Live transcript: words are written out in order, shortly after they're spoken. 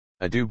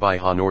Adieu by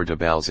Honoré de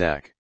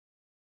Balzac.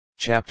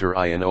 Chapter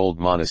I. An old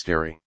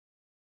monastery.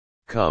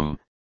 Come,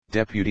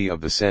 deputy of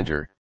the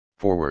center,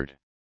 forward.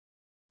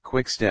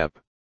 Quick step.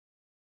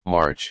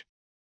 March.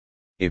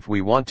 If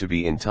we want to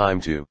be in time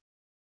to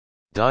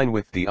dine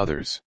with the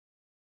others.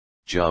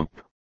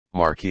 Jump,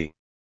 Marquis.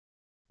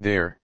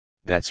 There,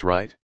 that's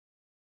right.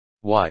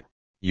 Why,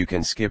 you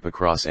can skip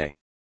across a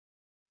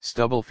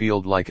stubble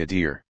field like a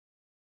deer.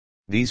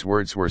 These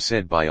words were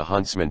said by a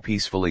huntsman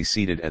peacefully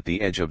seated at the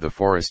edge of the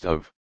forest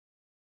of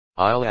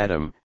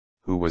Ile-Adam,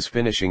 who was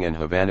finishing an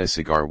Havana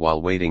cigar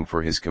while waiting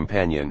for his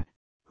companion,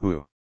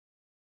 who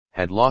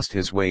had lost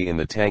his way in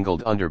the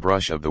tangled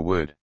underbrush of the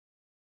wood.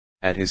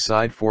 At his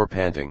side 4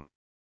 panting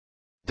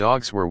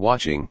dogs were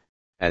watching,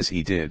 as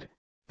he did,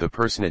 the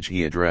personage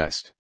he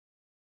addressed.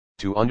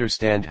 To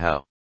understand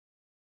how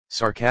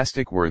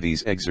sarcastic were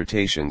these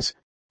exhortations,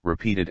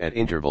 repeated at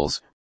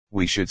intervals,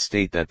 we should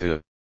state that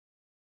the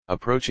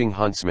approaching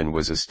huntsman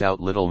was a stout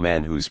little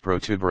man whose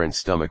protuberant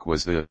stomach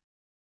was the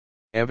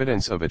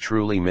evidence of a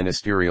truly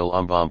ministerial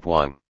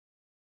embonpoint.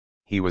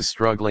 He was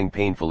struggling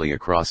painfully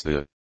across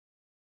the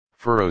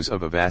furrows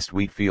of a vast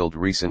wheat field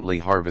recently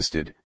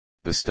harvested,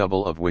 the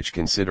stubble of which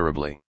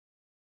considerably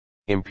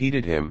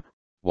impeded him,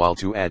 while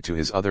to add to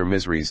his other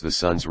miseries the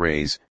sun's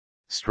rays,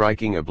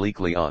 striking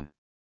obliquely on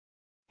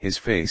his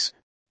face,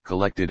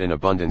 collected an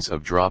abundance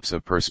of drops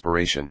of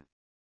perspiration.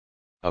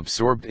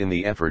 Absorbed in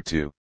the effort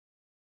to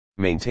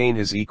maintain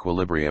his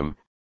equilibrium,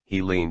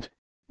 he leaned,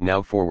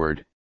 now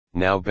forward,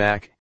 now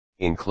back,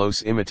 in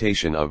close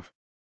imitation of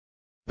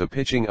the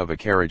pitching of a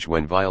carriage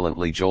when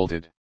violently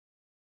jolted.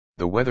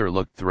 The weather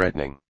looked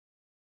threatening.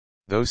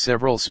 Though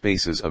several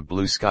spaces of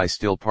blue sky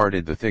still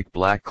parted the thick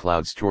black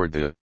clouds toward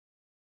the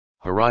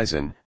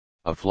horizon,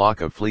 a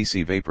flock of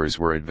fleecy vapors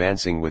were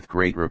advancing with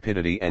great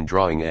rapidity and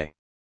drawing a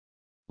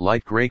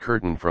light gray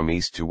curtain from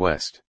east to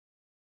west.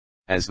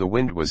 As the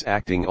wind was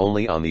acting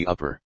only on the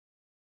upper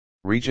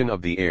region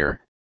of the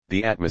air,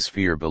 the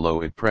atmosphere below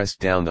it pressed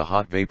down the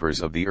hot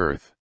vapors of the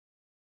earth.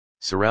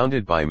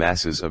 Surrounded by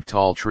masses of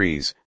tall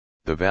trees,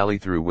 the valley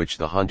through which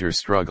the hunter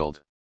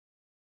struggled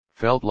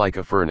felt like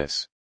a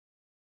furnace.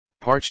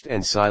 Parched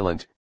and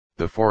silent,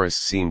 the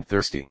forest seemed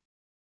thirsty.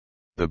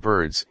 The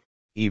birds,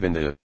 even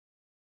the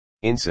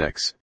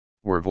insects,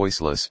 were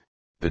voiceless,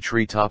 the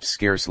treetops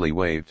scarcely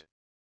waved.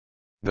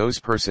 Those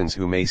persons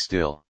who may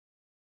still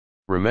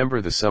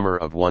remember the summer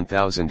of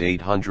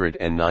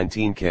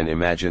 1819 can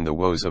imagine the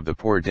woes of the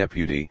poor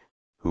deputy,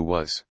 who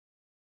was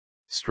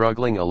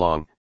struggling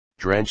along,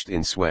 drenched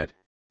in sweat,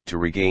 to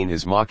regain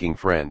his mocking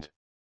friend.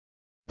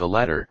 The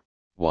latter,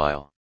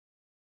 while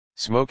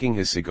smoking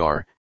his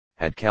cigar,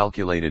 had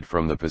calculated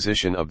from the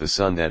position of the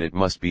sun that it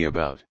must be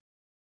about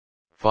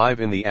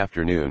 5 in the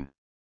afternoon.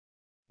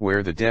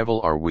 "Where the devil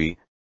are we?"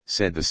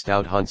 said the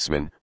stout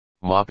huntsman,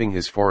 mopping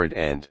his forehead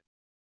and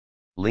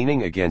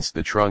leaning against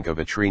the trunk of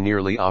a tree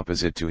nearly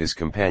opposite to his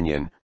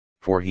companion,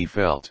 for he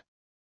felt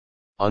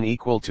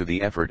unequal to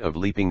the effort of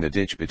leaping the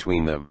ditch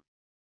between them.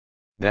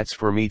 "That's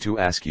for me to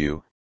ask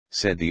you,"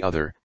 said the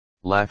other,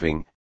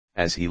 laughing,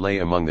 as he lay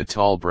among the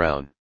tall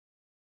brown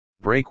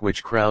brake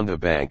which crowned the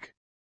bank.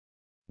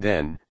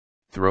 Then,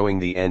 throwing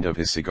the end of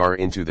his cigar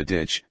into the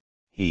ditch,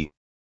 he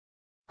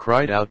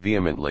cried out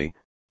vehemently,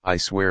 "I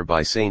swear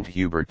by Saint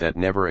Hubert that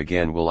never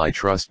again will I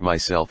trust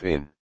myself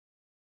in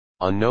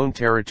unknown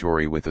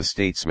territory with a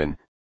statesman,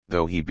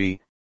 though he be,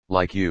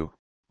 like you,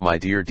 my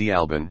dear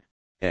D'Albin,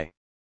 a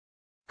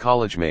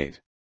college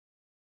mate.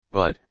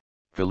 But,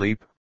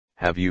 Philippe,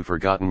 have you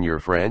forgotten your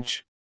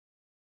French?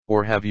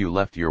 Or have you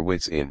left your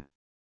wits in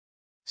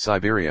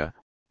Siberia?"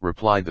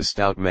 replied the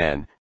stout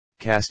man,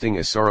 casting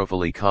a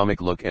sorrowfully comic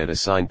look at a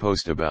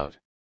signpost about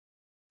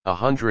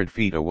 100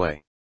 feet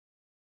away.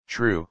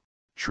 "True,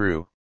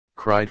 true,"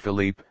 cried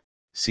Philippe,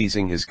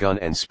 seizing his gun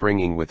and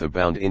springing with a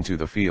bound into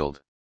the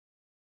field.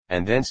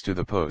 And thence to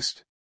the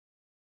post.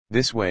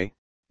 "This way,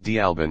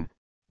 D'Albin,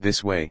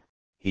 this way,"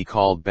 he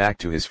called back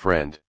to his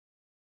friend,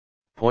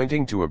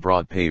 pointing to a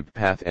broad paved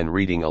path and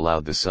reading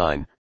aloud the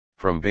sign,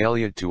 "From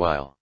Balliot to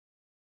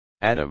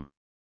Ile-Adam.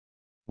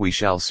 We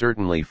shall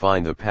certainly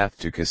find the path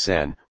to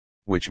Cassan,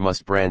 which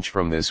must branch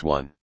from this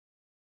one.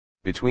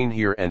 Between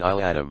here and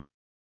Ile-Adam."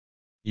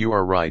 "You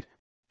are right,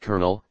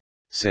 Colonel,"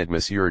 said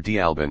Monsieur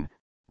D'Albin,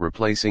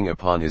 replacing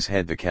upon his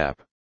head the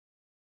cap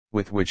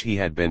with which he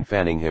had been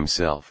fanning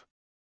himself.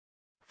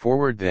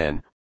 "Forward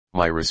then,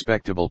 my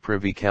respectable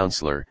privy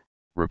councillor,"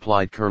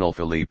 replied Colonel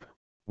Philippe,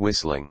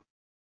 whistling.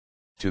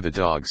 To the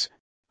dogs,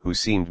 who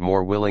seemed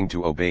more willing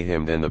to obey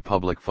him than the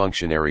public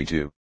functionary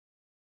to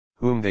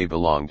whom they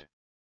belonged.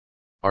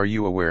 "Are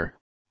you aware,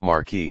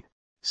 Marquis,"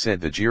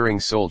 said the jeering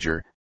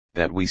soldier,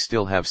 "that we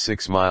still have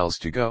 6 miles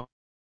to go?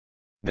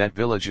 That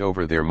village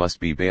over there must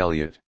be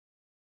Balliot."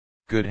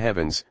 "Good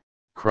heavens,"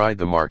 cried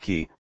the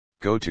Marquis,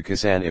 "go to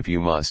Cassan if you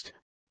must,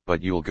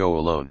 but you'll go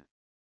alone."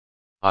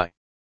 "I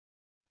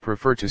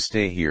prefer to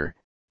stay here,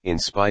 in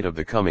spite of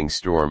the coming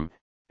storm,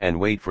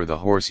 and wait for the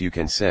horse you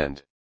can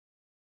send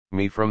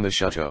me from the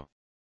chateau.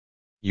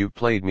 You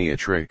played me a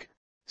trick,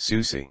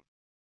 Sucy.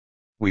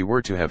 We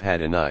were to have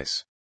had a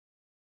nice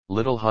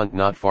Little hunt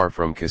not far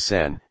from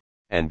Kazan,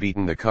 and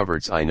beaten the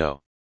coverts I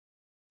know.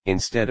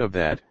 Instead of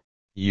that,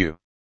 you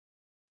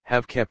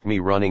have kept me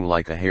running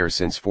like a hare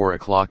since 4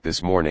 o'clock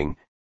this morning,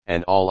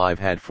 and all I've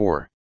had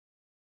for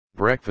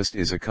breakfast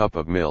is a cup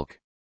of milk.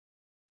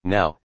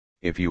 Now,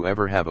 if you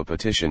ever have a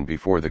petition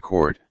before the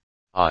court,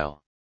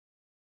 I'll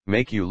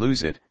make you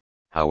lose it,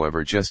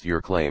 however just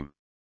your claim.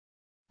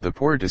 The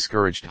poor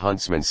discouraged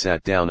huntsman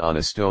sat down on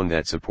a stone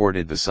that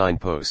supported the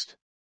signpost,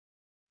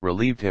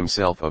 relieved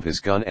himself of his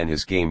gun and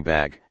his game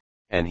bag,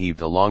 and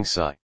heaved a long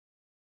sigh.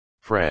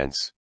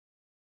 France.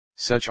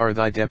 Such are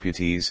thy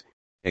deputies,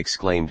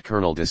 exclaimed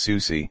Colonel de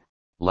Sucy,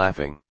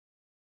 laughing.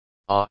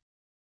 Ah!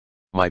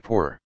 My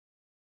poor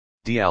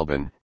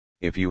D'Albin,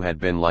 if you had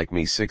been like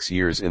me 6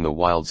 years in the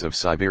wilds of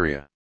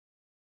Siberia.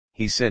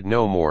 He said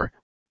no more,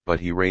 but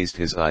he raised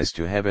his eyes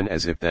to heaven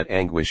as if that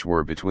anguish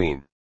were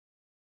between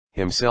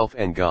himself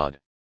and God.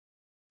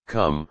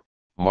 Come,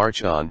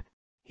 march on,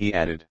 he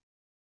added.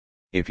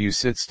 If you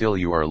sit still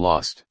you are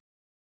lost.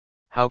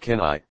 How can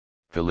I,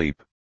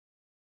 Philippe?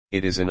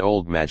 It is an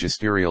old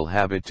magisterial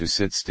habit to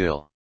sit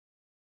still.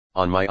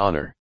 On my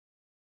honor.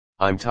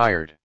 I'm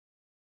tired.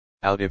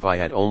 Out if I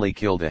had only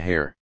killed a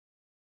hare.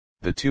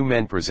 The two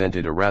men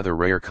presented a rather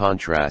rare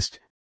contrast.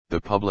 The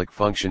public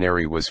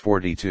functionary was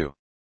 42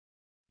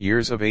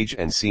 years of age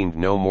and seemed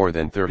no more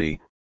than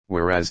 30,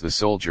 whereas the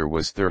soldier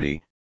was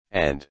 30,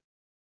 and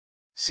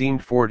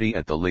seemed 40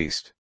 at the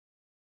least.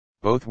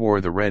 Both wore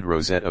the red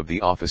rosette of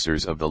the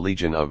officers of the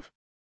Legion of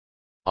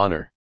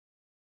Honor.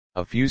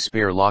 A few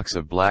spare locks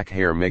of black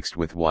hair mixed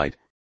with white,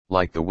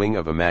 like the wing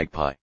of a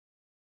magpie,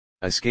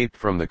 escaped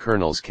from the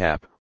colonel's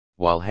cap,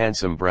 while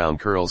handsome brown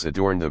curls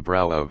adorned the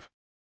brow of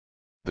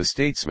the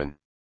statesman.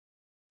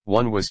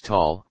 One was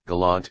tall,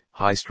 gallant,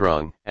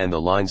 high-strung, and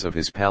the lines of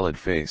his pallid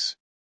face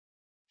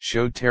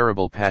showed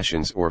terrible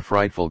passions or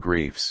frightful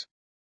griefs.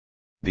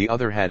 The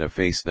other had a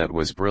face that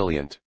was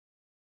brilliant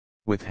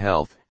with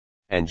health,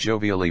 and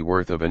jovially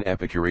worth of an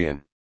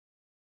Epicurean.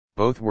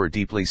 Both were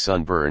deeply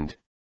sunburned,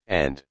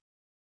 and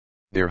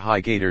their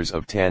high gaiters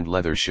of tanned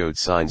leather showed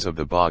signs of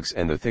the bogs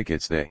and the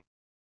thickets they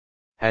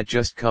had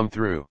just come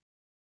through.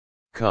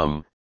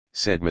 Come,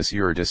 said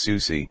Monsieur de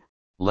Sucy,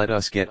 let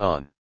us get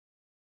on.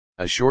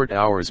 A short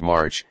hour's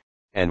march,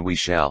 and we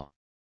shall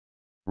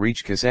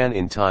reach Kazan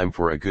in time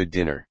for a good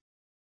dinner.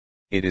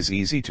 It is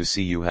easy to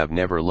see you have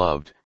never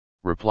loved,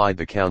 replied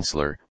the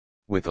councillor,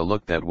 with a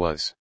look that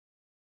was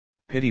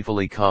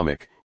pitifully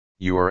comic.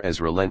 You are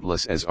as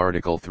relentless as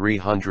Article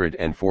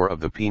 304 of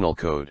the Penal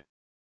Code.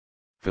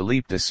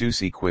 Philippe de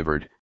Sucy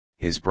quivered,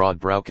 his broad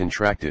brow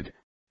contracted,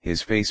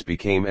 his face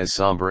became as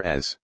sombre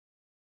as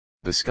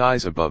the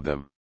skies above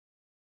them.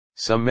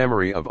 Some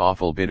memory of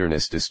awful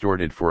bitterness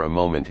distorted for a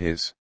moment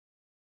his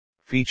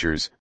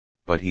features,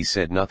 but he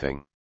said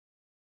nothing.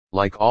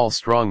 Like all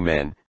strong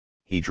men,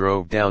 he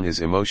drove down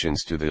his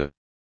emotions to the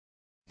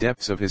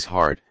depths of his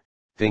heart,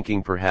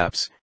 thinking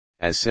perhaps,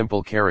 as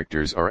simple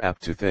characters are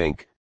apt to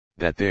think,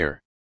 that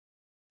there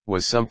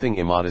was something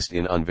immodest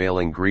in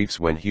unveiling griefs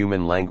when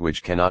human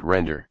language cannot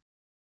render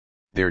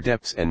their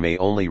depths and may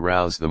only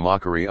rouse the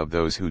mockery of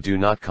those who do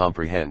not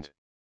comprehend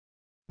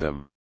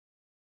them.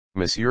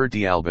 Monsieur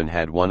D'Albin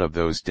had one of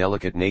those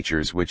delicate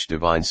natures which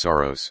divine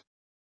sorrows,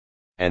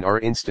 and are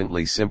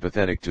instantly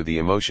sympathetic to the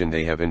emotion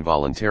they have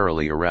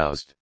involuntarily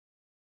aroused.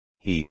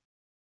 He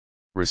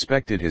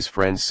respected his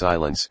friend's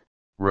silence,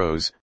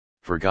 rose,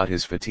 forgot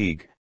his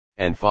fatigue,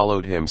 and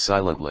followed him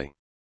silently,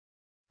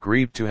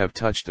 grieved to have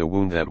touched a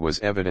wound that was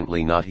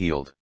evidently not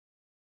healed.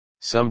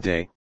 Some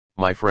day,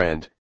 my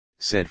friend,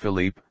 said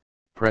Philippe,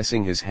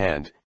 pressing his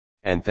hand,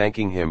 and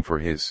thanking him for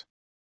his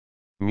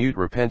mute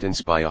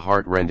repentance by a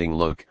heart-rending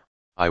look,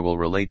 I will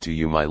relate to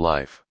you my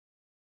life.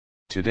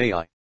 Today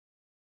I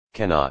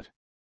cannot.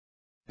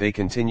 They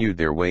continued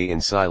their way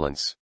in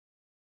silence.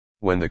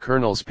 When the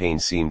colonel's pain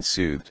seemed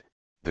soothed,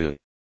 the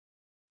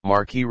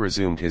Marquis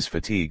resumed his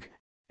fatigue,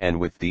 and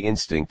with the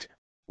instinct,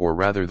 or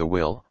rather the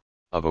will,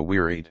 of a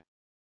wearied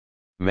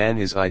man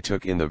his eye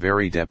took in the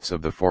very depths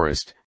of the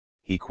forest,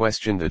 he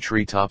questioned the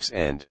tree-tops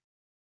and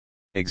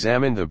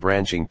examined the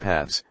branching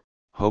paths,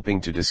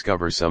 hoping to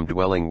discover some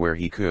dwelling where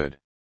he could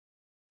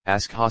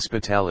ask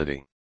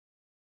hospitality.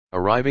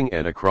 Arriving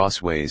at a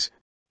crossways,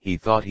 he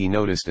thought he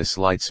noticed a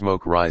slight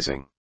smoke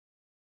rising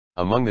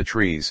among the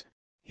trees.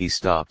 He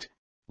stopped,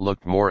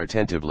 looked more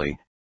attentively,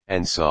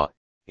 and saw,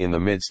 in the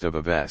midst of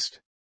a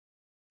vast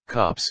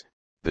copse,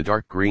 the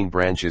dark green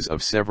branches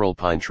of several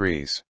pine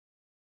trees.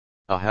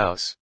 A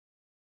house!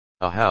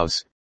 A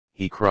house,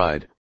 he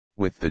cried,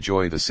 with the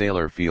joy the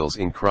sailor feels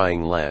in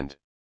crying land.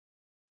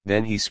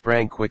 Then he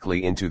sprang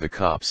quickly into the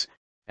copse,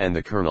 and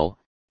the colonel,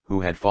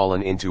 who had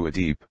fallen into a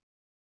deep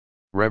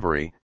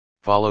reverie,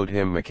 followed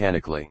him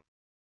mechanically.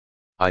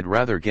 I'd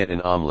rather get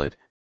an omelette,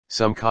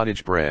 some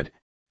cottage bread,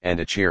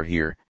 and a chair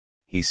here,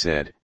 he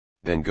said,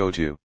 than go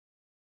to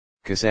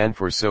Kazan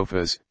for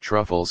sofas,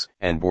 truffles,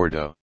 and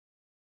Bordeaux.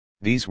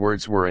 These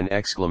words were an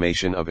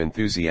exclamation of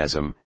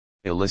enthusiasm,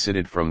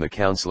 elicited from the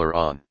councillor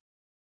on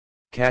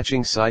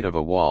catching sight of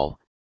a wall,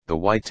 the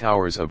white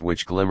towers of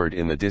which glimmered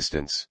in the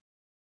distance.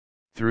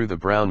 through the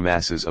brown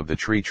masses of the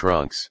tree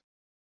trunks.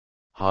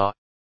 Ha!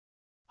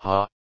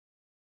 Ha!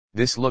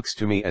 This looks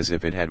to me as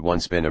if it had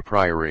once been a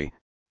priory,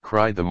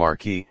 cried the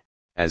Marquis,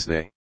 as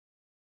they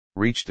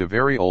reached a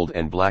very old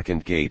and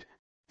blackened gate,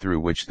 through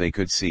which they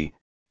could see,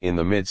 in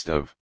the midst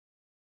of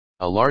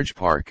a large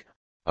park,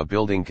 a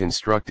building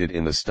constructed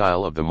in the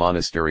style of the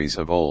monasteries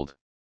of old.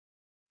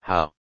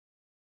 How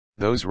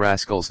those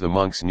rascals the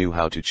monks knew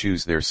how to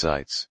choose their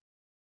sites.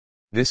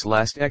 This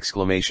last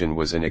exclamation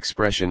was an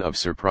expression of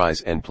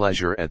surprise and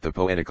pleasure at the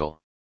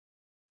poetical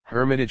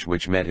hermitage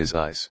which met his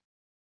eyes.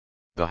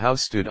 The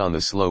house stood on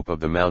the slope of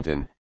the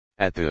mountain,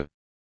 at the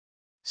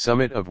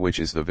summit of which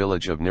is the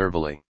village of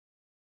Nervally.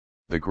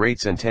 The great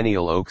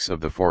centennial oaks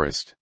of the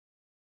forest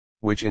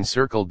which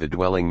encircled the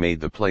dwelling made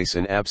the place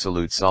an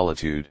absolute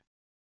solitude.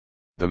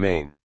 The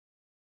main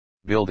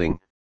building,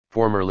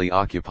 formerly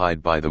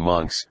occupied by the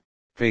monks,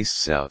 faced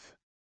south.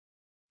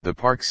 The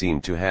park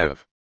seemed to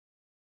have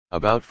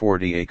about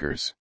 40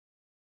 acres.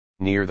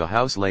 Near the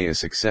house lay a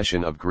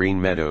succession of green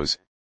meadows,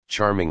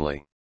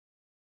 charmingly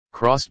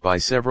crossed by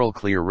several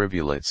clear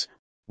rivulets,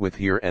 with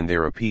here and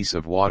there a piece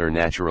of water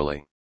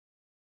naturally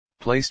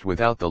placed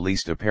without the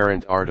least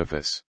apparent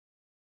artifice.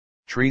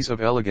 Trees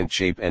of elegant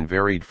shape and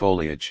varied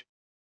foliage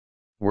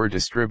were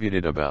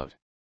distributed about.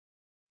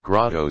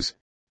 Grottos,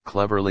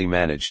 cleverly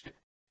managed,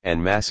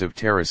 and massive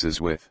terraces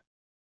with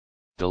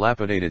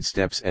dilapidated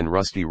steps and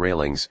rusty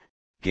railings,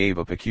 gave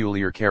a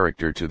peculiar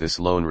character to this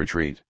lone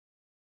retreat.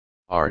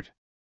 Art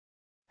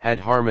had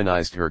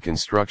harmonized her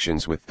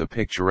constructions with the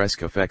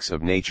picturesque effects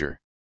of nature.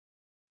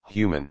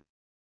 Human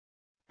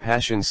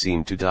passion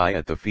seemed to die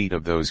at the feet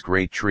of those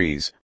great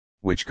trees,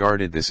 which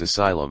guarded this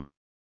asylum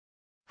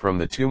from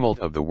the tumult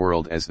of the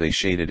world as they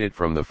shaded it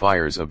from the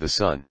fires of the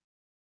sun.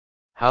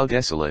 How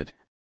desolate,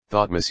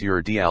 thought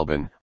Monsieur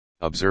d'Albon,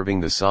 observing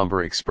the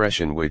sombre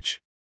expression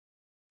which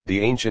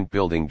the ancient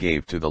building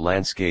gave to the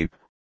landscape,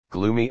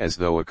 gloomy as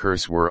though a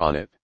curse were on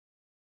it.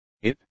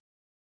 It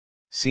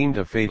seemed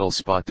a fatal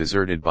spot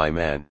deserted by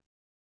man.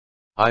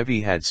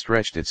 Ivy had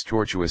stretched its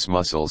tortuous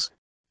muscles,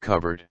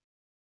 covered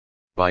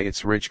by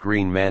its rich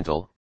green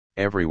mantle,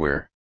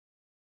 everywhere.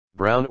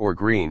 Brown or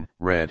green,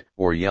 red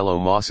or yellow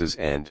mosses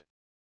and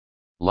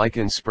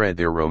lichens spread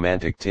their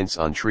romantic tints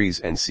on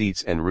trees and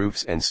seats and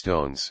roofs and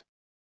stones.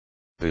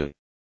 The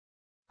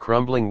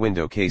crumbling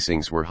window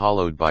casings were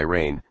hollowed by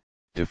rain,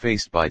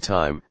 defaced by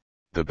time,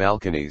 the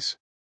balconies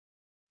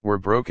were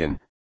broken,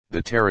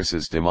 the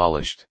terraces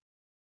demolished.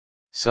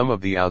 Some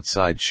of the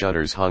outside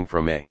shutters hung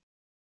from a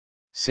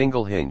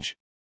single hinge.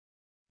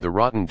 The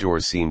rotten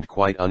doors seemed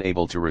quite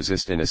unable to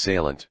resist an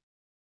assailant.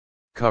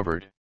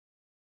 Covered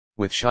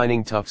with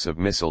shining tufts of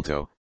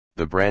mistletoe,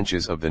 the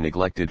branches of the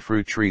neglected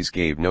fruit trees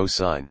gave no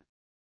sign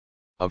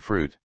of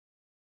fruit.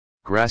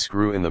 Grass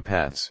grew in the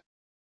paths.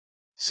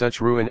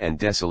 Such ruin and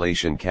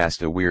desolation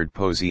cast a weird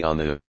poesy on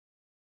the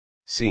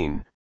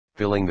scene,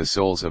 filling the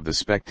souls of the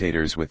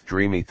spectators with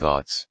dreamy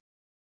thoughts.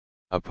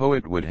 A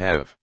poet would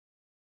have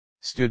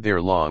stood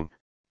there long,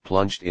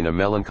 plunged in a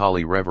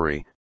melancholy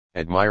reverie,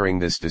 admiring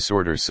this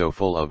disorder so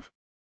full of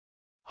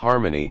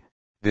harmony,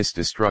 this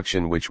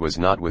destruction which was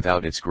not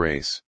without its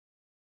grace.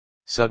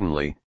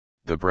 Suddenly,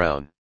 the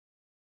brown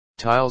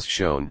tiles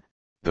shone,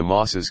 the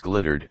mosses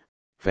glittered,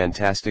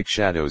 fantastic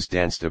shadows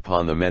danced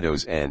upon the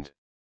meadows and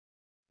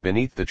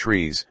beneath the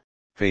trees,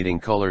 fading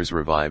colors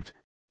revived,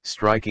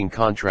 striking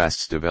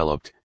contrasts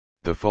developed,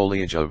 the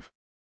foliage of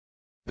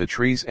the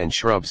trees and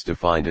shrubs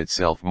defined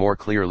itself more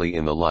clearly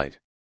in the light.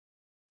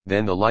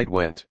 Then the light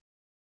went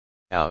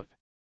out.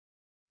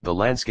 The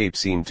landscape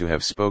seemed to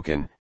have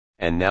spoken,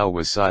 and now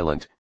was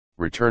silent,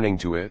 returning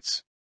to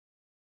its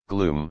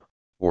gloom,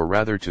 or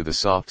rather to the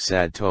soft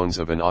sad tones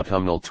of an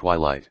autumnal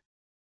twilight.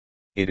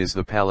 "It is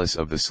the palace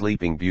of the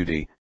Sleeping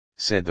Beauty,"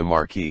 said the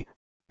Marquis,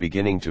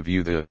 beginning to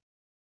view the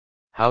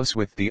house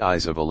with the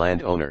eyes of a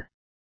landowner.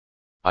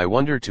 "I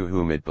wonder to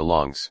whom it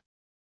belongs.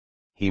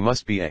 He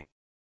must be a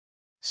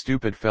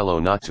stupid fellow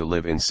not to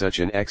live in such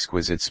an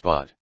exquisite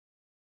spot."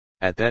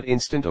 At that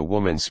instant a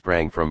woman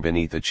sprang from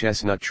beneath a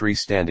chestnut tree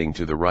standing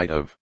to the right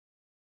of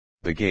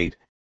the gate,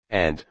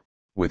 and,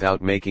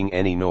 without making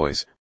any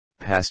noise,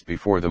 passed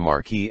before the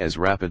Marquis as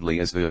rapidly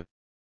as the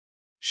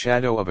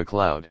shadow of a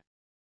cloud.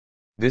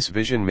 This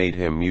vision made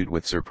him mute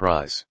with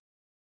surprise.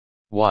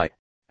 "Why,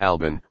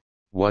 Alban,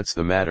 what's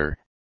the matter?"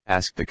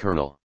 asked the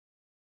colonel.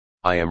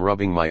 "I am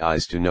rubbing my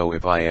eyes to know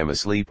if I am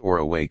asleep or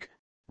awake,"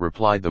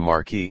 replied the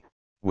Marquis,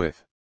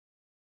 with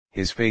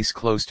his face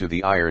close to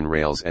the iron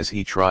rails as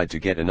he tried to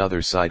get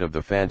another sight of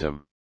the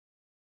phantom.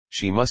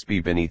 "She must be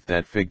beneath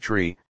that fig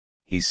tree,"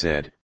 he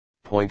said,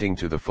 pointing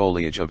to the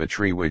foliage of a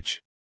tree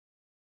which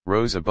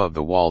rose above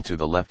the wall to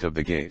the left of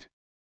the gate.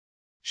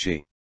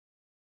 "She?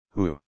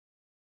 Who?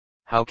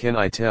 How can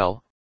I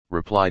tell?"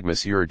 replied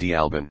Monsieur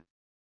d'Albon.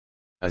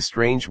 "A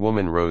strange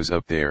woman rose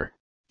up there,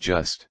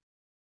 just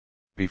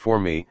before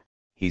me,"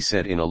 he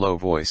said in a low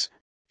voice.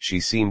 "She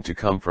seemed to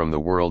come from the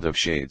world of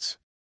shades,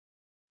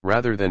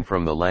 rather than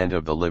from the land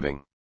of the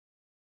living.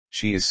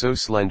 She is so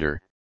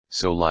slender,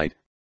 so light,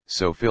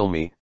 so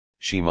filmy,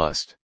 she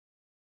must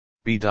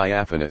be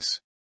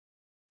diaphanous."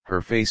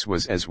 Her face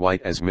was as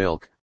white as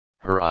milk,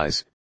 her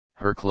eyes,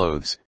 her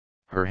clothes,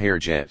 her hair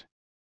jet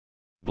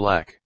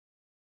black.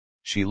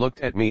 She looked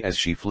at me as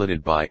she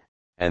flitted by,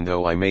 and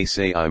though I may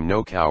say I'm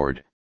no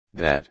coward,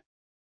 that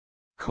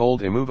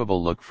cold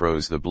immovable look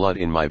froze the blood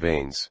in my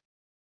veins.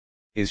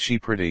 "Is she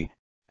pretty?"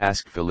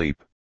 asked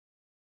Philippe.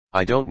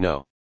 "I don't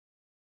know.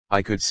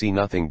 I could see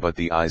nothing but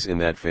the eyes in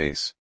that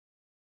face."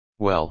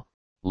 "Well,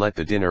 let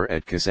the dinner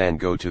at Kazan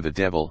go to the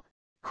devil,"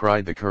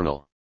 cried the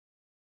colonel.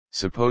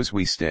 "Suppose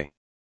we stay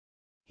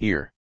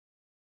here.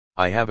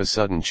 I have a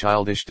sudden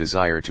childish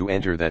desire to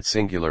enter that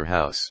singular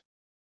house.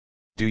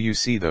 Do you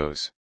see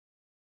those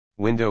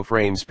window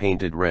frames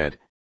painted red,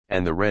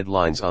 and the red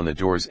lines on the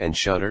doors and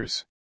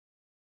shutters?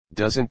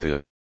 Doesn't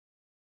the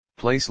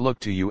place look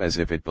to you as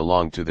if it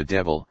belonged to the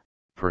devil?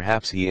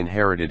 Perhaps he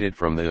inherited it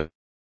from the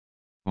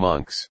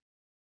monks.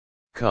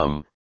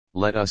 Come,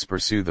 let us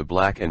pursue the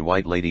black and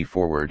white lady.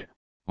 Forward,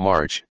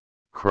 march!"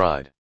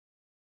 cried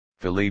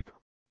Philippe,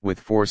 with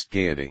forced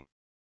gaiety.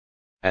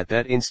 At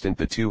that instant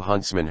the two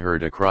huntsmen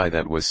heard a cry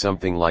that was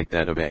something like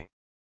that of a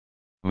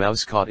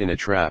mouse caught in a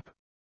trap.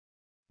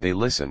 They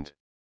listened.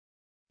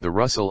 The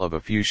rustle of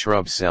a few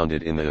shrubs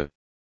sounded in the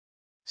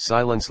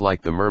silence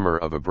like the murmur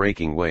of a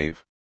breaking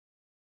wave.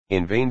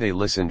 In vain they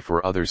listened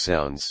for other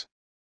sounds.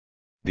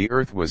 The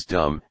earth was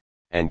dumb,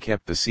 and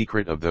kept the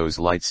secret of those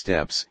light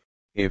steps,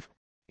 if,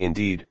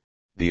 indeed,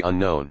 the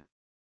unknown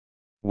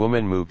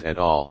woman moved at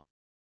all.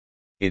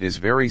 "It is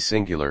very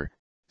singular,"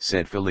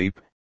 said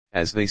Philippe,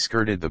 as they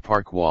skirted the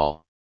park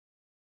wall.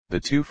 The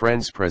two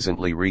friends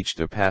presently reached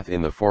a path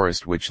in the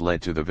forest which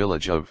led to the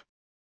village of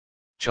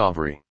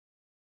Chauvry.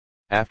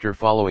 After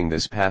following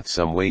this path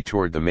some way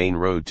toward the main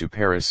road to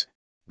Paris,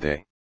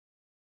 they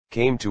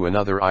came to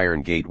another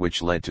iron gate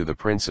which led to the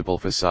principal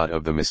facade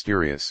of the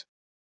mysterious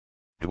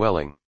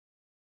dwelling.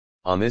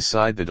 On this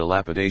side the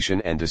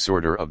dilapidation and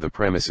disorder of the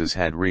premises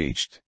had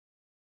reached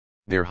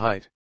their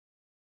height.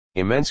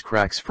 Immense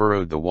cracks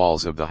furrowed the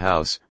walls of the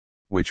house,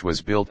 which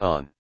was built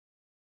on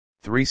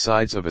 3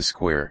 sides of a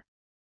square.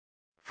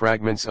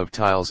 Fragments of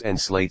tiles and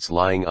slates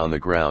lying on the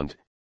ground,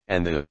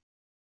 and the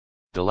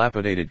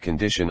dilapidated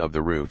condition of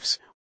the roofs,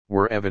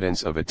 were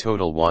evidence of a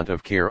total want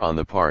of care on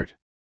the part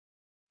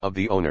of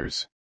the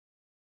owners.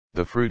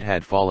 The fruit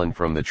had fallen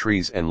from the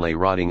trees and lay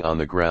rotting on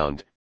the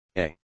ground.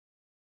 A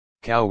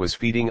cow was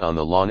feeding on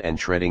the lawn and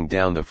treading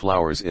down the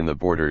flowers in the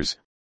borders,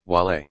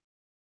 while a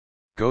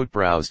goat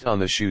browsed on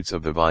the shoots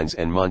of the vines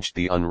and munched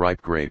the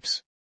unripe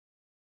grapes.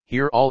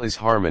 "Here all is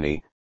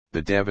harmony,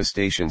 the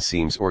devastation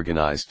seems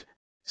organized,"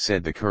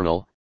 said the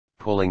colonel,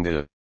 pulling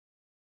the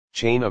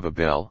chain of a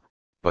bell,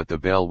 but the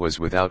bell was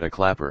without a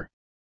clapper.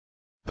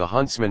 The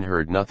huntsman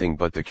heard nothing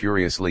but the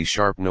curiously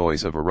sharp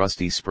noise of a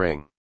rusty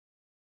spring.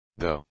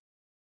 Though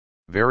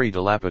very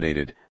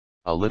dilapidated,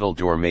 a little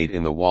door made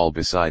in the wall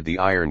beside the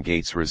iron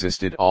gates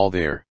resisted all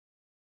their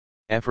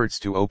efforts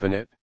to open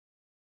it.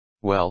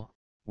 "Well,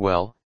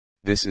 well,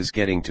 this is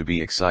getting to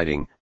be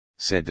exciting,"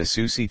 said de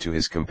Sucy to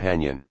his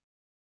companion.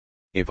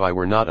 "If I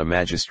were not a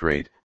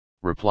magistrate,"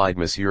 replied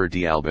Monsieur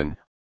d'Albon,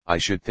 "I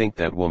should think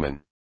that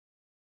woman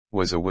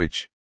was a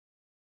witch."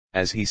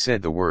 As he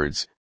said the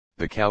words,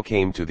 the cow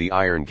came to the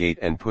iron gate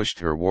and pushed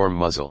her warm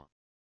muzzle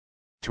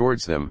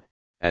towards them,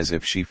 as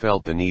if she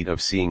felt the need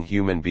of seeing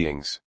human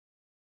beings.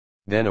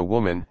 Then a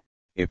woman,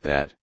 if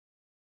that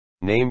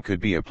name could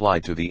be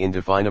applied to the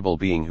indefinable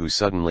being who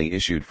suddenly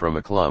issued from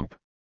a clump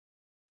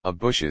of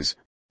bushes,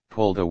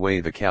 pulled away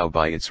the cow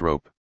by its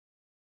rope.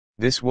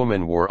 This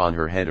woman wore on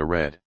her head a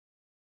red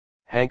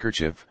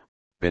handkerchief,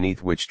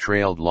 beneath which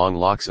trailed long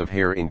locks of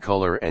hair in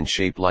color and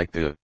shape like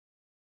the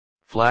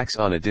flax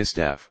on a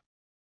distaff.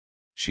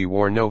 She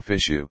wore no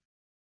fichu.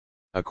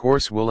 A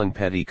coarse woolen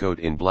petticoat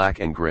in black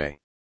and gray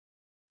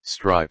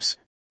stripes,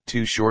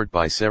 too short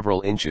by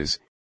several inches,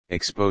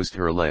 exposed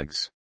her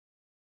legs.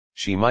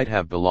 She might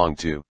have belonged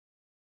to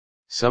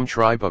some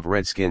tribe of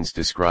redskins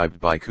described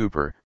by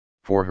Cooper,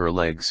 for her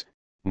legs,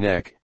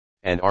 neck,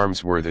 and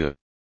arms were the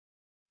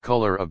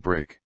color of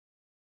brick.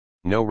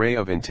 No ray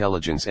of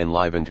intelligence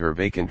enlivened her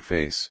vacant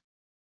face.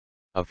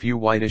 A few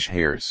whitish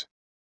hairs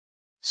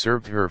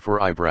served her for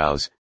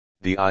eyebrows.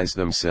 The eyes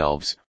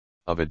themselves,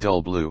 of a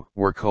dull blue,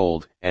 were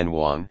cold and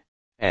wan,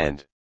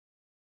 and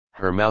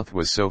her mouth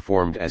was so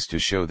formed as to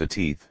show the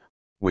teeth,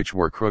 which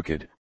were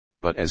crooked,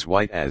 but as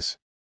white as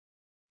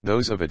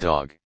those of a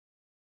dog.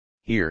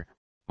 "Here,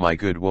 my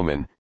good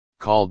woman,"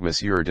 called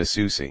Monsieur de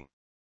Sucy.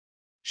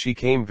 She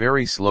came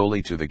very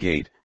slowly to the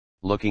gate,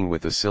 looking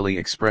with a silly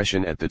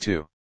expression at the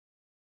two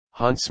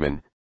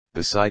huntsmen,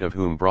 the sight of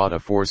whom brought a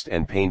forced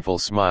and painful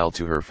smile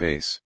to her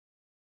face.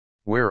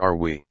 "Where are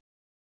we?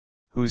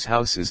 Whose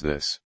house is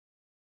this?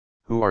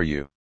 Who are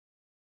you?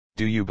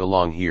 Do you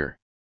belong here?"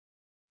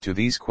 To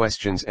these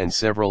questions and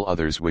several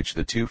others which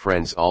the two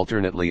friends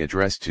alternately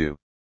addressed to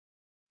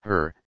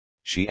her,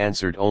 she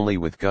answered only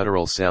with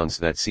guttural sounds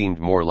that seemed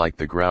more like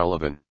the growl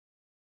of an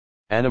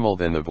animal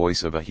than the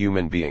voice of a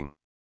human being.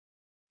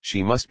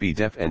 "She must be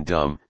deaf and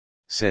dumb,"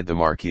 said the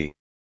Marquis.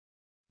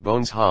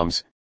 "Bones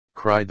Homs,"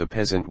 cried the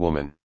peasant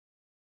woman.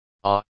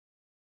 "Ah!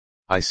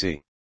 I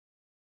see.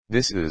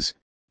 This is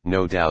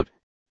no doubt,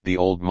 the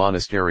old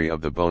monastery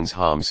of the Bonnes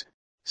Hommes,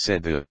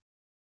 said the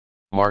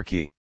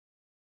Marquis.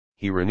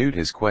 He renewed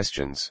his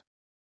questions.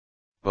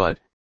 But,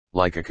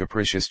 like a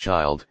capricious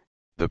child,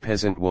 the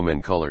peasant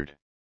woman colored,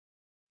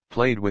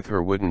 played with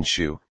her wooden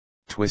shoe,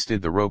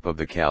 twisted the rope of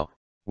the cow,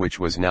 which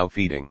was now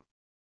feeding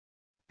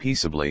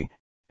peaceably,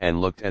 and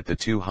looked at the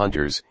two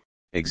hunters,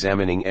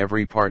 examining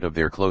every part of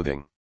their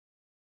clothing.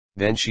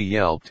 Then she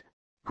yelped,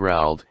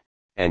 growled,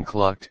 and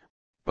clucked,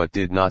 but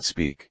did not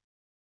speak.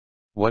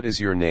 "What is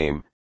your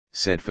name?"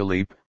 said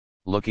Philippe,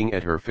 looking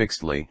at her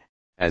fixedly,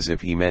 as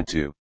if he meant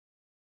to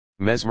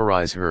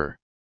mesmerize her.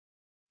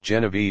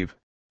 "Genevieve,"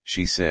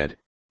 she said,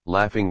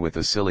 laughing with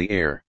a silly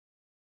air.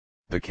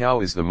 "The cow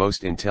is the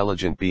most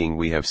intelligent being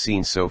we have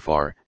seen so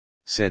far,"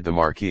 said the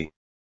Marquis.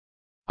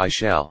 "I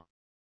shall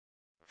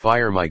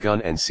fire my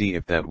gun and see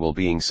if that will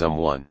being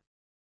someone."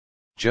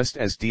 Just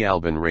as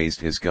D'Albon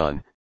raised his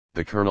gun,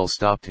 the colonel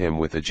stopped him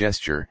with a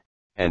gesture,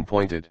 and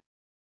pointed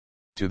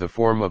to the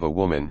form of a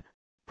woman,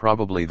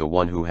 probably the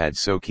one who had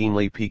so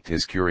keenly piqued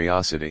his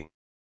curiosity.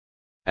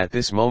 At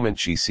this moment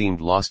she seemed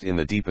lost in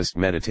the deepest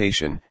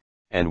meditation,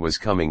 and was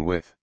coming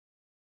with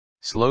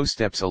slow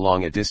steps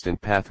along a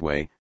distant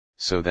pathway,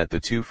 so that the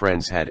two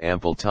friends had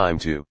ample time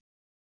to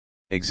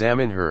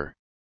examine her.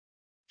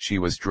 She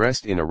was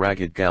dressed in a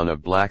ragged gown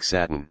of black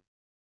satin.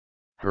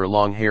 Her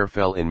long hair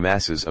fell in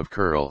masses of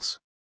curls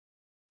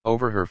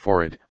over her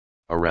forehead,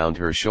 around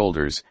her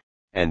shoulders,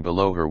 and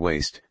below her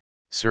waist,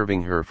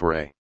 serving her for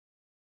a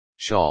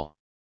shawl.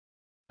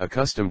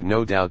 Accustomed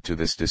no doubt to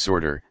this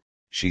disorder,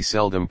 she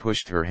seldom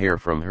pushed her hair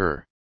from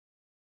her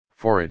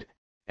forehead,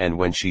 and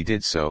when she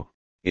did so,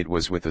 it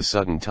was with a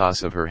sudden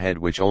toss of her head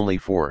which only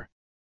for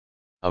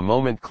a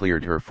moment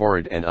cleared her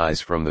forehead and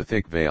eyes from the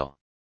thick veil.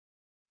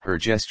 Her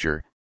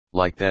gesture,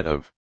 like that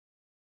of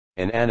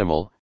an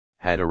animal,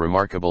 had a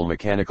remarkable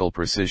mechanical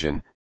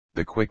precision,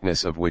 the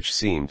quickness of which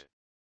seemed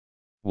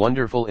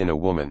wonderful in a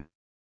woman.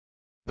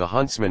 The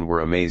huntsmen were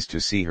amazed to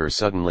see her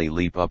suddenly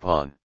leap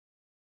upon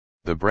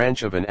the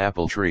branch of an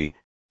apple tree,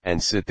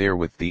 and sit there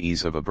with the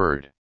ease of a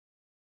bird.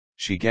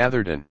 She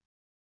gathered an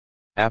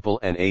apple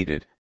and ate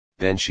it,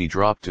 then she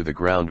dropped to the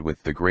ground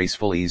with the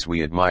graceful ease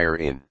we admire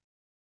in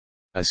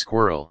a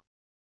squirrel.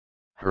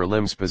 Her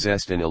limbs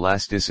possessed an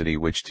elasticity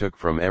which took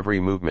from every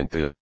movement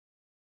the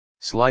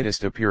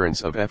slightest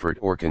appearance of effort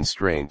or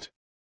constraint.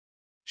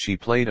 She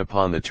played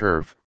upon the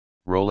turf,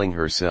 rolling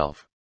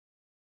herself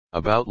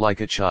about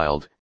like a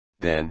child,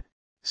 then,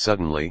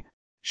 suddenly,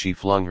 she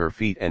flung her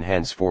feet and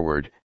hands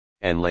forward,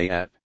 and lay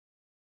at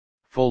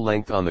full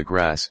length on the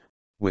grass,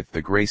 with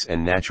the grace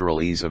and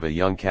natural ease of a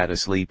young cat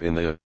asleep in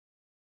the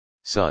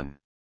sun.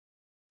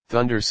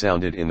 Thunder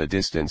sounded in the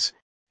distance,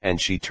 and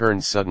she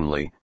turned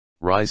suddenly,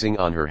 rising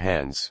on her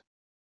hands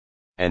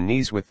and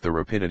knees with the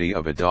rapidity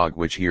of a dog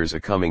which hears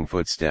a coming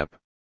footstep.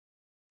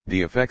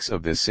 The effects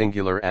of this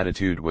singular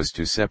attitude was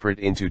to separate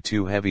into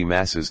two heavy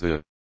masses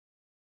the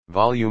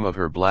volume of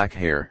her black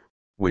hair,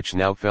 which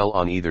now fell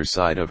on either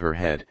side of her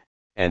head,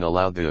 and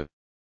allowed the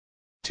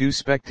two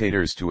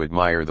spectators to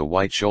admire the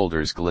white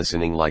shoulders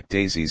glistening like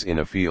daisies in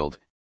a field,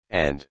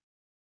 and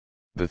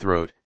the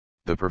throat,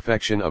 the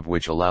perfection of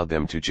which allowed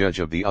them to judge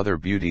of the other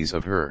beauties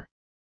of her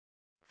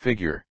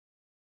figure.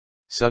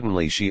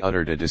 Suddenly she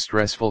uttered a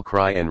distressful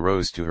cry and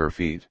rose to her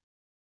feet.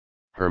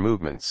 Her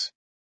movements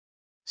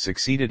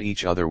succeeded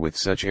each other with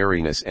such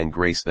airiness and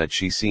grace that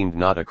she seemed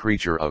not a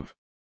creature of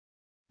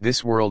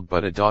this world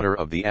but a daughter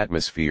of the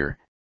atmosphere,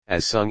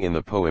 as sung in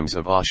the poems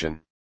of Ossian.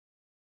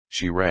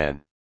 She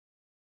ran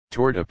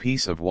toward a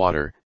piece of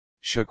water,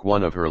 shook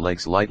one of her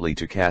legs lightly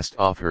to cast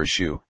off her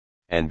shoe,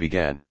 and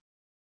began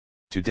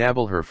to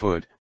dabble her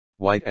foot,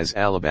 white as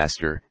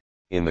alabaster,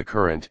 in the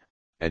current,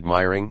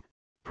 admiring,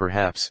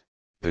 perhaps,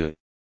 the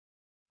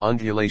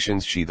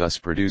undulations she thus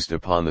produced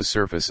upon the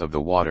surface of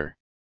the water.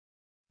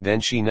 Then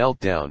she knelt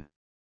down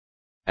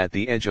at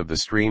the edge of the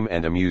stream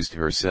and amused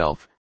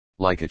herself,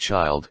 like a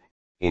child,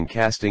 in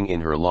casting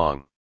in her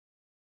long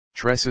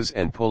tresses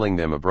and pulling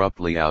them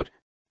abruptly out,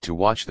 to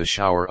watch the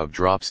shower of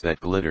drops that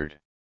glittered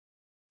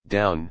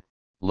down,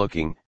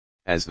 looking,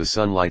 as the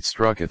sunlight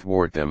struck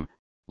athwart them,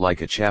 like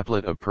a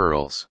chaplet of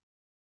pearls.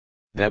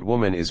 "That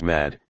woman is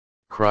mad,"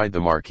 cried the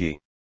Marquis.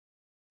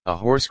 A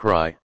hoarse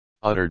cry,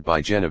 uttered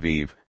by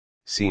Genevieve,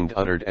 seemed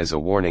uttered as a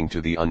warning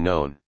to the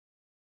unknown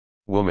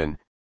woman,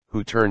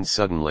 who turned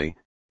suddenly,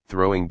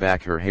 throwing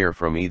back her hair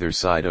from either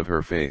side of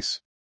her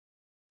face.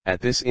 At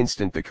this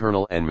instant the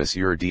colonel and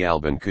Monsieur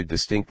D'Albon could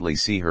distinctly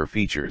see her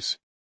features.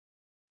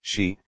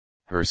 She,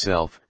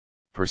 herself,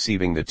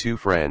 perceiving the two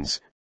friends,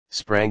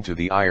 sprang to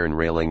the iron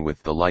railing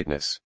with the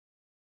lightness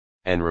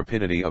and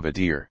rapidity of a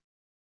deer.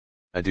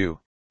 "Adieu,"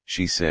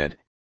 she said,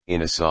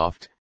 in a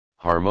soft,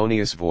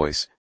 harmonious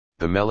voice,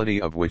 the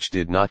melody of which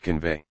did not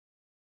convey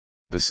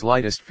the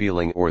slightest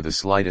feeling or the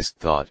slightest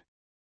thought.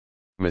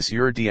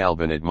 Monsieur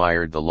D'Albon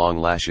admired the long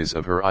lashes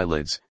of her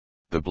eyelids,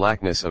 the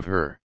blackness of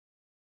her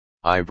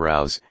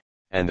eyebrows,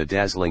 and the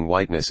dazzling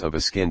whiteness of a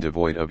skin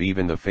devoid of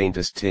even the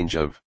faintest tinge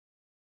of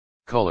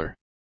color.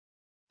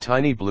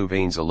 Tiny blue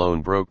veins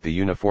alone broke the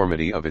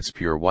uniformity of its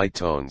pure white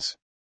tones.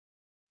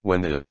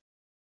 When the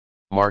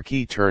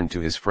Marquis turned to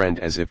his friend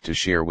as if to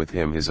share with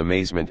him his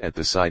amazement at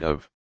the sight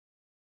of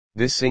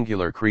this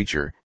singular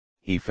creature,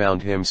 he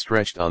found him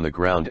stretched on the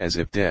ground as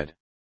if dead.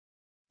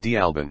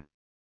 D'Albon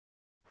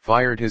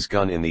fired his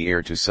gun in the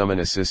air to summon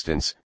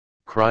assistance,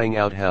 crying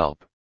out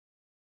help,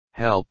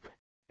 help,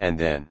 and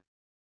then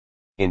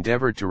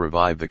endeavored to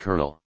revive the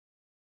colonel.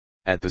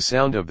 At the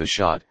sound of the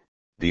shot,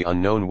 the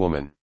unknown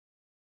woman,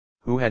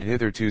 who had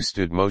hitherto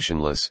stood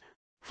motionless,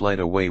 fled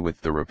away with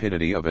the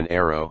rapidity of an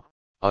arrow,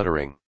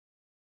 uttering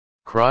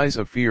cries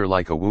of fear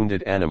like a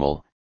wounded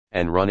animal,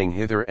 and running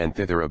hither and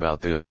thither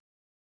about the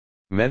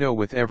meadow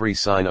with every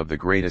sign of the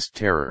greatest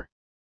terror.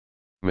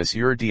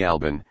 Monsieur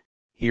D'Albon,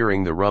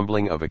 hearing the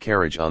rumbling of a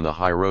carriage on the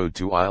high road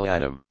to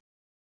Ile-Adam,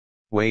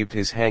 waved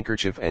his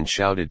handkerchief and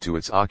shouted to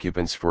its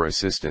occupants for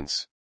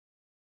assistance.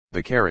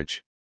 The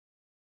carriage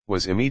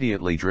was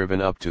immediately driven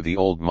up to the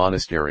old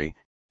monastery,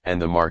 and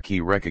the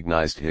Marquis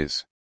recognized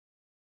his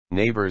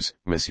neighbors,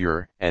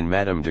 Monsieur and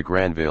Madame de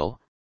Granville,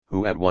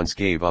 who at once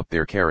gave up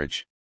their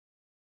carriage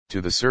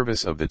to the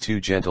service of the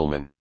two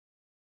gentlemen.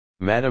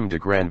 Madame de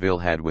Granville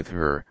had with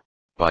her,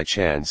 by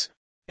chance,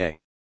 a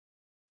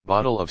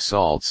bottle of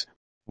salts,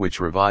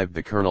 which revived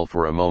the colonel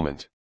for a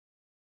moment.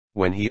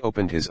 When he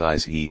opened his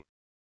eyes he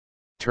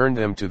turned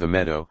them to the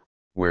meadow,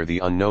 where the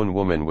unknown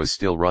woman was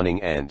still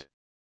running and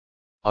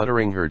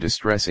uttering her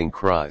distressing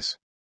cries.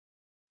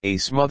 A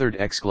smothered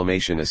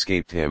exclamation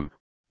escaped him,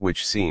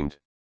 which seemed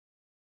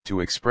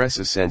to express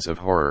a sense of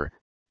horror.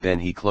 Then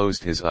he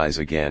closed his eyes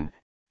again,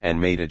 and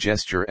made a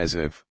gesture as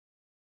if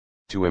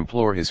to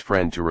implore his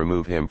friend to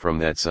remove him from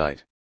that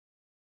sight.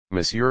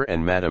 Monsieur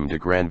and Madame de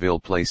Granville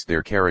placed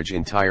their carriage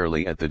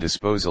entirely at the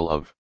disposal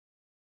of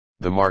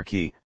the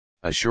Marquis,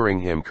 assuring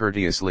him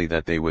courteously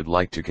that they would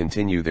like to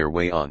continue their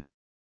way on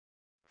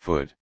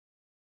foot.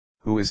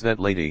 "Who is that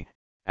lady?"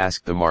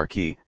 asked the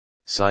Marquis,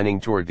 signing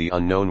toward the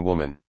unknown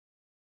woman.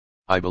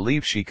 "I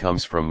believe she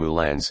comes from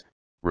Moulins,"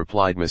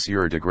 replied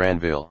Monsieur de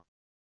Granville.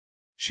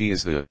 "She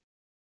is the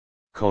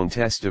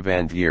Countess de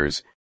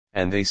Vandières,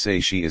 and they say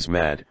she is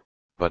mad,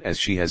 but as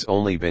she has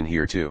only been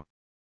here 2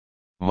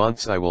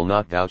 months I will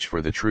not vouch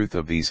for the truth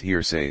of these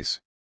hearsays."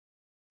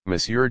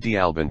 Monsieur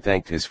D'Albon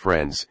thanked his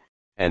friends,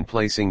 and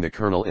placing the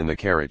colonel in the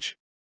carriage,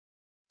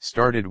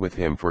 started with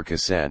him for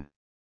Cassan.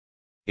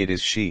 "It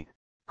is she,"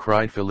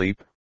 cried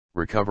Philippe,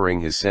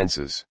 recovering his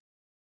senses.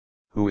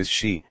 "Who is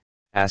she?"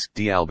 asked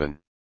D'Albon.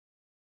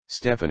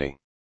 "Stéphanie."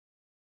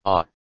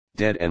 "Ah,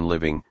 dead and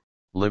living,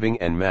 living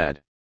and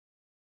mad.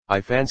 I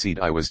fancied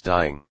I was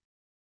dying."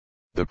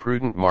 The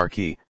prudent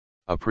Marquis,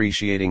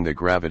 appreciating the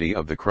gravity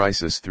of the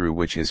crisis through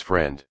which his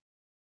friend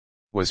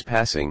was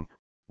passing,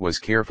 was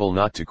careful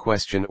not to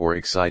question or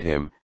excite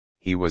him.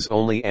 He was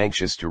only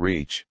anxious to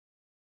reach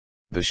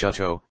the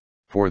chateau,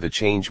 for the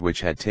change which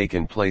had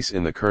taken place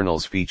in the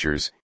colonel's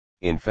features,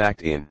 in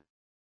fact in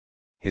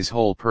his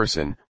whole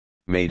person,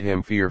 made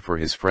him fear for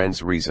his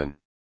friend's reason.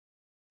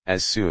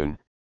 As soon,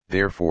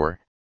 therefore,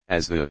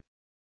 as the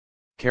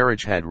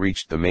carriage had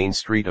reached the main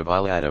street of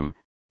Ile-Adam,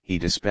 he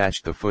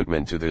dispatched the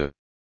footman to the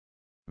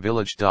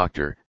village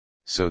doctor,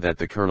 so that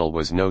the colonel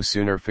was no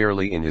sooner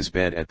fairly in his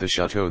bed at the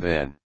chateau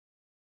than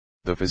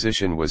the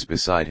physician was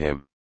beside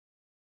him.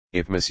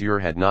 If Monsieur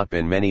had not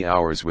been many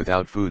hours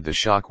without food, the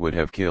shock would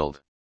have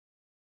killed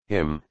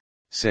him,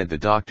 said the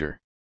doctor.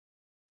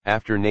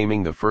 After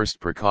naming the first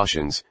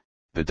precautions,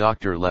 the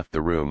doctor left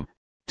the room,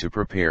 to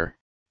prepare,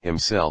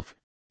 himself,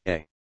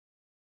 a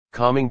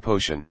calming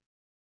potion.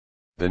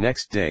 The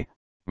next day,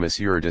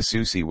 Monsieur de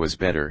Sucy was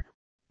better,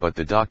 but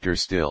the doctor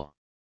still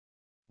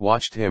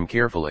watched him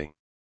carefully.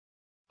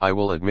 "I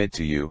will admit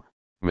to you,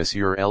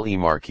 Monsieur le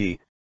Marquis,"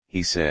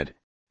 he said,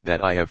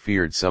 "that I have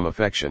feared some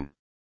affection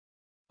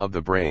of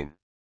the brain.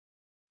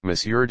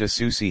 Monsieur de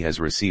Sucy has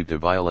received a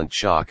violent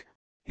shock,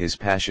 his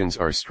passions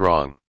are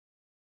strong.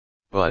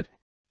 But,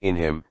 in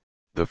him,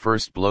 the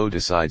first blow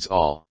decides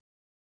all.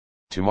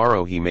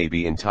 Tomorrow he may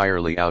be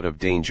entirely out of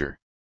danger."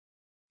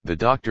 The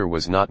doctor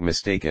was not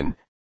mistaken,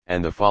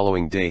 and the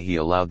following day he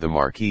allowed the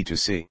Marquis to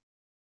see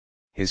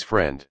his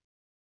friend.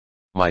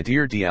 "My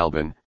dear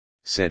D'Albon,"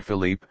 said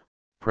Philippe,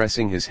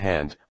 pressing his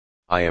hand,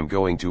 "I am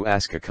going to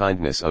ask a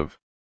kindness of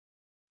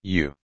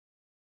you.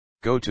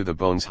 Go to the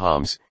Bonnes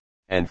Hommes,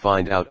 and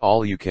find out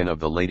all you can of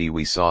the lady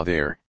we saw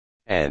there,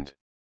 and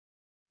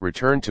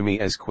return to me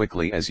as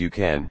quickly as you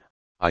can.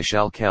 I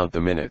shall count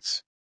the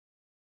minutes."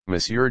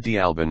 Monsieur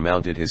D'Albon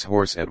mounted his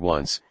horse at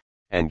once,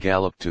 and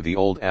galloped to the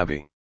old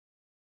abbey.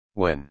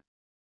 When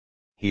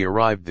he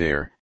arrived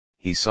there,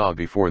 he saw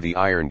before the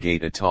iron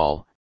gate a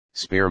tall,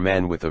 spare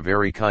man with a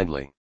very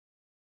kindly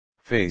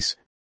face,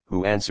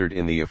 who answered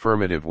in the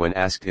affirmative when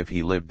asked if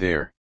he lived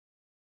there.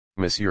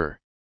 Monsieur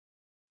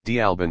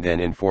D'Albon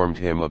then informed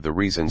him of the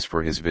reasons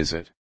for his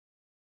visit.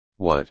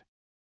 "What,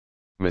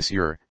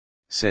 Monsieur,"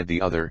 said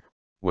the other,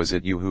 "was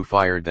it you who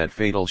fired that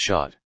fatal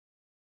shot?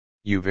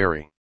 You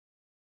very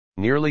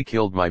nearly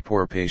killed my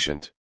poor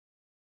patient."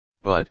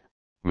 "But,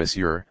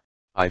 Monsieur,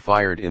 I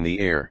fired in the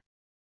air."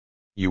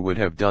 "You would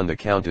have done the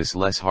Countess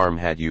less harm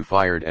had you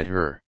fired at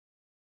her."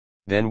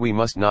 "Then we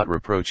must not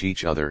reproach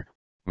each other,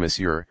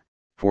 Monsieur,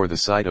 for the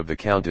sight of the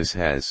Countess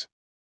has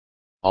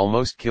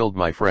almost killed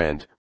my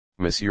friend,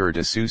 Monsieur de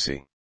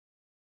Sucy.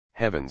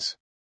 Heavens!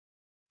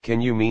 Can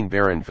you mean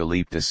Baron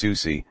Philippe de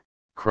Sucy?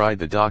 Cried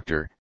the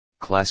doctor,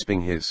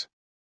 clasping his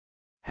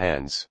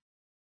hands.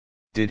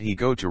 Did he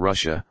go to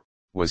Russia?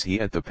 Was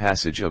he at the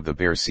passage of the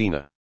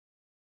Beresina?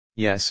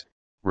 Yes,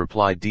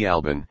 replied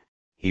D'Albon,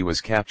 he was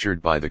captured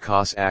by the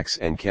Cossacks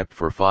and kept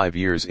for 5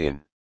 years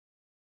in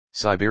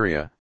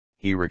Siberia.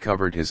 He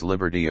recovered his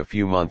liberty a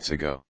few months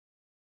ago.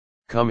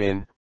 Come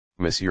in,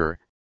 monsieur,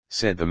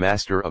 said the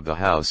master of the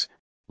house,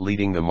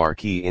 leading the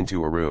Marquis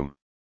into a room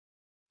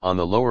on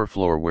the lower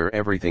floor where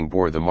everything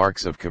bore the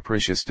marks of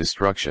capricious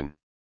destruction.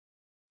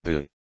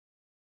 The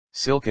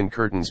silken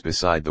curtains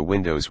beside the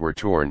windows were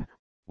torn,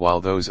 while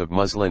those of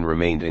muslin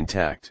remained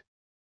intact.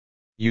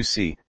 You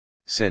see,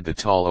 said the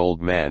tall old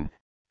man,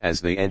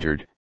 as they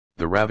entered,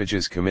 the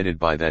ravages committed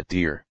by that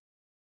dear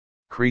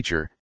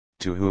creature,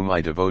 to whom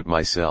I devote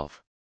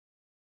myself.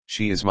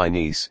 She is my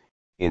niece,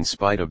 in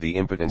spite of the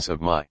impotence of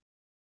my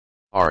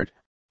art.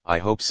 I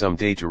hope some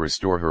day to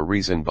restore her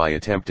reason by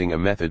attempting a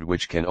method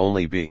which can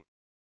only be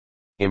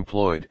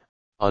employed,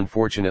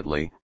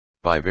 unfortunately,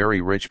 by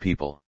very rich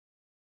people.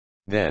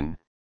 Then,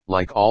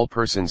 like all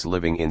persons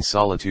living in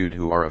solitude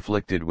who are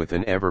afflicted with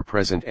an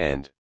ever-present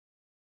and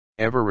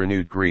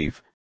ever-renewed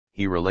grief,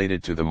 he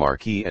related to the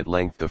Marquis at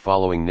length the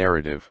following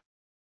narrative,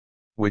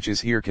 which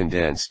is here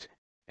condensed,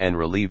 and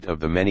relieved of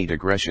the many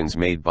digressions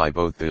made by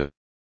both the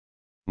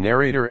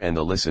narrator and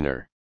the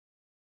listener.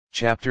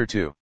 Chapter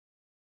 2.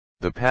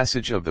 The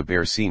Passage of the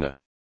Beresina.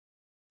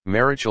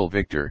 Marechal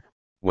Victor,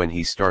 when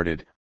he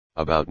started,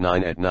 about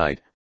 9 at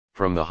night,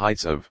 from the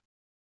heights of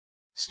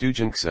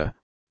Studenka,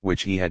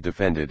 which he had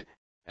defended,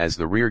 as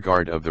the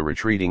rearguard of the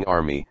retreating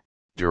army,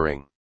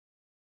 during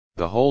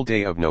the whole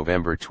day of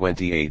November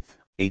 28,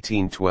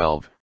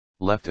 1812,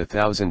 left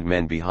 1,000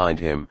 men behind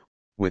him,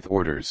 with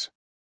orders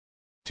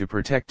to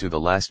protect to the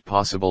last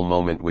possible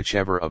moment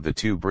whichever of the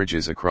 2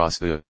 bridges across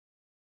the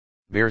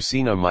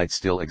Beresina might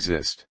still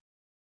exist.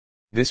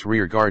 This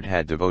rearguard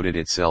had devoted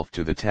itself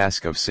to the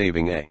task of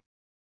saving a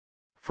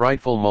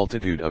frightful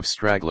multitude of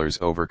stragglers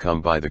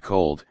overcome by the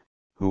cold,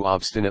 who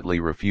obstinately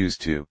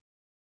refused to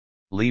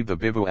leave the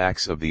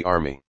bivouacs of the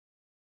army.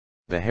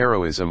 The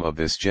heroism of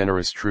this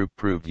generous troop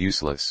proved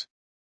useless.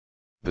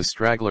 The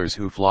stragglers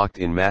who flocked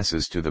in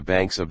masses to the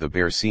banks of the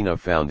Beresina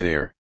found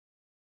there,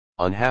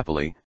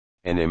 unhappily,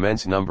 an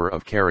immense number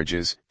of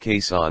carriages,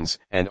 caissons,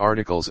 and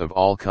articles of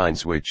all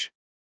kinds which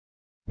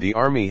the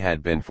army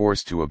had been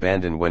forced to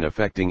abandon when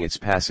effecting its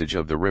passage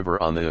of the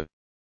river on the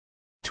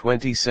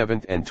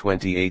 27th and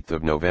 28th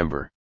of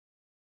November.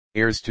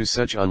 Heirs to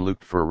such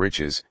unlooked-for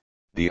riches,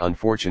 the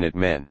unfortunate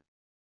men,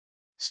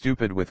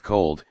 stupid with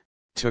cold,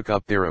 took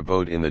up their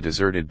abode in the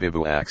deserted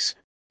bivouacs,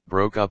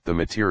 broke up the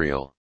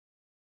material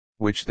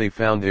which they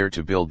found there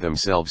to build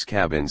themselves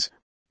cabins,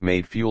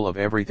 made fuel of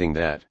everything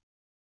that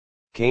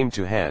came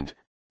to hand,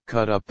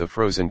 cut up the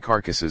frozen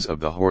carcasses of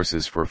the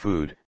horses for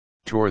food,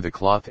 tore the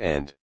cloth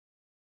and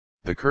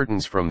the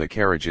curtains from the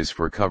carriages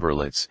for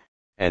coverlets,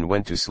 and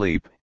went to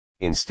sleep,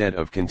 instead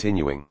of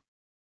continuing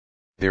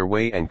their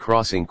way and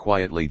crossing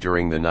quietly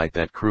during the night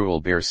that cruel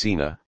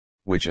Beresina,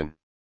 which an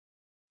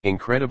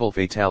incredible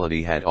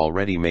fatality had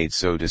already made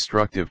so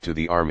destructive to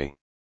the army.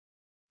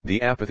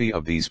 The apathy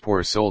of these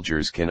poor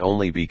soldiers can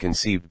only be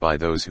conceived by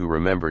those who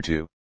remember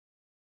to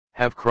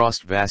have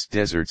crossed vast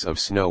deserts of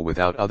snow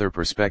without other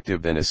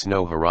perspective than a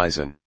snow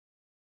horizon,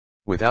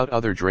 without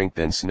other drink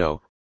than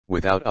snow,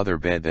 without other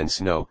bed than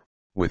snow,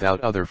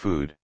 without other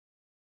food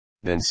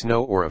than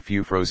snow or a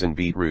few frozen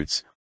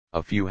beetroots,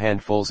 a few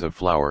handfuls of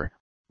flour,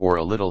 or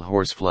a little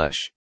horse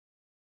flesh.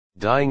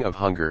 Dying of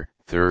hunger,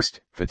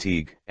 thirst,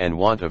 fatigue, and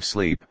want of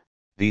sleep,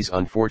 these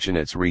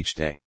unfortunates reached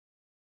a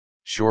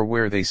shore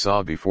where they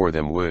saw before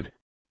them wood,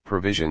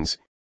 provisions,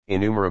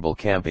 innumerable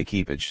camp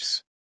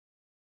equipages,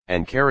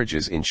 and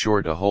carriages, in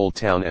short a whole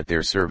town at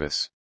their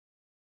service.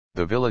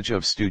 The village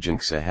of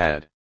Studenka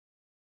had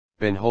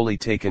been wholly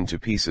taken to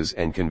pieces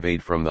and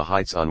conveyed from the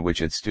heights on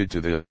which it stood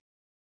to the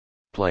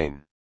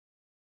plain.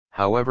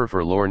 However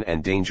forlorn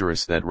and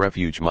dangerous that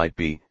refuge might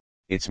be,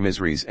 its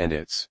miseries and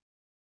its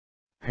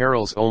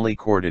perils only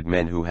courted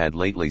men who had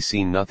lately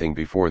seen nothing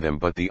before them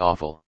but the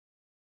awful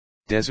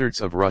deserts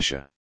of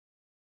Russia.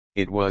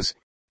 It was,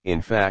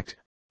 in fact,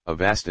 a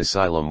vast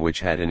asylum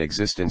which had an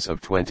existence of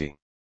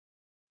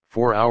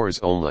 24 hours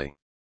only.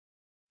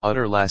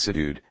 Utter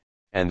lassitude,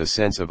 and the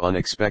sense of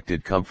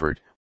unexpected comfort,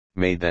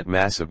 made that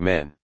mass of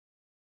men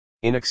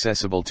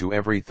inaccessible to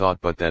every thought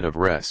but that of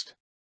rest.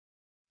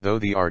 Though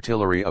the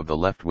artillery of the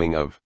left wing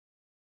of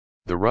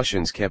the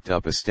Russians kept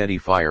up a steady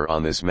fire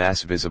on this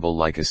mass visible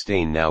like a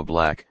stain now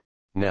black,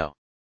 now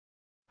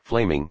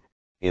flaming,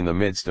 in the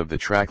midst of the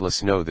trackless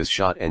snow the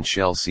shot and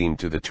shell seemed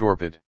to the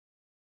torpid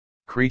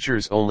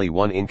creatures only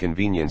one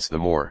inconvenience the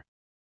more.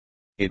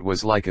 It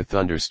was like a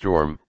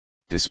thunderstorm,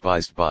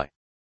 despised by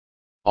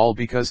all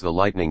because the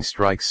lightning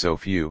strikes so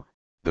few,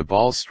 the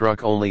balls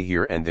struck only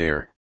here and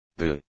there,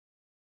 the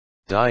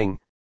dying,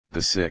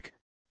 the sick,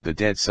 the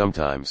dead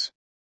sometimes.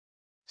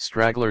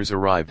 Stragglers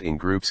arrived in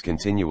groups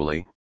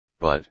continually,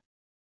 but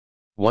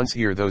once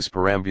here those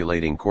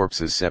perambulating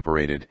corpses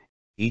separated,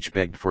 each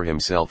begged for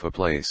himself a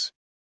place.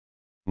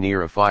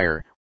 Near a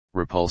fire,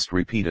 repulsed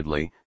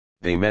repeatedly,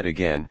 they met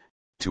again,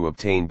 to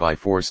obtain by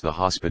force the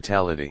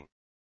hospitality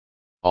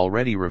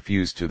already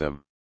refused to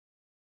them.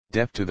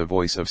 Deaf to the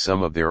voice of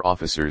some of their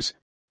officers,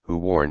 who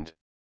warned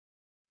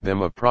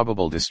them of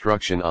probable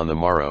destruction on the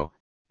morrow,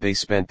 they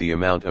spent the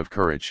amount of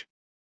courage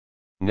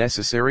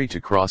necessary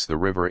to cross the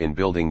river in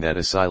building that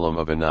asylum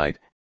of a night,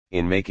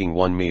 in making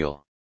one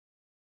meal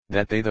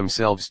that they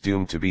themselves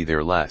doomed to be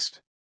their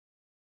last.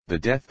 The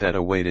death that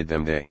awaited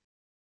them they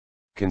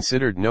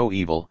considered no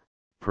evil,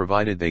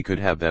 provided they could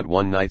have that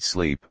one night's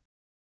sleep.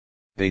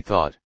 They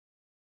thought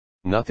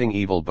nothing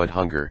evil but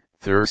hunger,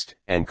 thirst,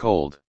 and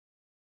cold.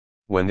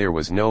 When there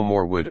was no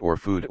more wood or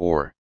food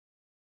or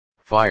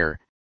fire,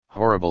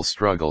 horrible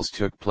struggles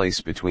took place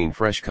between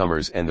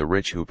fresh-comers and the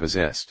rich who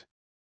possessed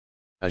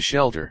a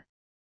shelter.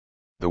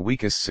 The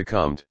weakest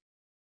succumbed.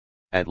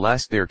 At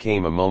last there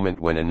came a moment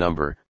when a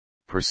number,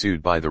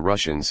 pursued by the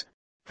Russians,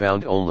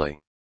 found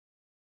only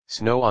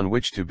snow on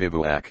which to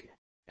bivouac,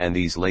 and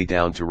these lay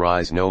down to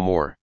rise no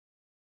more.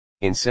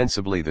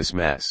 Insensibly this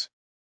mass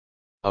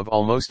of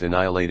almost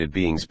annihilated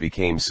beings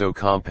became so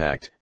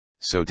compact,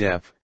 so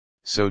deaf,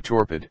 so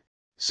torpid,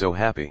 so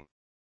happy.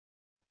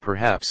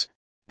 Perhaps,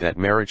 that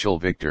Marechal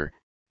Victor,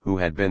 who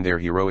had been their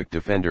heroic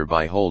defender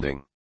by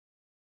holding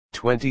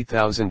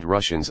 20,000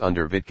 Russians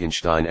under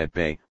Wittgenstein at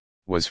bay,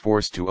 was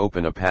forced to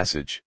open a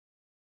passage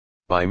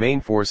by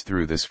main force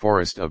through this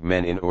forest of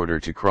men in order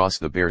to cross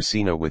the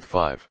Beresina with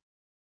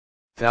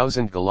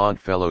 5,000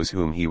 gallant fellows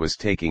whom he was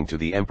taking to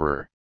the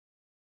emperor.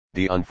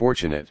 The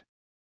unfortunate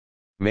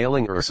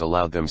Malingers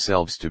allowed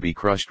themselves to be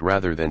crushed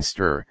rather than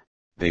stir,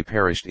 they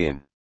perished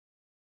in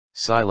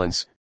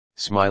silence,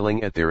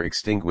 smiling at their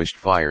extinguished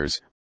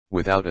fires,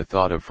 without a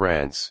thought of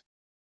France.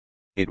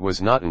 It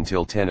was not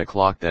until 10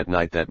 o'clock that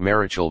night that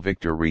Marechal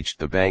Victor reached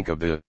the bank of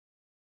the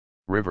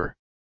river.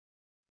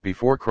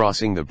 Before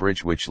crossing the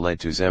bridge which led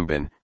to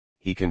Zembin,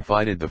 he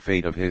confided the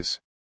fate of his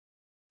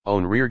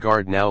own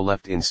rearguard now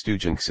left in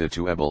Studenka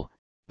to Ebel,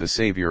 the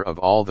savior of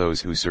all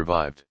those who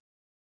survived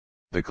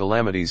the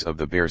calamities of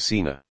the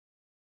Beresina.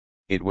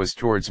 It was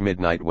towards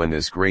midnight when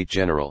this great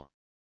general,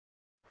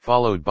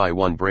 followed by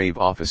one brave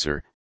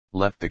officer,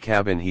 left the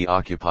cabin he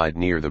occupied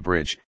near the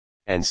bridge,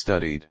 and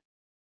studied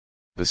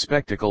the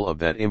spectacle of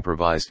that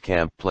improvised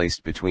camp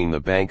placed between the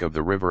bank of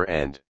the river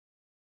and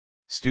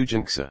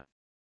Studenka.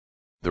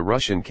 The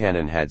Russian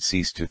cannon had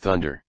ceased to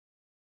thunder.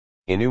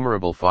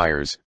 Innumerable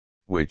fires,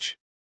 which,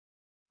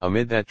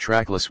 amid that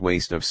trackless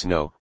waste of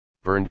snow,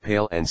 burned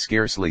pale and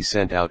scarcely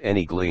sent out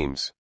any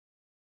gleams,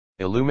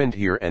 illumined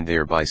here and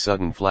there by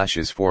sudden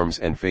flashes forms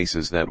and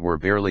faces that were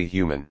barely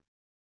human.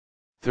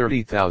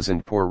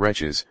 30,000 poor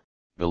wretches,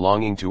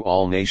 belonging to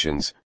all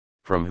nations,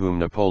 from whom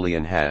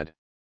Napoleon had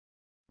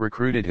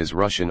recruited his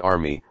Russian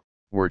army,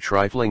 were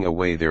trifling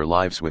away their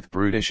lives with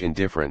brutish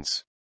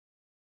indifference.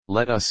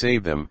 "Let us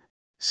save them,"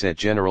 said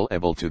General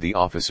Ebel to the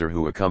officer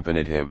who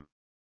accompanied him.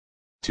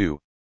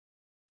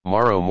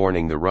 "Tomorrow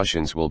morning the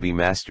Russians will be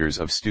masters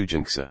of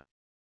Studenka.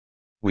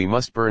 We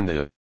must burn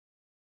the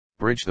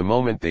bridge the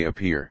moment they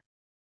appear.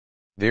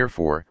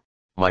 Therefore,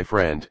 my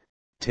friend,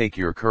 take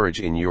your courage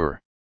in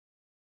your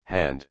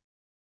hand.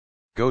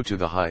 Go to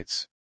the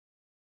heights.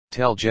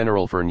 Tell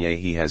General Fournier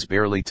he has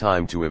barely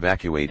time to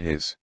evacuate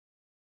his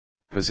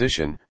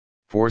position,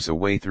 force a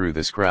way through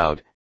this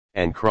crowd,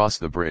 and cross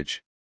the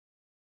bridge.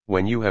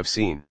 When you have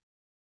seen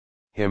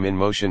him in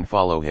motion,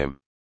 follow him.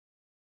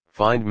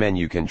 Find men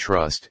you can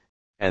trust,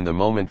 and the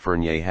moment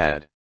Fournier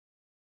had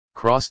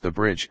crossed the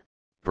bridge,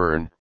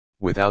 burn,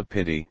 without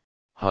pity,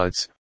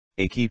 huts,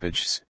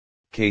 equipages,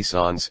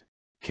 caissons,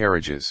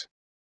 carriages.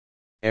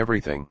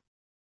 Everything.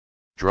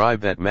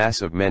 Drive that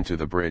mass of men to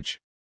the bridge.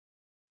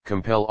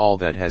 Compel all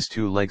that has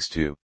two legs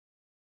to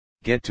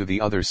get to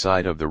the other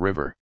side of the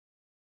river.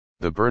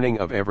 The burning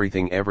of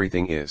everything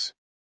is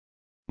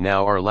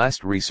now our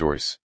last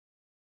resource.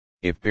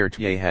 If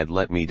Berthier had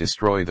let me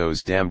destroy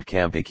those damned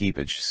camp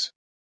equipages,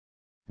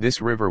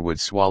 this river would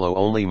swallow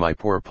only my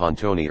poor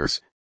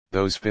pontonniers,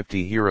 those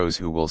 50 heroes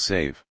who will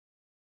save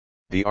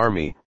the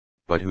army,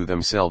 but who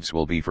themselves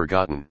will be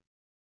forgotten."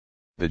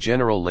 The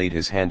general laid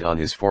his hand on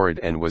his forehead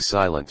and was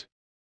silent.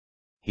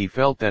 He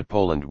felt that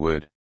Poland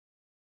would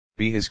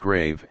be his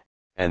grave,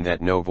 and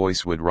that no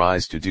voice would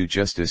rise to do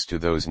justice to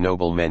those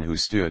noble men who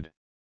stood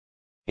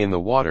in the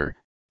water,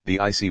 the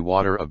icy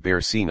water of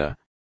Beresina,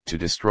 to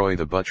destroy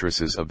the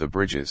buttresses of the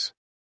bridges.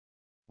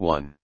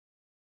 One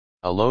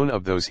alone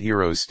of those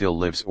heroes still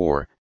lives,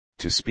 or,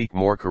 to speak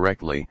more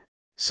correctly,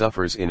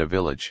 suffers in a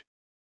village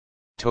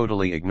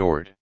totally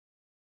ignored.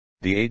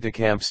 The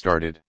aide-de-camp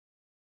started.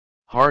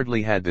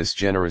 Hardly had this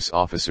generous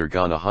officer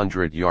gone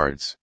 100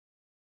 yards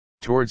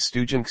towards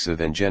Studenka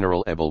than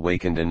General Ebel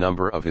wakened a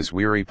number of his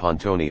weary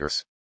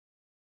pontonniers,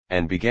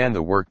 and began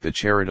the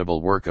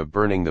charitable work of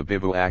burning the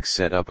bivouacs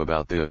set up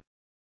about the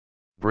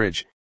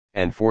bridge,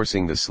 and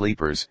forcing the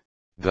sleepers,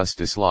 thus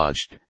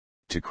dislodged,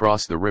 to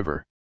cross the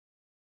river.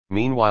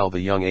 Meanwhile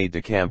the young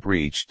aide-de-camp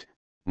reached,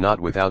 not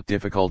without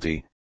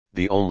difficulty,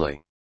 the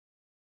only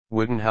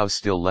wooden house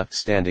still left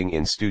standing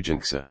in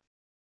Studenza.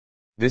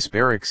 "This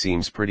barrack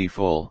seems pretty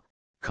full,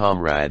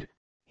 comrade,"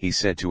 he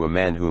said to a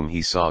man whom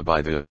he saw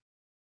by the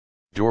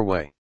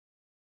doorway.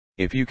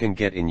 "If you can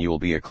get in you'll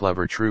be a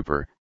clever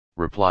trooper,"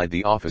 replied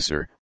the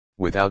officer,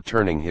 without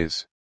turning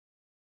his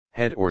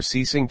head or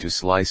ceasing to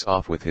slice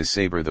off with his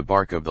saber the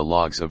bark of the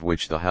logs of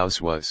which the house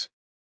was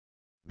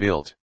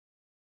built.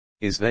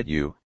 "Is that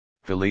you,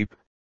 Philippe?"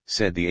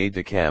 said the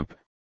aide-de-camp,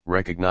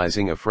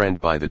 recognizing a friend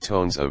by the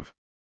tones of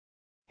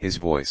his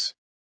voice.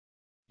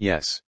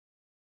 "Yes."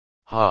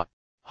 "Ha,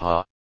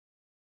 ha.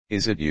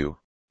 Is it you,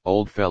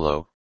 old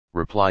fellow?"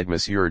 replied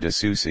Monsieur de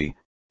Sucy,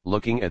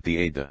 looking at the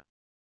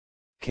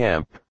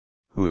aide-de-camp,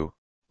 who,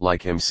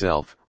 like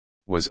himself,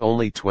 was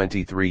only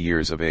 23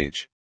 years of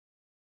age.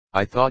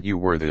 "I thought you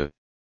were the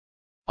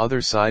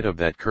other side of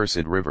that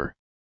cursed river.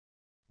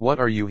 What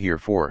are you here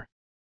for?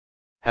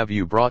 Have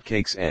you brought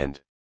cakes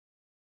and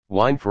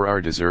wine for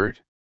our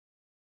dessert?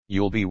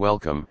 You'll be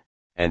welcome,"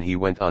 and he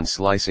went on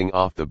slicing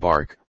off the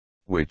bark,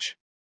 which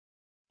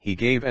he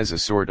gave as a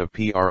sort of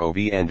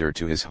provender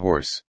to his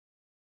horse.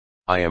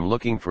 "I am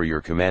looking for your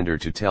commander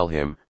to tell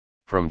him,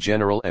 from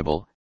General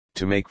Ebel,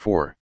 to make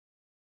for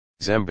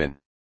Zembin.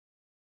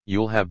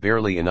 You'll have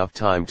barely enough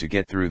time to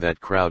get through that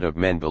crowd of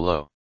men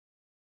below.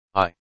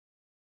 I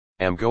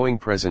am going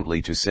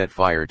presently to set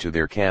fire to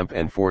their camp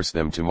and force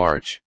them to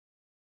march.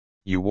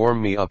 You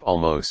warm me up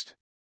almost.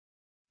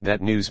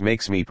 That news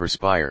makes me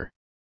perspire.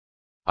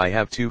 I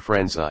have 2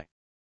 friends I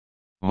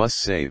must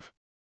save.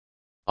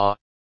 Ah!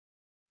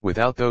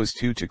 Without those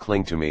 2 to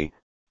cling to me,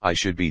 I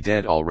should be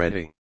dead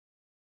already.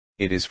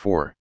 It is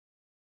for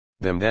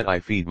them that I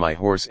feed my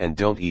horse and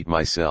don't eat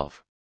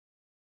myself.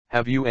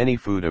 Have you any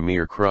food, a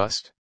mere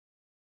crust?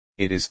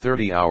 It is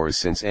 30 hours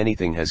since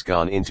anything has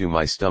gone into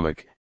my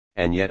stomach,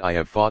 and yet I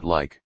have fought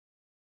like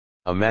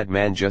a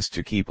madman just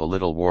to keep a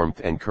little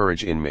warmth and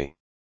courage in me.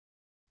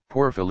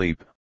 Poor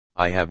Philippe,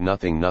 I have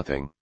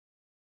nothing.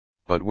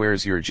 But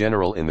where's your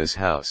general in this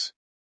house?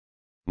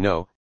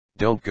 No,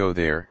 don't go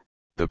there,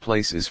 the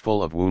place is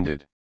full of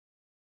wounded.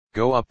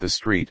 Go up the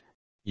street,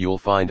 you'll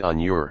find on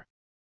your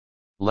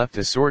left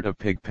a sort of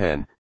pig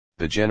pen,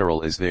 the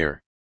general is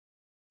there.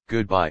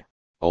 Goodbye,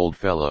 old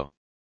fellow.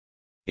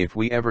 If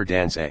we ever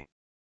dance a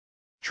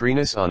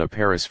trinus on a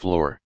Paris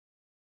floor."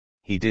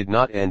 He did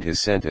not end his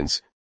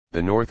sentence.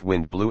 The north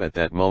wind blew at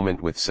that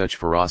moment with such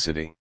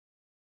ferocity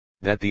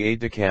that the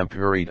aide-de-camp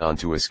hurried on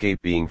to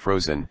escape being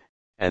frozen,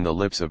 and the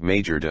lips of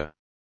Major de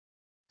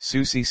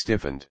Sucy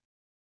stiffened.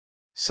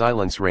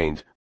 Silence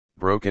reigned,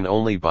 broken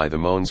only by the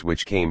moans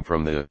which came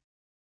from the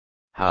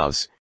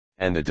house,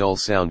 and the dull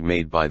sound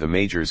made by the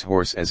major's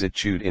horse as it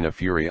chewed in a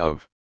fury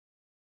of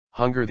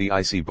hunger the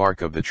icy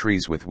bark of the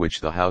trees with which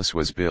the house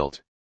was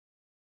built.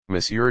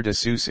 Monsieur de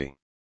Sucy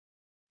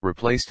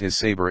replaced his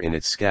saber in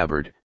its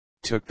scabbard,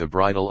 took the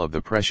bridle of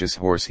the precious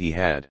horse he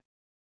had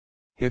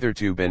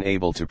hitherto been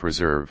able to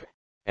preserve,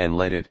 and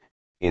led it,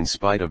 in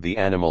spite of the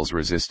animal's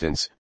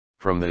resistance,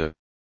 from the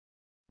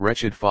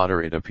wretched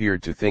fodder it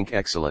appeared to think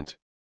excellent.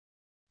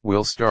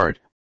 "We'll start,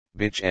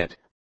 Bichette,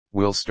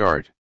 we'll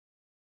start.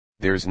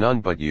 There's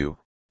none but you,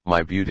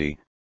 my beauty,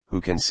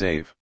 who can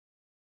save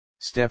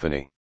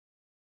Stéphanie.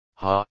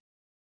 Ha!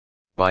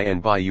 By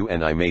and by you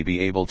and I may be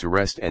able to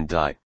rest and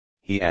die,"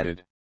 he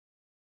added.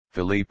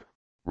 Philippe,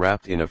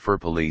 wrapped in a fur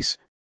pelisse,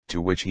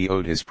 to which he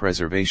owed his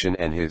preservation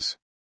and his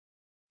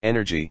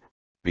energy,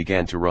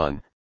 began to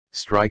run,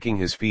 striking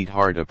his feet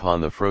hard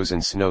upon the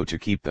frozen snow to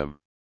keep them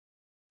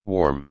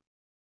warm.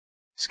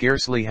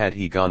 Scarcely had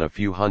he gone a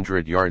few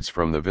hundred yards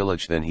from the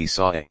village than he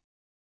saw a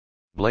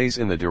blaze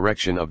in the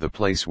direction of the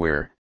place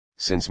where,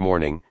 since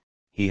morning,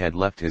 he had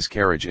left his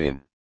carriage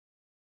in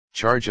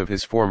charge of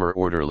his former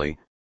orderly,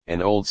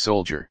 an old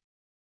soldier.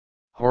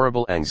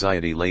 Horrible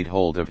anxiety laid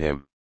hold of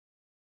him.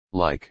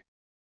 Like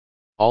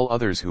all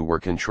others who were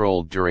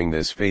controlled during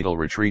this fatal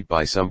retreat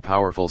by some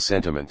powerful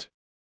sentiment,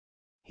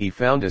 he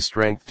found a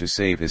strength to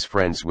save his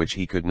friends which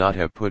he could not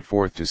have put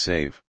forth to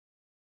save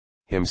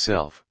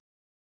himself.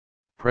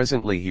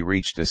 Presently he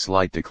reached a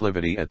slight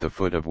declivity at the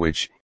foot of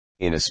which,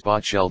 in a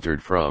spot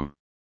sheltered from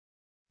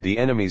the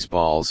enemy's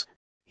balls,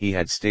 he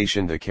had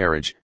stationed the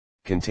carriage,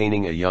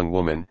 containing a young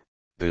woman,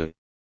 the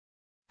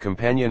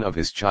companion of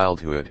his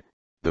childhood,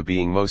 the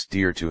being most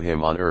dear to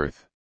him on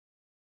earth.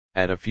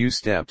 At a few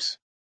steps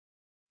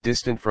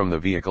distant from the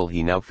vehicle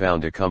he now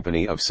found a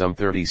company of some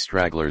 30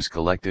 stragglers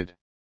collected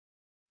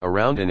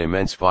around an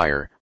immense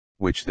fire,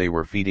 which they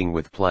were feeding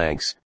with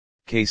planks,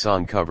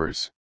 caisson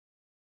covers,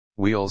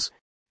 wheels,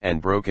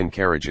 and broken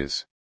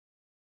carriages.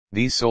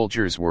 These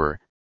soldiers were,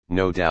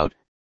 no doubt,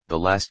 the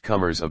last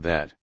comers of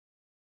that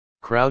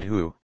crowd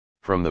who,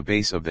 from the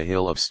base of the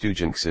hill of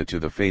Studenza to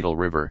the fatal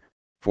river,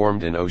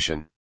 formed an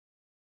ocean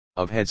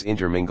of heads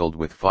intermingled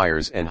with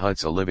fires and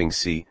huts, a living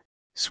sea,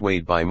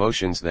 swayed by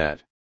motions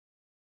that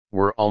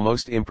were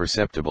almost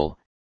imperceptible,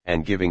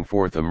 and giving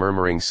forth a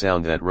murmuring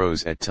sound that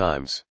rose at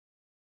times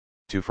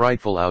to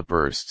frightful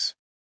outbursts.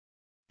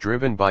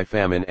 Driven by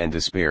famine and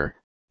despair,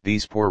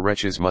 these poor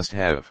wretches must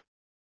have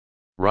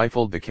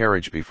rifled the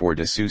carriage before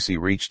de Sucy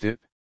reached it.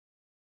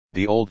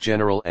 The old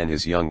general and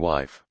his young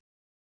wife,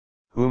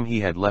 whom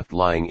he had left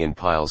lying in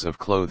piles of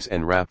clothes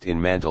and wrapped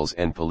in mantles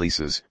and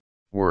pelisses,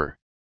 were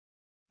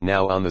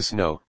now on the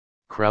snow,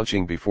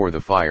 crouching before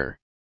the fire.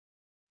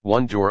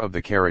 One door of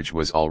the carriage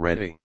was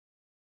already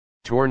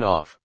torn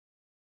off.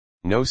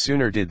 No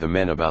sooner did the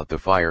men about the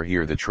fire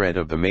hear the tread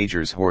of the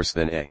major's horse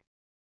than a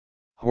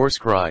hoarse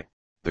cry,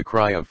 the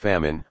cry of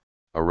famine,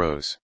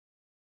 arose.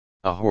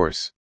 A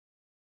horse!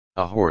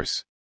 A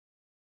horse!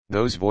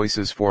 Those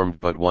voices formed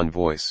but one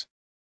voice.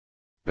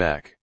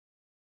 Back!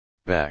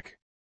 Back!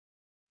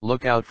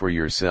 Look out for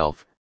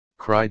yourself,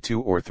 cried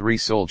 2 or 3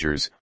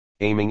 soldiers,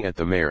 aiming at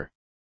the mare.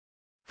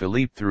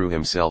 Philippe threw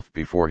himself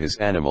before his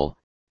animal,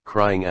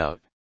 crying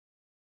out,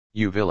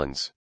 "You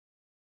villains!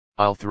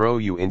 I'll throw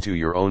you into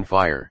your own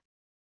fire.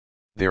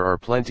 There are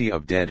plenty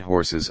of dead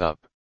horses up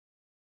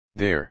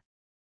there.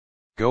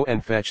 Go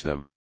and fetch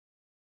them.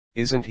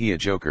 Isn't he a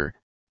joker,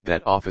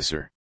 that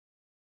officer?"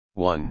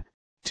 1,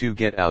 2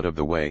 Get out of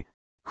the way,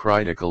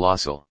 cried a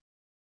colossal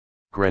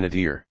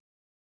grenadier.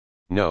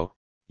 "No,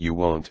 you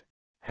won't,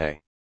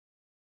 hey?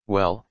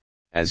 Well,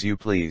 as you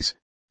please,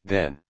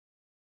 then."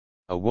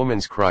 A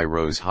woman's cry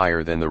rose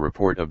higher than the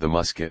report of the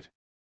musket.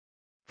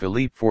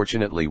 Philippe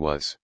fortunately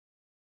was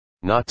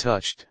not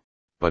touched,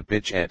 but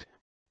Bichette,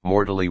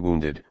 mortally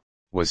wounded,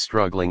 was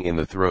struggling in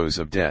the throes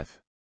of death.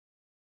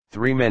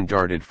 3 men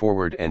darted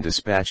forward and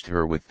dispatched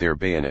her with their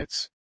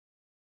bayonets.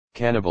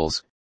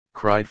 "Cannibals,"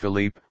 cried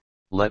Philippe,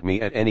 "let me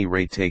at any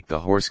rate take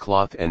the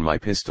horse-cloth and my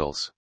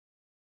pistols."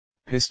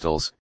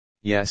 "Pistols,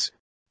 yes,"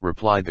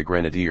 replied the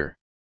grenadier.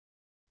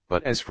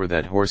 "But as for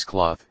that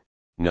horse-cloth,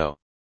 no.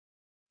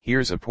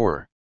 Here's a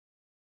poor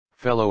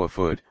fellow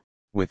afoot,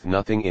 with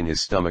nothing in his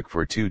stomach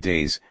for 2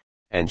 days,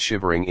 and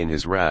shivering in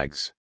his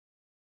rags.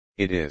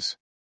 It is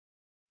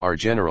our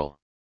general."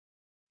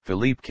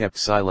 Philippe kept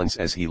silence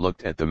as he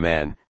looked at the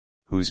man,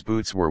 whose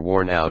boots were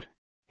worn out,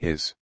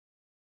 his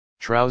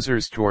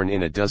trousers torn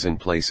in a dozen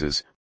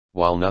places,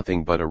 while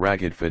nothing but a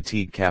ragged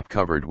fatigue cap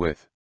covered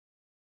with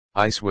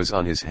ice was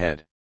on his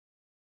head.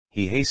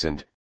 He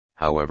hastened,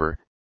 however,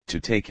 to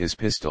take his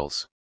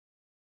pistols.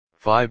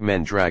 5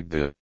 men dragged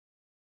the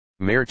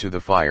mare to the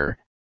fire,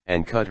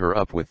 and cut her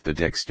up with the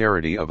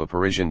dexterity of a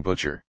Parisian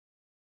butcher.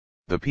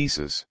 The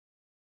pieces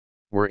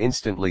were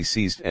instantly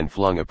seized and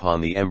flung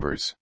upon the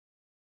embers.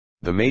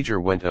 The major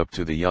went up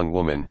to the young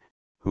woman,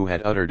 who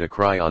had uttered a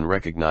cry on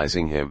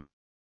recognizing him.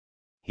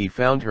 He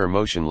found her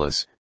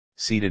motionless,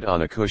 seated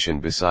on a cushion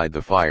beside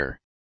the fire.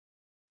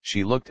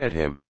 She looked at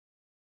him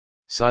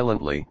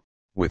silently,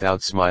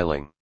 without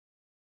smiling.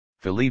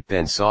 Philippe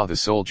then saw the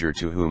soldier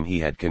to whom he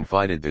had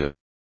confided the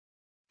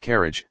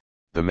carriage.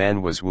 The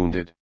man was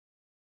wounded.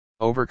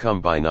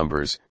 Overcome by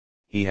numbers,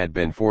 he had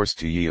been forced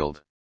to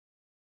yield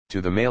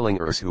to the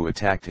Malingers who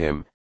attacked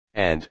him,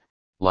 and,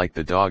 like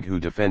the dog who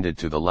defended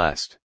to the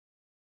last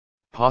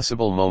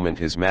possible moment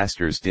his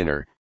master's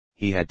dinner,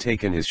 he had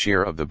taken his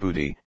share of the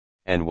booty,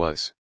 and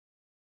was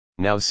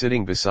now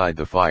sitting beside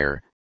the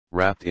fire,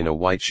 wrapped in a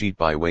white sheet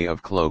by way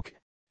of cloak,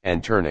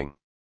 and turning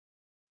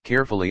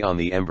carefully on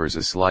the embers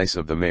a slice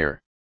of the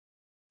mare.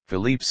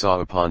 Philippe saw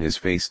upon his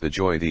face the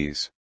joy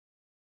these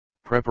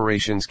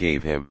preparations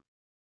gave him.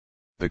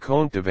 The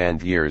Comte de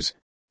Vandières,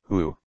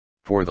 who,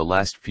 for the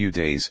last few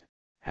days,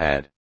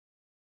 had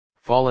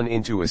fallen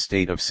into a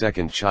state of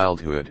second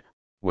childhood,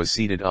 was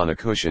seated on a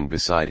cushion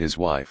beside his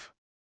wife,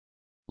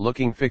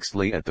 looking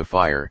fixedly at the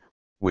fire,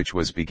 which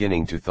was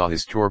beginning to thaw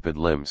his torpid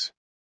limbs.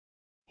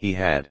 He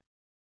had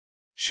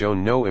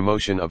shown no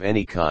emotion of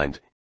any kind,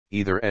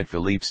 either at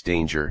Philippe's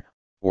danger,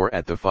 or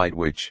at the fight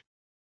which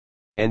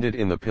ended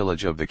in the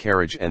pillage of the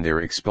carriage and their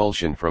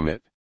expulsion from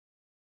it.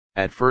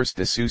 At first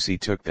de Sucy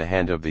took the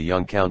hand of the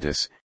young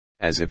countess,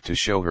 as if to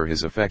show her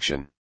his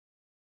affection,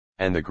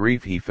 and the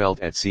grief he felt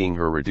at seeing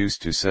her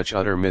reduced to such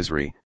utter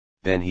misery.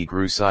 Then he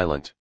grew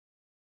silent.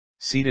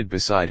 Seated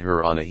beside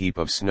her on a heap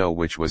of snow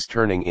which was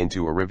turning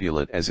into a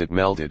rivulet as it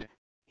melted,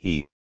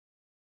 he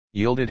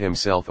yielded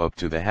himself up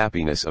to the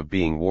happiness of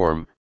being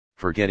warm,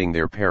 forgetting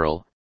their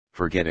peril,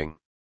 forgetting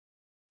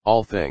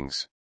all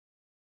things.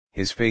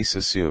 His face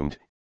assumed,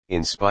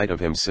 in spite of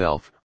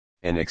himself,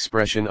 an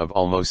expression of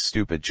almost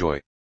stupid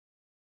joy.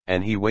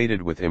 And he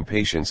waited with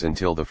impatience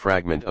until the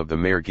fragment of the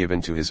mare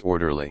given to his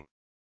orderly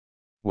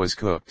was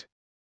cooked.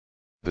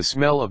 The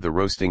smell of the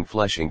roasting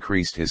flesh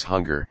increased his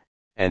hunger,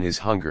 and his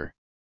hunger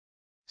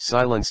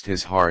silenced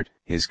his heart,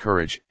 his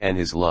courage, and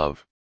his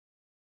love.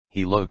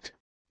 He looked,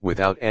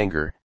 without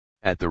anger,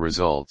 at the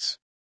results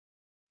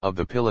of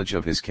the pillage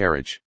of his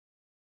carriage.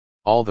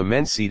 All the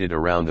men seated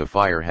around the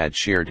fire had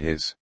shared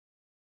his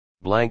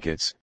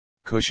blankets,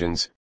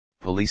 cushions,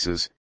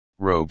 pelisses,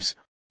 robes,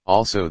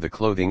 also the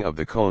clothing of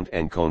the Comte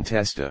and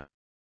Comtesse de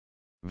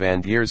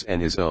Vandières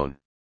and his own.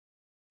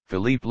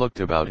 Philippe looked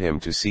about him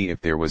to see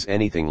if there was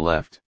anything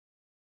left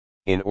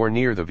in or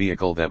near the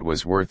vehicle that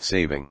was worth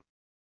saving.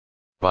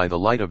 By the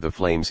light of the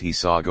flames he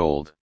saw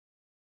gold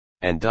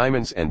and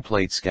diamonds and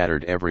plate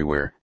scattered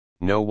everywhere,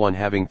 no one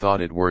having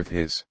thought it worth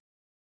his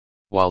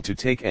while to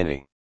take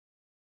any.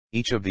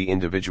 Each of the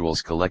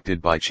individuals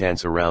collected by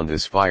chance around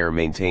this fire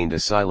maintained a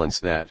silence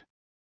that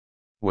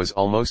was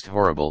almost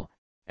horrible,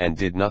 and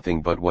did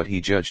nothing but what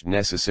he judged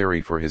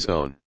necessary for his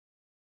own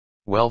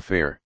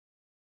welfare.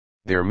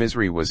 Their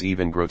misery was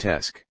even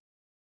grotesque.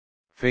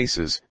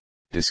 Faces,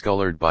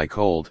 discolored by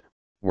cold,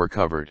 were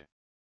covered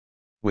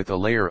with a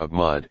layer of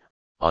mud,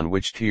 on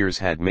which tears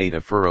had made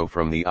a furrow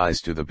from the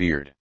eyes to the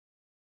beard,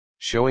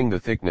 showing the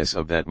thickness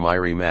of that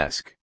miry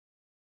mask.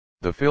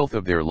 The filth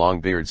of their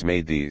long beards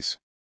made these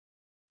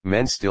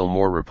men still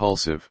more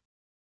repulsive.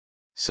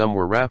 Some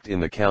were wrapped in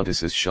the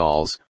countess's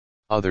shawls,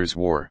 others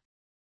wore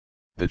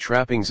the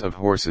trappings of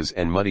horses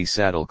and muddy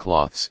saddle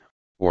cloths,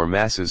 or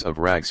masses of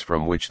rags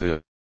from which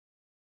the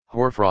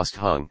hoarfrost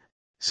hung.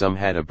 Some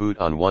had a boot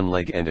on one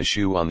leg and a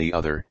shoe on the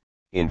other.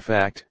 In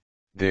fact,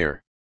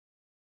 there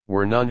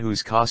were none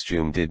whose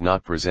costume did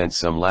not present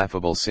some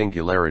laughable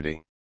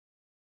singularity.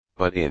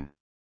 But in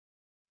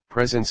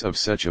presence of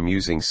such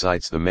amusing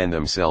sights the men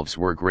themselves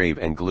were grave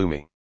and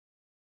gloomy.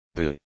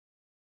 The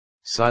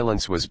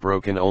silence was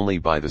broken only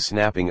by the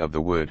snapping of the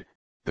wood,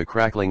 the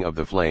crackling of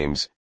the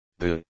flames,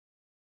 the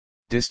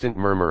distant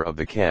murmur of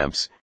the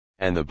camps,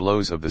 and the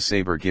blows of the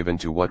saber given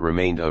to what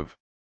remained of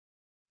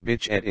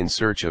Bichette in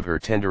search of her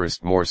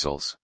tenderest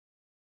morsels.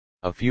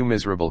 A few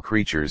miserable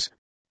creatures,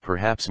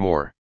 perhaps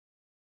more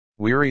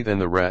weary than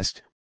the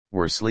rest,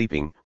 were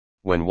sleeping,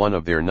 when one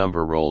of their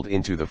number rolled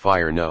into the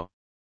fire. No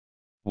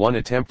one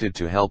attempted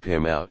to help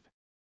him out.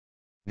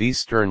 These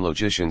stern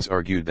logicians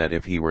argued that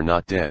if he were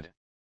not dead,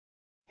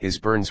 his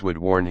burns would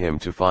warn him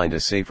to find a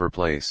safer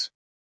place.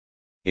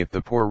 If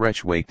the poor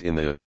wretch waked in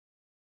the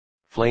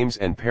flames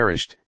and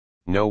perished,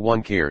 no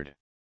one cared.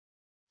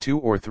 2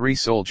 or 3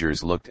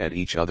 soldiers looked at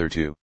each other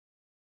to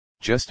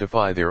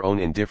justify their own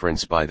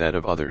indifference by that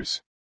of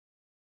others.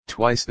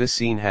 Twice this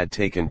scene had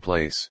taken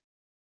place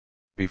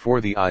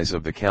before the eyes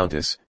of the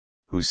countess,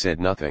 who said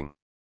nothing.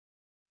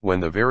 When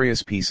the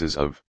various pieces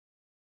of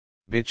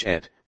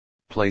Bichette,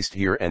 placed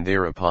here and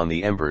there upon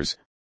the embers,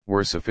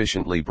 were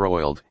sufficiently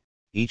broiled,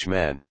 each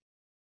man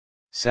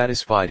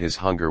satisfied his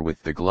hunger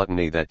with the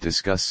gluttony that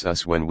disgusts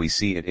us when we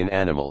see it in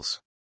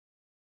animals.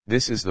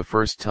 "This is the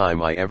first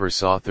time I ever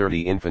saw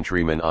 30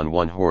 infantrymen on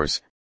one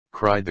horse,"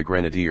 cried the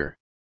grenadier,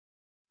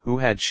 who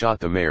had shot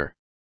the mayor.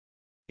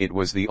 It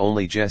was the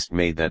only jest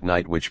made that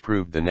night which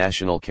proved the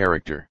national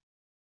character.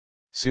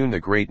 Soon the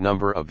great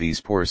number of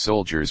these poor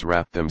soldiers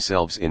wrapped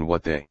themselves in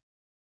what they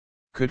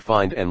could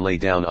find and lay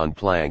down on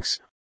planks,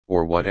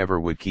 or whatever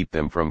would keep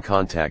them from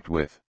contact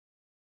with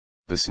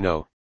the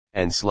snow,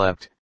 and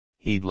slept,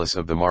 heedless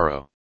of the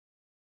morrow.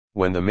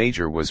 When the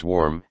major was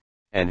warm,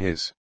 and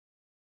his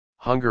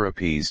hunger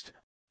appeased,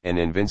 an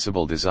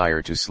invincible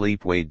desire to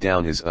sleep weighed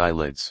down his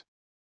eyelids.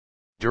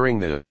 During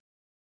the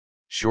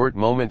short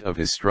moment of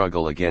his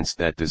struggle against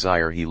that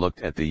desire he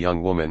looked at the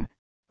young woman,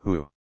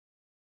 who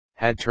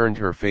had turned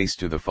her face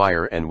to the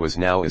fire and was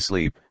now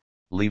asleep,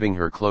 leaving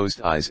her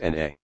closed eyes and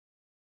a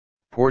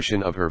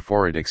portion of her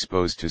forehead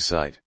exposed to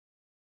sight.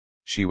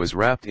 She was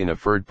wrapped in a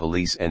furred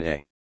pelisse and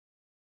a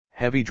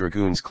heavy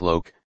dragoon's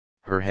cloak,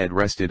 her head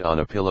rested on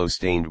a pillow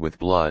stained with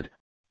blood.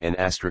 An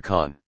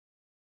astrakhan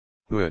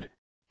hood,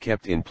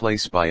 kept in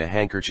place by a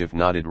handkerchief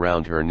knotted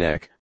round her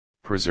neck,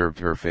 preserved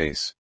her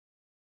face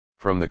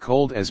from the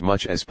cold as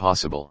much as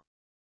possible.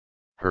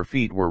 Her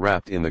feet were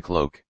wrapped in the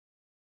cloak.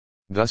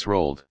 Thus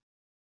rolled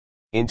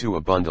into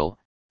a bundle,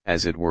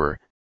 as it were,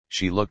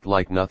 she looked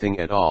like nothing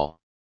at all.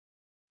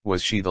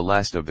 Was she the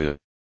last of the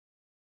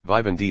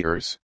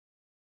Vivandiers?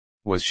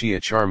 Was she a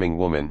charming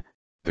woman,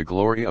 the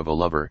glory of a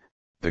lover,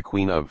 the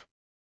queen of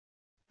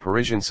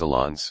Parisian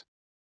salons?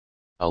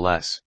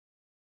 Alas!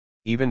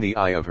 Even the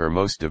eye of her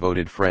most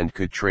devoted friend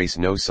could trace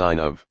no sign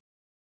of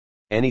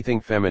anything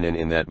feminine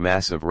in that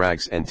mass of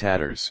rags and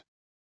tatters.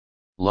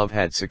 Love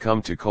had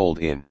succumbed to cold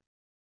in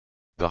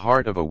the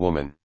heart of a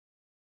woman.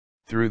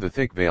 Through the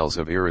thick veils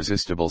of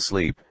irresistible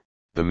sleep,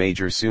 the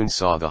major soon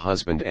saw the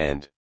husband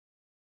and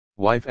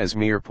wife as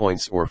mere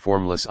points or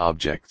formless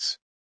objects.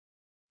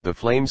 The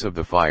flames of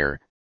the fire,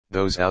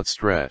 those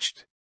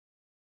outstretched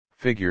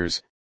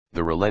figures,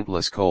 the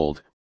relentless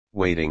cold,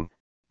 waiting,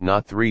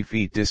 not 3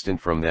 feet distant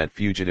from that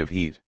fugitive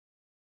heat,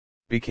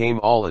 became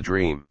all a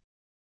dream.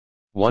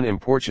 One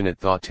importunate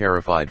thought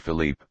terrified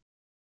Philippe.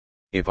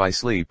 "If I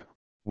sleep,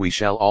 we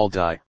shall all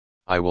die.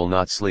 I will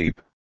not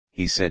sleep,"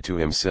 he said to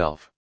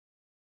himself.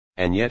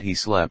 And yet he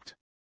slept.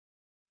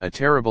 A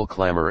terrible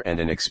clamor and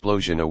an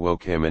explosion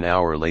awoke him an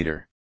hour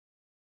later.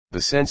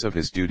 The sense of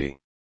his duty,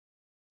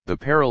 the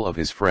peril of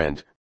his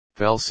friend,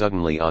 fell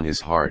suddenly on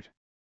his heart.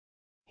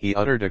 He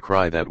uttered a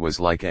cry that was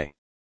like a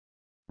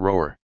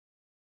roar.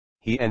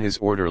 He and his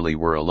orderly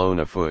were alone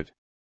afoot.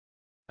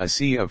 A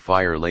sea of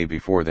fire lay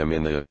before them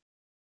in the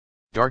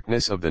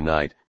darkness of the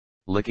night,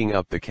 licking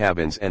up the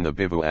cabins and the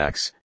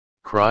bivouacs.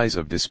 Cries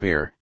of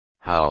despair,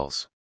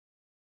 howls,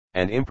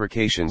 and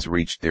imprecations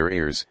reached their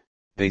ears.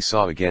 They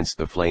saw against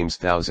the flames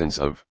thousands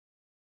of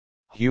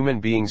human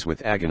beings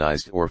with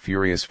agonized or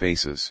furious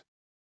faces.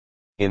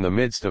 In the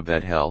midst of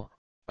that hell,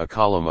 a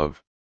column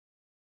of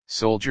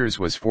soldiers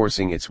was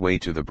forcing its way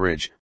to the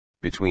bridge,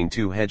 between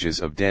 2 hedges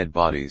of dead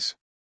bodies.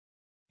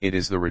 "It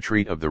is the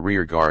retreat of the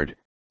rear guard,"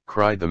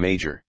 cried the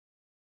major.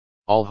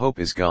 All hope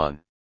is gone.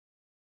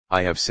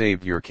 I have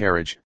saved your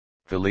carriage,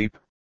 Philippe,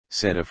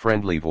 said a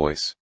friendly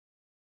voice.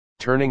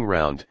 Turning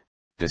round,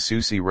 de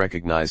Sucy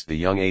recognized the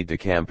young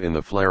aide-de-camp in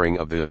the flaring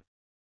of the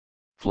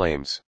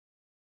flames.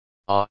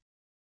 Ah!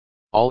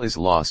 All is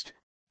lost,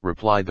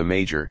 replied the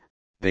major,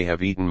 they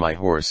have eaten my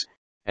horse,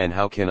 and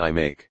how can I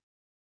make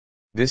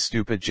this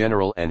stupid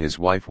general and his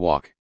wife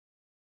walk?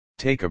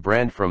 Take a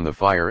brand from the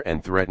fire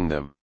and threaten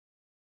them.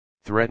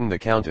 Threaten the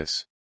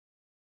countess.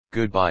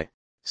 Goodbye,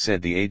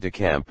 said the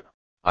aide-de-camp,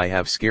 I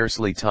have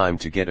scarcely time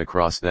to get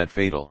across that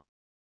fatal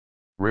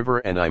river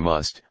and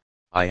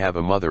I have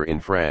a mother in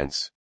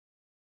France.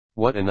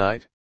 What a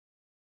night!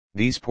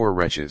 These poor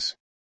wretches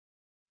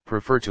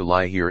prefer to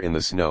lie here in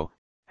the snow,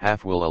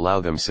 half will allow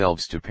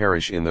themselves to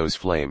perish in those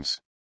flames,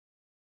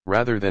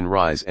 rather than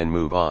rise and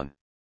move on.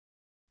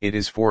 It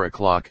is 4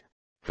 o'clock,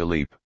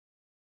 Philippe.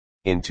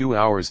 In 2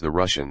 hours the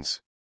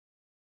Russians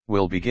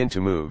will begin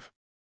to move.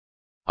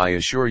 I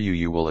assure you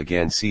you will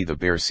again see the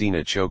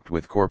Beresina choked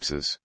with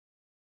corpses.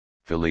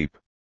 Philippe,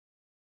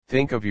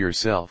 think of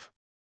yourself.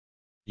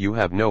 You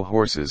have no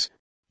horses,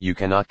 you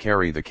cannot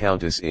carry the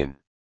countess in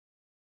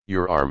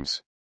your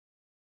arms.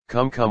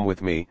 Come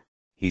with me,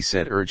 he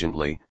said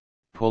urgently,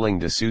 pulling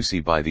de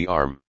Sucy by the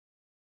arm.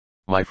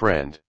 My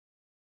friend,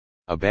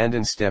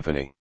 abandon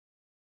Stéphanie.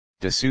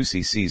 De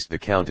Sucy seized the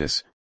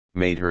countess,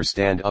 made her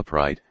stand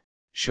upright,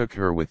 shook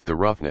her with the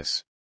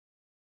roughness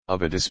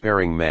of a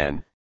despairing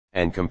man,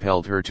 and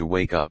compelled her to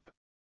wake up.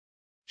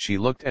 She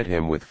looked at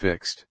him with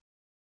fixed,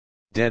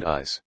 dead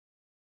eyes.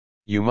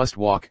 You must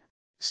walk,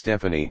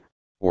 Stéphanie,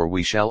 or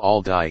we shall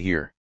all die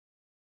here.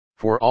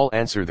 For all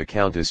answer the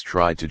countess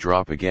tried to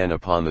drop again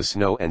upon the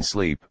snow and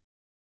sleep.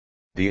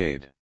 The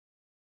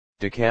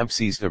aide-de-camp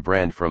seized a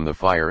brand from the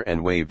fire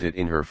and waved it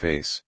in her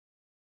face.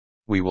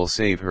 We will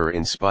save her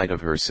in spite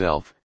of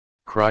herself,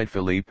 cried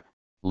Philippe,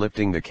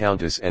 lifting the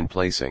countess and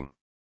placing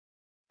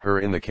her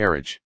in the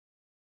carriage.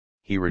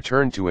 He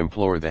returned to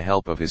implore the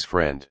help of his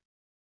friend.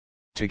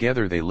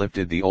 Together they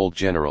lifted the old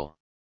general,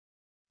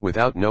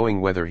 without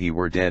knowing whether he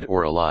were dead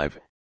or alive,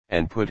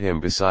 and put him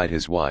beside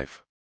his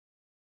wife.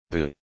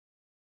 The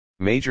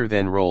major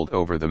then rolled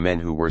over the men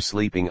who were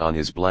sleeping on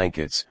his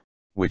blankets,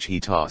 which he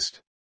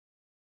tossed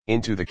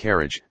into the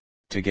carriage,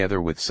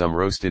 together with some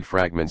roasted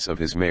fragments of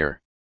his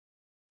mare.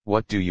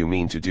 What do you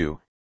mean to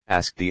do?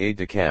 Asked the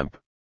aide-de-camp.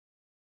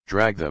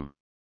 Drag them.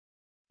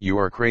 You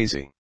are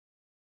crazy.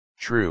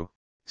 True,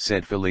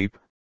 said Philippe,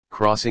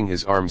 crossing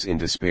his arms in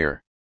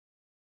despair.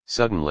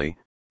 Suddenly,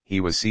 he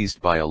was seized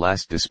by a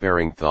last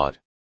despairing thought.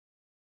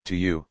 To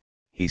you,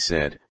 he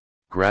said,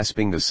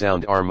 grasping the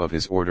sound arm of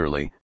his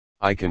orderly,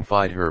 I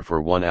confide her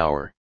for 1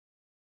 hour.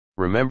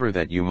 Remember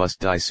that you must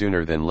die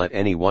sooner than let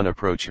anyone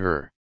approach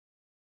her.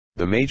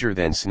 The major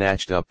then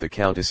snatched up the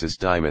countess's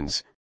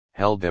diamonds,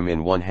 held them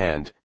in one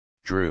hand,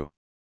 drew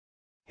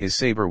his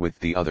saber with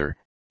the other,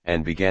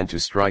 and began to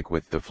strike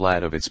with the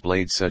flat of its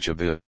blade such of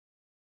the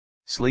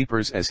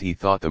sleepers as he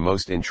thought the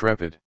most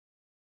intrepid.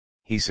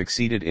 He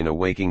succeeded in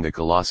awaking the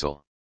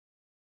colossal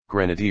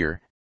grenadier,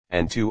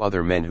 and 2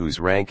 other men whose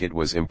rank it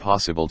was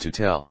impossible to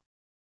tell.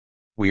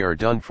 We are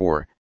done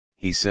for,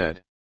 he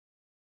said.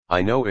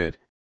 I know it,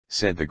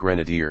 said the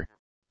grenadier,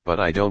 but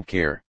I don't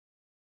care.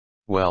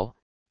 Well,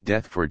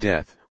 death for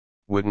death,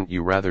 wouldn't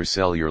you rather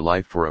sell your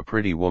life for a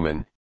pretty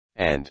woman,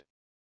 and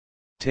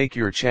take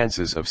your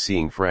chances of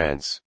seeing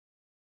France?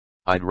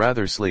 I'd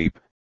rather sleep,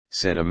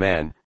 said a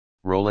man,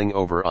 rolling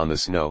over on the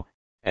snow,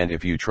 and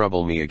if you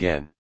trouble me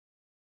again,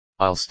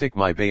 I'll stick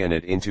my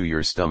bayonet into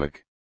your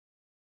stomach.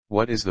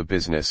 What is the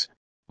business,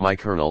 my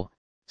colonel?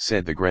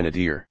 Said the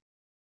grenadier.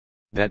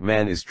 That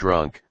man is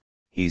drunk,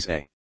 he's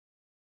a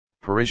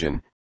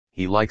Parisian,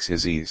 he likes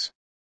his ease.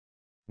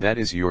 That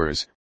is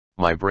yours,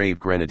 my brave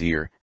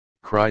grenadier,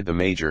 cried the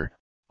major,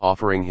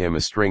 offering him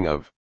a string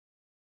of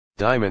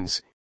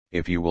diamonds,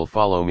 if you will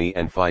follow me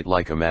and fight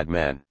like a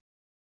madman.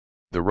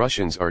 The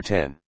Russians are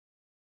 10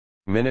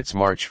 minutes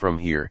march from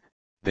here,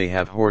 they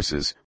have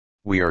horses,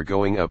 we are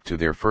going up to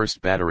their first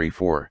battery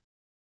for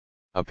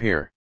a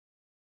pair.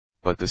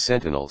 But the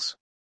sentinels.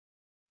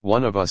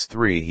 One of us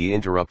 3, he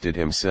interrupted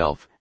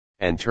himself,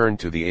 and turned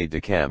to the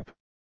aide-de-camp.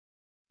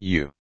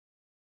 You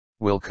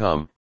will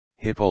come,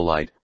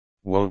 Hippolyte,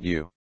 won't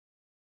you?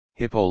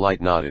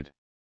 Hippolyte nodded.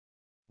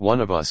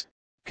 One of us,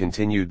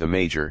 continued the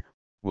major,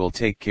 will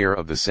take care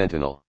of the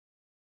sentinel.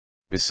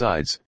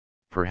 Besides,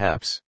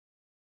 perhaps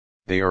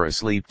they are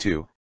asleep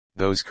too,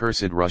 those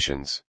cursed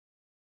Russians.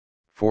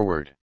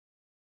 Forward.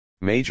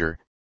 Major,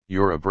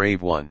 you're a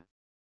brave one.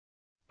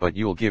 But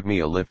you'll give me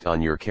a lift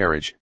on your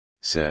carriage,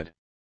 said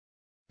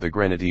the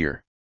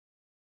grenadier.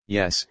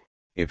 Yes,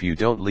 if you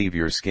don't leave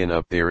your skin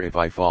up there if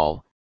I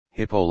fall,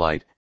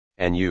 Hippolyte,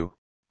 and you,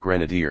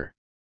 grenadier.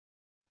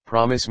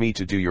 Promise me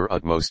to do your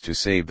utmost to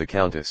save the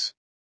countess.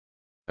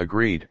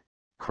 Agreed,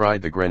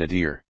 cried the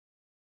grenadier.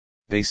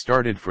 They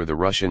started for the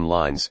Russian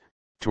lines,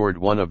 toward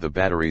one of the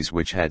batteries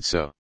which had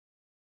so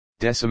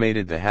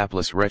decimated the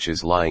hapless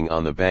wretches lying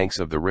on the banks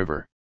of the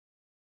river.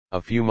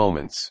 A few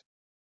moments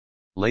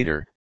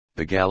later,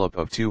 the gallop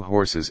of 2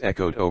 horses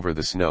echoed over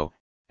the snow,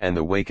 and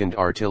the wakened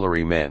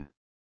artillerymen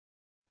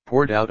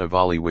poured out a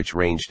volley which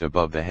ranged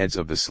above the heads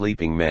of the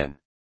sleeping men.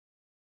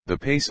 The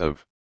pace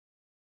of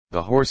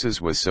the horses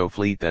was so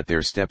fleet that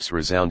their steps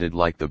resounded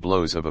like the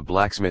blows of a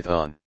blacksmith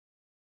on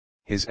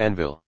his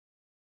anvil.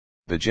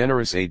 The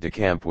generous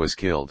aide-de-camp was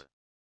killed.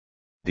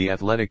 The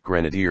athletic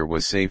grenadier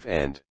was safe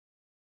and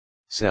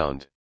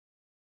sound.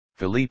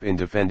 Philippe, in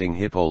defending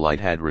Hippolyte,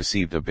 had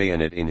received a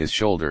bayonet in his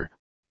shoulder,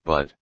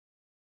 but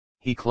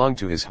he clung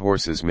to his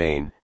horse's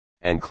mane,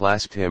 and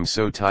clasped him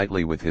so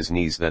tightly with his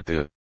knees that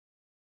the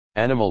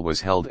animal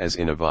was held as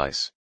in a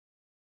vice.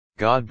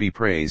 "God be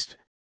praised,"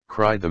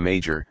 cried the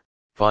major,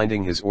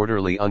 finding his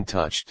orderly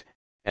untouched,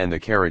 and the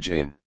carriage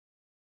in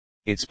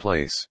its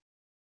place.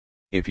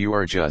 "If you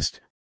are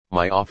just,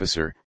 my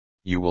officer,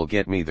 you will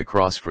get me the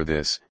cross for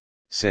this,"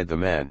 said the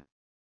man.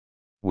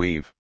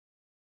 "We've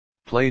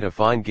played a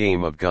fine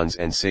game of guns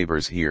and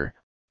sabers here,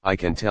 I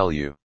can tell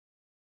you.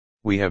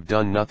 We have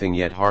done nothing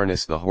yet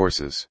harness the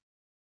horses.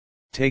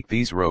 Take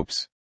these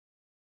ropes.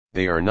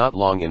 They are not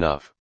long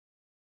enough.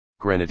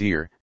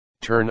 Grenadier,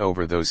 turn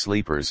over those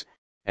sleepers,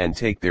 and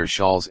take their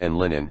shawls and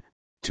linen,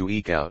 to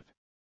eke out.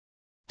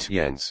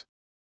 Tiens.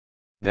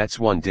 That's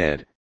one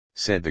dead,"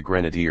 said the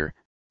grenadier,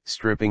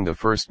 stripping the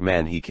first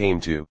man he came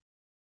to.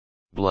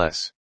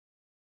 "Bless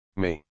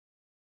me.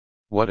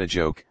 What a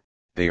joke,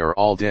 they are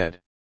all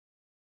dead."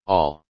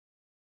 "All?"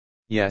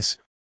 "Yes,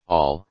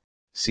 all.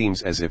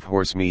 Seems as if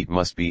horse meat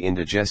must be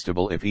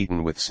indigestible if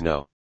eaten with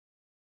snow."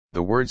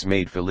 The words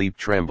made Philippe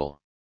tremble.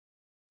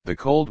 The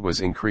cold was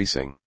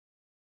increasing.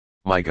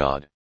 "My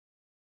God!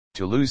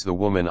 To lose the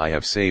woman I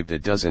have saved a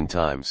dozen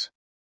times."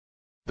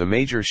 The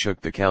major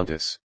shook the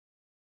Countess.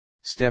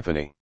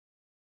 "Stéphanie!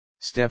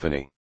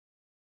 Stéphanie!"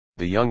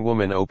 The young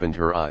woman opened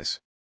her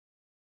eyes.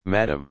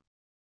 "Madam!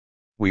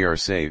 We are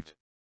saved."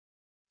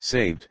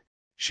 "Saved,"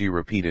 she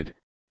repeated,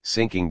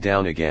 sinking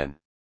down again.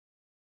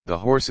 The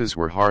horses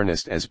were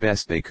harnessed as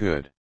best they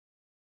could.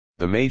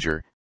 The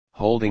major,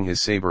 holding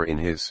his saber in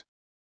his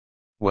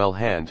well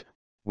hand,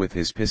 with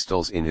his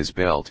pistols in his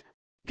belt,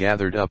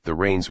 gathered up the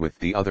reins with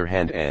the other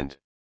hand and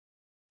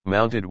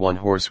mounted one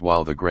horse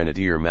while the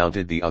grenadier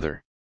mounted the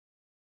other.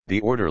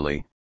 The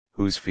orderly,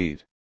 whose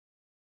feet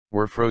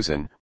were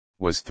frozen,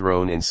 was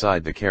thrown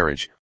inside the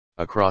carriage,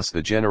 across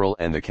the general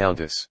and the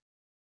countess.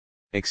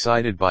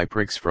 Excited by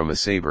pricks from a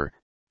saber,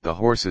 the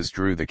horses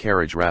drew the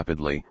carriage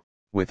rapidly,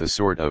 with a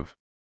sort of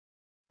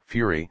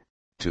fury,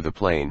 to the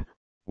plain,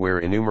 where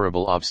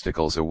innumerable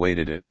obstacles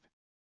awaited it.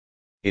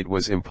 It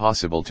was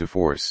impossible to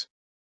force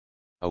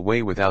a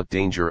way without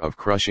danger of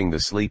crushing the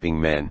sleeping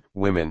men,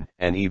 women,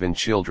 and even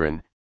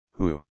children,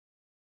 who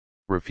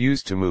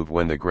refused to move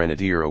when the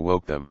grenadier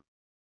awoke them.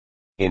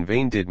 In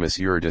vain did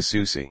Monsieur de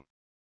Sucy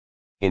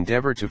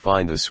endeavor to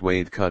find the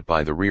swathe cut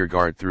by the rear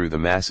guard through the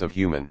mass of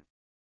human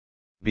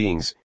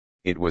beings.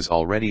 It was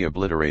already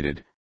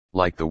obliterated,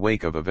 like the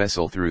wake of a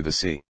vessel through the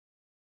sea.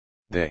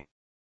 They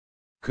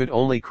could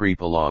only creep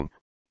along,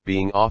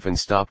 being often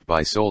stopped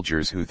by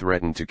soldiers who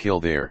threatened to kill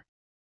their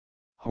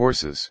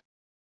horses.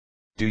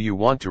 "Do you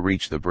want to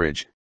reach the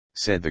bridge?"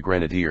 said the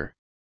grenadier.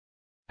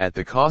 "At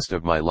the cost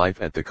of my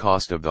life, at the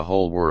cost of the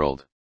whole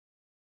world."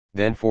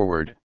 "Then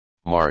forward,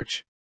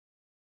 march.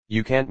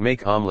 You can't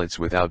make omelets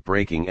without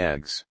breaking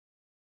eggs."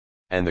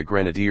 And the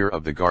grenadier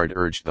of the guard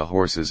urged the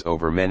horses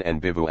over men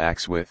and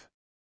bivouacs with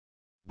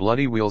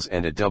bloody wheels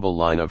and a double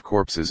line of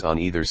corpses on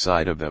either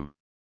side of them.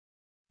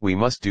 We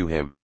must do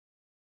him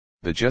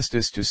the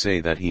justice to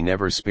say that he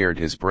never spared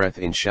his breath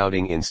in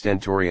shouting in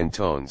stentorian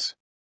tones,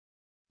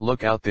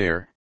 "Look out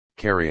there,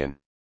 carrion!"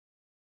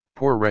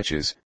 "Poor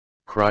wretches,"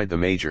 cried the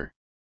major.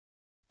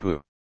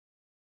 "Pooh!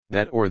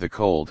 That or the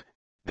cold,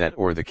 that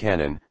or the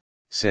cannon,"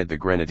 said the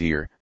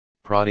grenadier,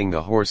 prodding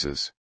the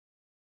horses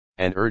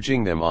and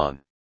urging them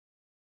on.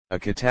 A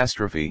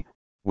catastrophe,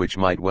 which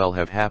might well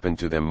have happened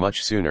to them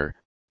much sooner,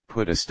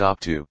 put a stop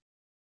to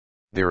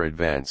their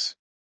advance.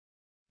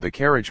 The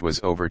carriage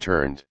was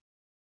overturned.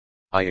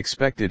 "I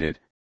expected it,"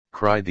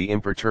 cried the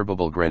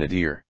imperturbable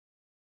grenadier.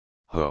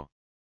 "Ho!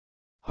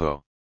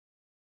 Ho!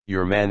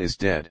 Your man is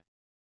dead."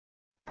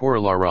 "Poor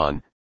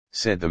Laurent,"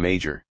 said the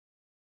major.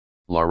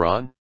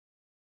 "Laurent?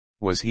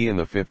 Was he in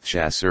the 5th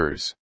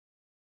Chasseurs?"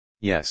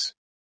 "Yes."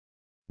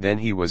 "Then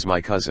he was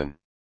my cousin."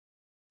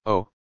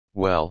 "Oh,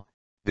 well,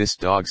 this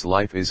dog's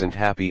life isn't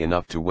happy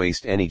enough to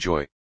waste any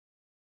joy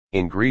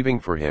in grieving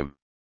for him."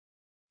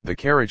 The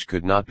carriage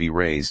could not be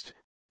raised,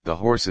 the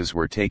horses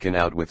were taken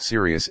out with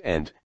serious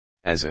and,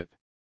 as it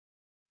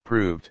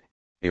proved,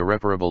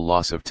 irreparable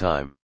loss of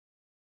time.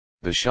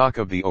 The shock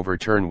of the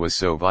overturn was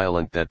so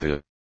violent that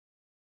the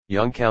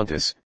young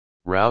countess,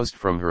 roused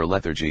from her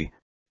lethargy,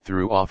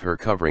 threw off her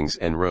coverings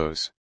and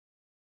rose.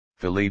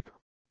 "Philippe,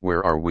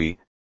 where are we?"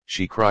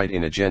 she cried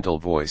in a gentle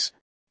voice,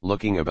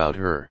 looking about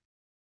her.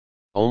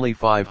 "Only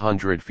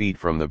 500 feet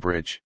from the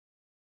bridge.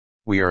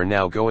 We are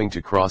now going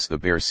to cross the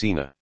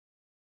Beresina.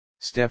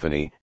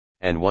 Stéphanie,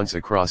 and once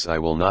across I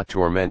will not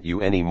torment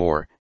you any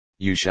more.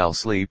 You shall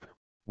sleep,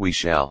 we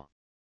shall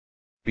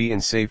be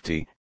in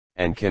safety,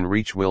 and can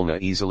reach Wilna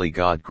easily.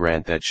 God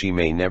grant that she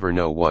may never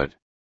know what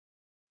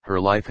her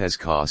life has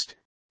cost,"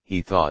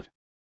 he thought.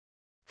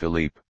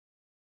 "Philippe."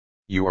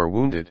 You are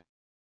wounded?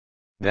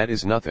 That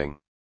is nothing.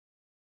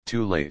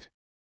 Too late.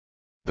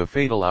 The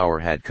fatal hour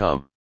had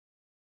come.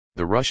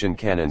 The Russian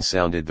cannon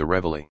sounded the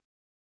reveille.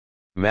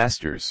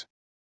 Masters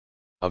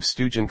of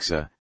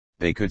Studenska,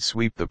 they could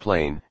sweep the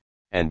plain,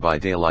 and by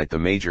daylight the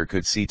major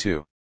could see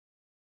two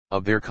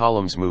of their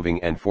columns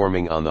moving and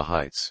forming on the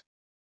heights.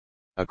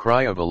 A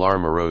cry of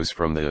alarm arose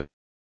from the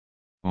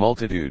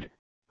multitude,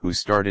 who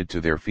started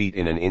to their feet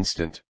in an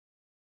instant.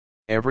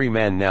 Every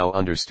man now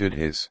understood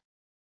his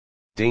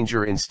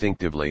danger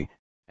instinctively,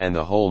 and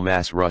the whole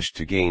mass rushed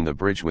to gain the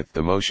bridge with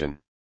the motion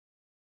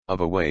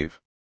of a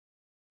wave.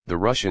 The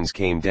Russians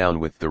came down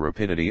with the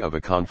rapidity of a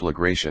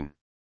conflagration.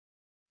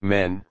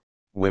 Men,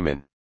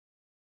 women,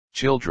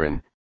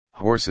 children,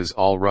 horses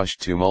all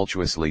rushed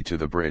tumultuously to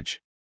the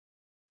bridge.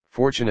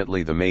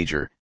 Fortunately the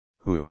major,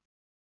 who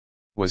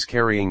was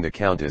carrying the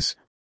countess,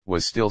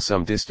 was still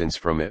some distance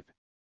from it.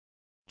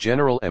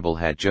 General Ebel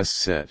had just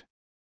said,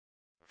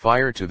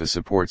 "Fire to the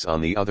supports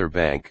on the other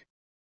bank."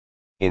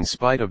 In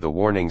spite of the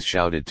warnings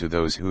shouted to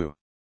those who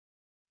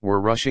were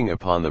rushing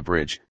upon the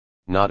bridge,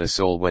 not a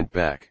soul went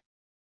back.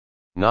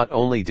 Not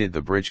only did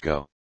the bridge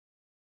go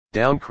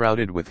down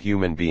crowded with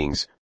human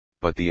beings,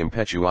 but the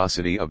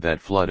impetuosity of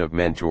that flood of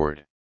men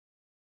toward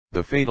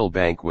the fatal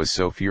bank was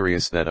so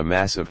furious that a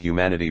mass of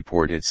humanity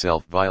poured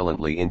itself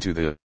violently into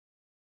the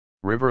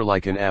river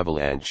like an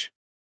avalanche.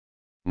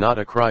 Not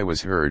a cry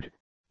was heard,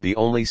 the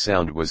only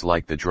sound was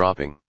like the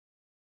dropping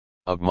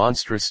of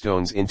monstrous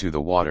stones into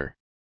the water.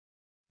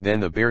 Then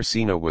the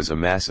Beresina was a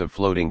mass of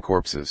floating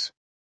corpses.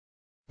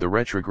 The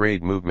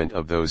retrograde movement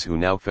of those who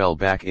now fell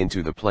back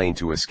into the plain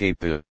to escape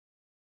the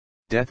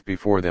death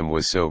before them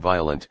was so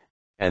violent,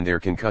 and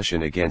their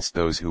concussion against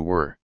those who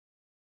were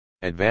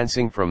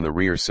advancing from the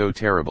rear so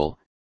terrible,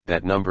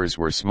 that numbers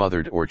were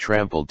smothered or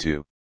trampled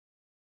to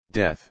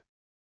death.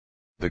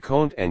 The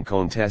Count and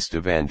Countess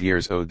de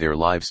Vandières owed their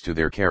lives to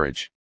their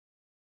carriage,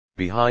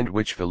 behind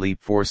which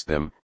Philippe forced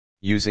them,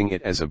 using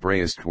it as a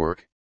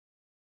breastwork.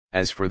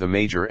 As for the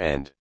major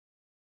and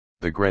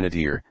the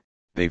grenadier,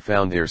 they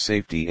found their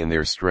safety in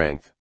their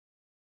strength.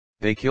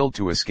 They killed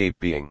to escape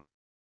being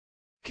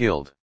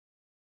killed.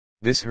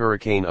 This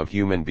hurricane of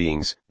human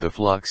beings, the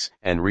flux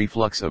and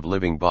reflux of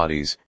living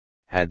bodies,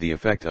 had the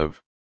effect of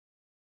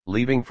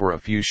leaving for a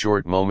few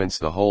short moments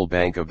the whole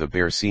bank of the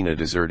Beresina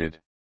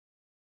deserted.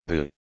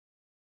 The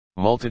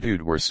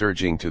multitude were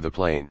surging to the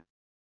plain.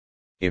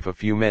 If a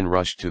few men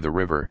rushed to the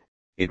river,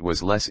 it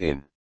was less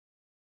in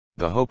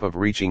the hope of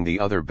reaching the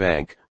other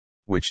bank,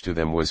 which to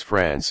them was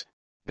France,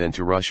 than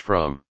to rush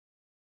from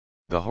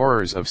the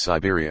horrors of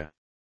Siberia.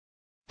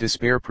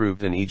 Despair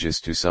proved an aegis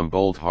to some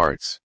bold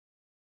hearts.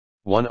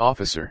 One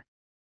officer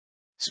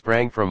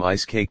sprang from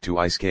ice cake to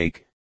ice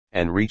cake,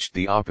 and reached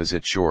the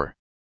opposite shore.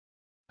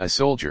 A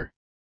soldier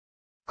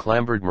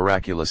clambered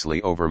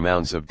miraculously over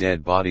mounds of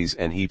dead bodies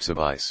and heaps of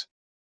ice.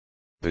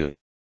 The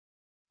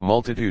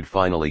multitude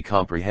finally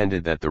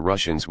comprehended that the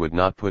Russians would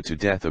not put to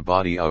death a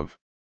body of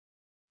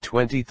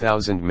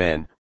 20,000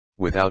 men,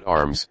 without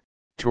arms,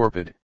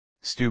 torpid,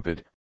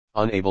 stupid,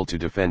 unable to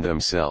defend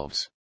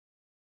themselves.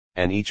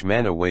 And each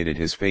man awaited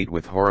his fate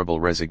with horrible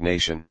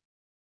resignation.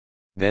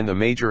 Then the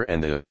major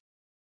and the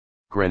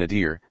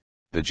grenadier,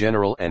 the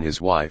general and his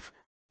wife,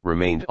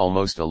 remained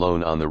almost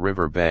alone on the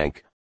river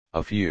bank,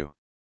 a few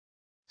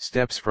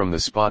steps from the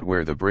spot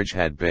where the bridge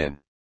had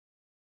been.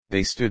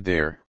 They stood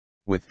there,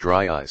 with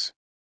dry eyes,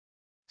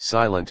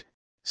 silent,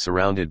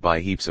 surrounded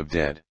by heaps of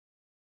dead.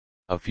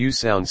 A few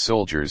sound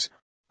soldiers,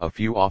 a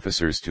few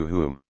officers to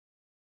whom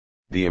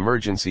the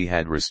emergency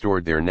had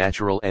restored their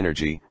natural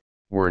energy,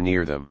 were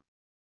near them.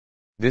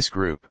 This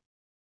group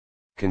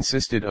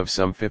consisted of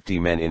some 50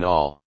 men in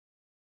all.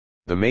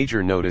 The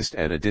major noticed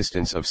at a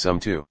distance of some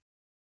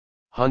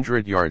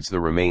 200 yards the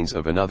remains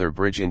of another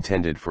bridge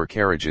intended for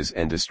carriages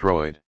and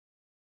destroyed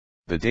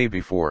the day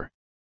before.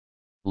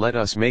 "Let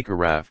us make a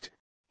raft,"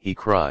 he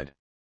cried.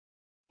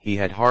 He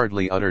had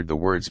hardly uttered the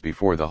words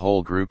before the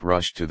whole group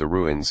rushed to the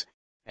ruins,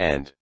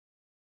 and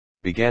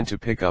began to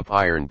pick up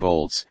iron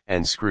bolts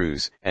and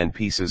screws and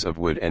pieces of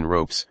wood and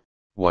ropes,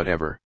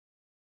 whatever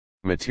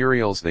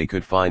materials they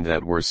could find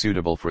that were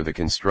suitable for the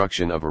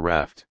construction of a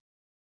raft.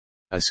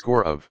 A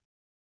score of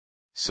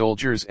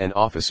soldiers and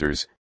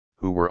officers,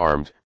 who were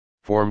armed,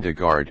 formed a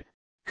guard,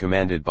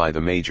 commanded by the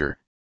major,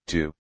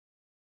 to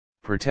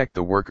protect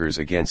the workers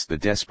against the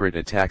desperate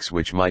attacks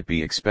which might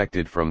be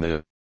expected from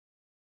the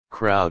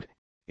crowd,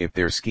 if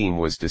their scheme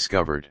was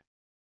discovered.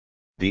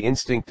 The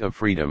instinct of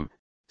freedom,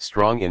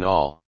 strong in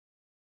all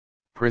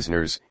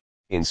prisoners,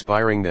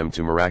 inspiring them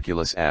to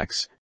miraculous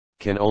acts,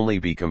 can only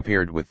be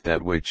compared with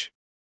that which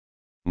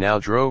now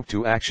drove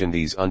to action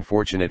these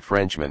unfortunate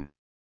Frenchmen.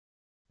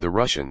 The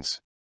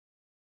Russians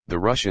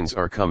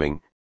are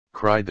coming,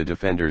 cried the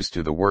defenders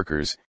to the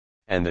workers,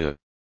 and the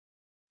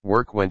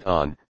work went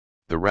on.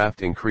 The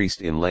raft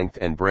increased in length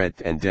and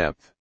breadth and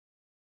depth.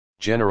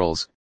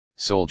 Generals,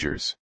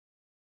 soldiers,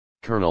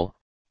 colonel,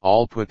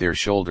 all put their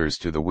shoulders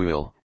to the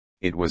wheel.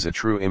 It was a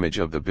true image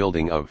of the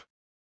building of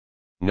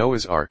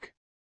Noah's Ark.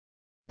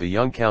 The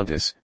young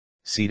countess,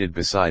 seated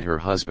beside her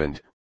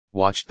husband,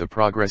 watched the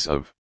progress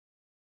of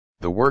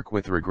The work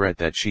with regret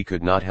that she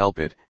could not help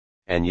it,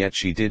 and yet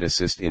she did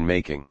assist in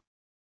making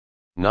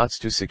knots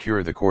to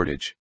secure the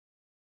cordage.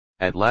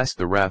 At last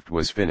the raft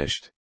was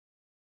finished.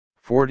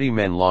 40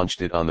 men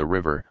launched it on the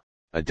river,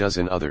 a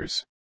dozen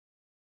others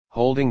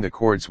holding the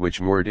cords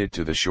which moored it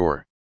to the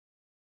shore.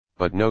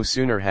 But no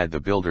sooner had the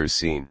builders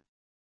seen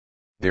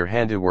their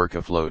handiwork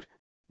afloat,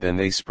 than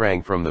they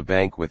sprang from the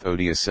bank with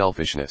odious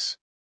selfishness.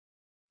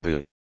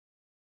 The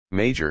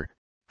major,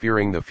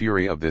 fearing the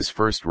fury of this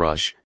first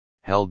rush,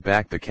 held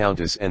back the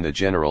countess and the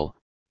general,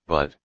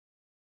 but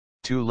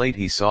too late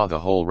he saw the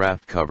whole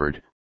raft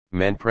covered,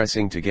 men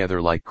pressing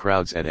together like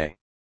crowds at a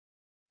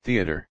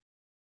theater.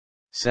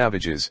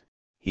 "Savages,"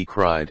 he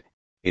cried,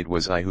 "it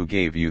was I who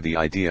gave you the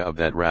idea of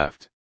that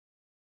raft.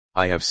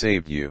 I have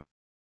saved you.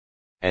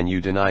 And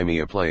you deny me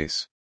a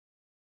place."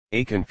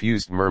 A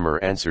confused murmur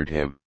answered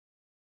him.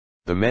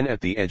 The men at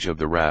the edge of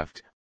the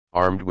raft,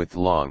 armed with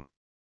long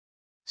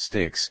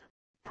sticks,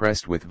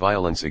 pressed with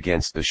violence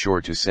against the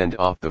shore to send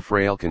off the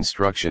frail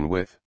construction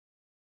with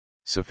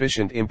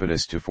sufficient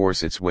impetus to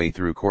force its way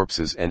through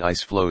corpses and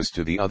ice floes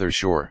to the other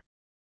shore.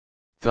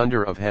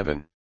 "Thunder of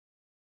heaven!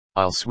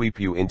 I'll sweep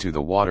you into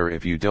the water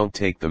if you don't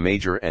take the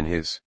major and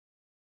his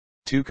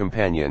 2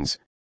 companions,"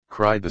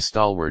 cried the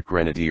stalwart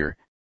grenadier,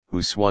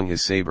 who swung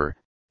his saber,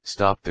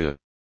 stopped the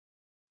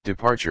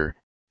departure,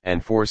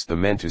 and forced the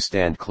men to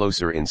stand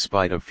closer in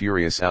spite of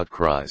furious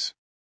outcries.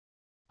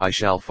 "I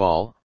shall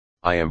fall,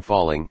 I am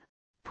falling,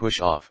 push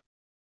off!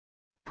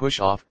 Push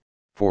off,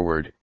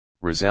 forward,"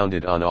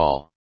 resounded on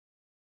all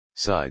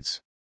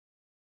sides.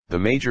 The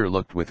major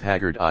looked with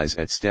haggard eyes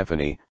at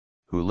Stéphanie,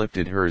 who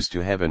lifted hers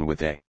to heaven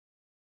with a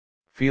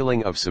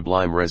feeling of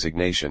sublime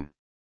resignation.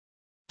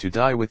 "To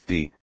die with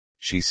thee,"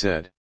 she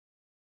said.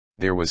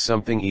 There was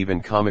something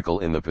even comical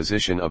in the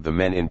position of the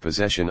men in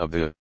possession of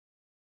the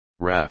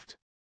raft.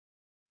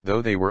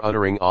 Though they were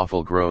uttering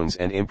awful groans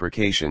and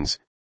imprecations,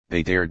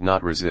 they dared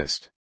not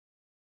resist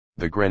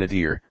the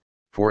grenadier,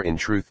 for in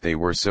truth they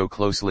were so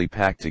closely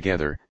packed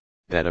together,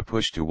 that a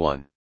push to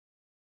one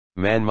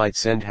man might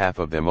send half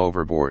of them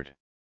overboard.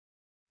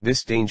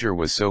 This danger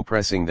was so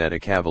pressing that a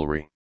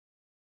cavalry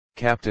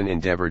captain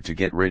endeavored to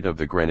get rid of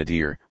the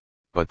grenadier,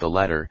 but the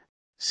latter,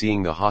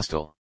 seeing the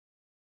hostile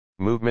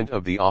movement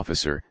of the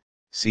officer,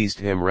 seized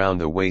him round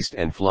the waist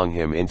and flung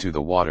him into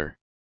the water,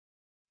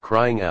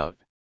 crying out,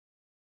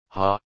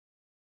 "Ha!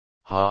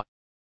 Ha!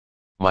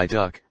 My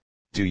duck,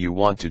 do you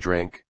want to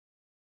drink?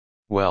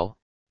 Well,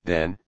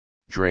 then,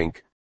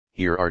 drink,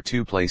 here are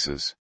 2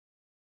 places,"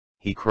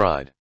 he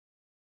cried.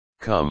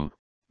 "Come,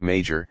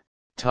 Major,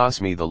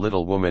 toss me the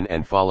little woman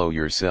and follow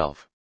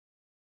yourself.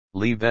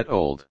 Leave that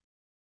old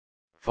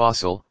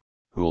fossil,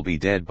 who'll be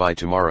dead by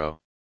tomorrow."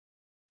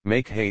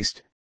 "Make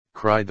haste,"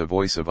 cried the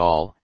voice of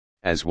all,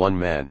 as one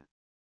man.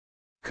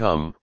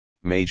 "Come,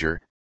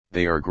 Major,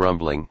 they are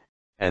grumbling,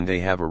 and they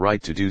have a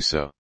right to do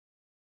so."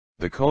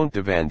 The Comte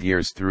de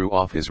Vandières threw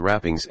off his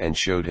wrappings and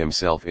showed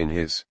himself in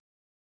his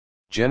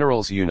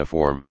general's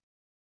uniform.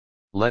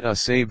 "Let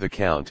us save the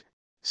Count,"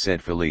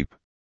 said Philippe.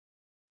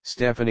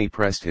 Stéphanie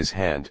pressed his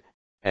hand,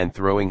 and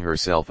throwing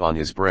herself on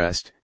his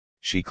breast,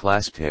 she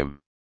clasped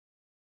him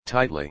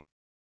tightly.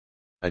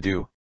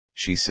 "Adieu,"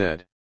 she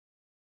said.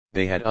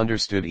 They had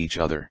understood each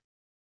other.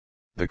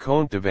 The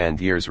Comte de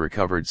Vandières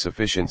recovered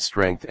sufficient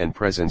strength and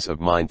presence of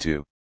mind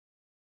to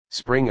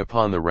spring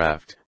upon the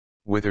raft,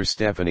 whither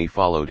Stéphanie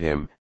followed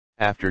him,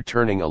 after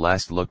turning a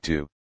last look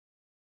to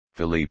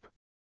Philippe.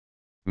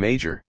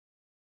 "Major,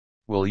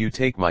 will you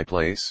take my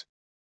place?"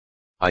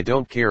 "I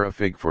don't care a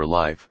fig for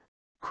life,"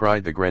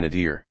 cried the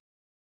grenadier.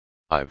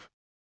 "I've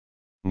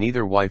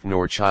neither wife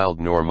nor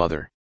child nor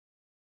mother."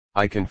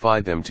 "I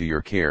confide them to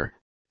your care,"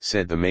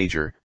 said the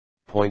major,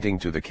 pointing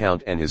to the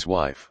Count and his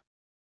wife.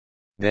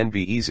 "Then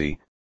be easy,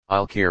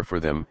 I'll care for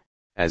them,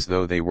 as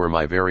though they were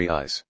my very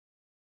eyes."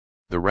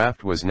 The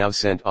raft was now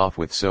sent off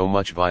with so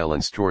much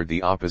violence toward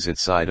the opposite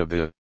side of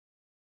the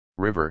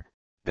river,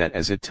 that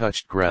as it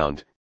touched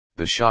ground,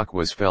 the shock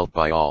was felt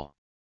by all.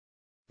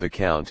 The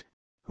Count,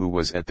 who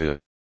was at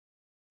the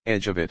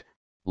edge of it,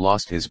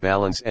 lost his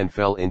balance and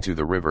fell into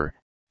the river.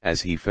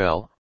 As he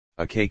fell,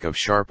 a cake of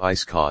sharp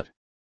ice caught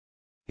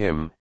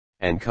him,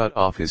 and cut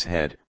off his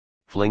head,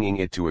 flinging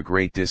it to a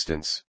great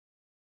distance.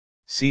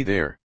 "See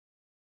there,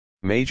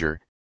 Major,"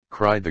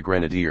 cried the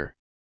grenadier.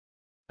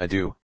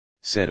 "Adieu,"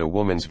 said a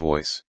woman's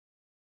voice.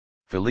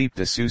 Philippe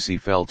de Sucy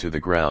fell to the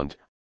ground,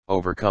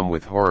 overcome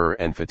with horror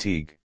and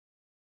fatigue.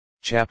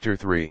 Chapter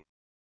 3.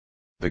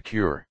 The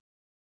Cure.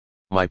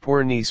 "My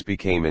poor niece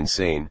became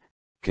insane,"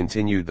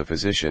 continued the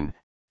physician,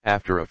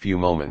 after a few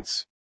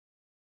moments'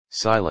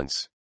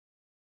 silence.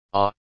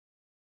 "Ah,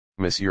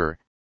 monsieur,"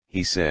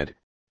 he said,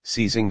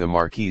 seizing the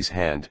Marquis's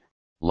hand,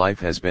 "life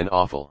has been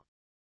awful.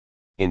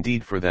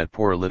 Indeed, for that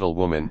poor little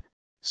woman,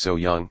 so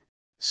young,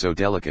 so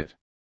delicate.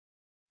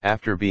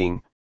 After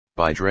being,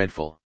 by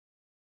dreadful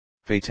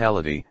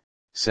fatality,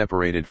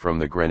 separated from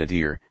the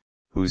grenadier,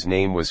 whose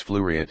name was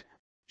Fleuriot,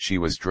 she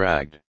was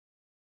dragged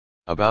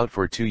about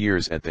for 2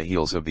 years at the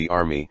heels of the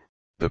army,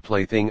 the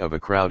plaything of a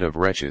crowd of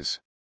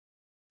wretches.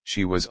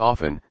 She was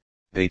often,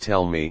 they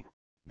tell me,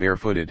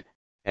 barefooted,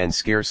 and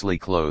scarcely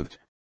clothed,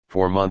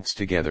 for months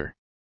together.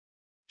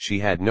 She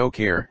had no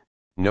care,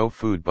 no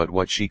food but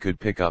what she could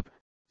pick up,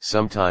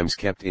 sometimes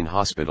kept in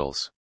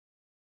hospitals.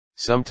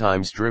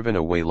 Sometimes driven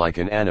away like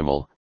an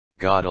animal.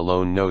 God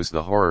alone knows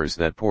the horrors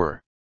that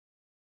poor,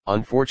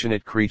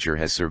 unfortunate creature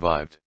has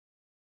survived.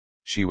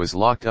 She was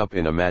locked up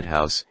in a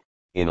madhouse,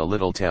 in a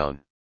little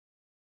town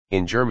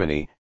in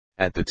Germany.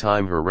 At the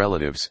time her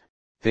relatives,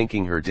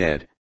 thinking her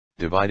dead,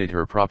 divided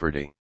her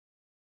property.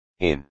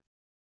 In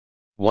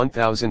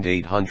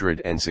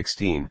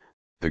 1816,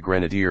 the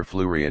Grenadier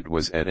Fleuriot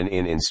was at an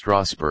inn in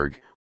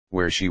Strasbourg,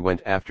 where she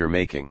went after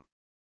making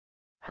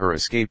her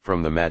escape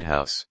from the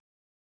madhouse.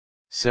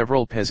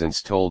 Several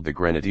peasants told the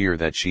Grenadier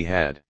that she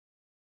had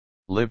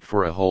lived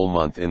for a whole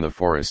month in the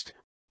forest,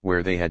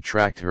 where they had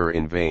tracked her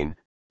in vain,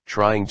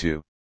 trying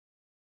to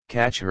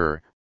catch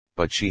her,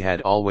 but she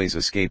had always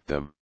escaped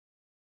them.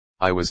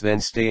 I was then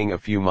staying a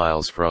few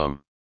miles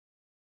from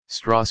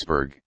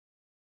Strasbourg.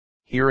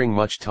 Hearing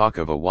much talk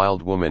of a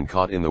wild woman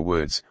caught in the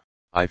woods,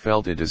 I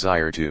felt a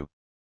desire to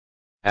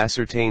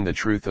ascertain the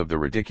truth of the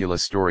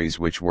ridiculous stories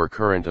which were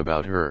current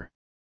about her.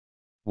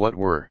 What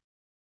were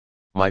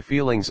my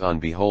feelings on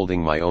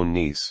beholding my own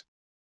niece?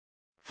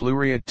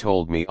 Fleuriot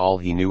told me all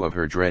he knew of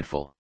her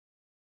dreadful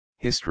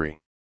history.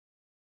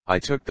 I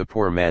took the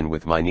poor man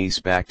with my niece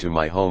back to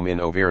my home in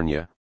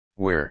Auvergne,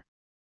 where,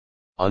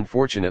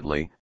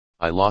 unfortunately,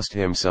 I lost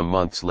him some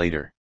months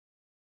later.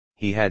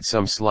 He had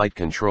some slight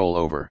control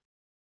over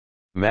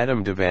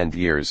Madame de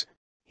Vandières.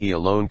 He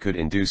alone could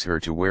induce her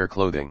to wear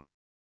clothing.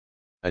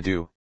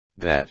 Adieu,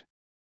 that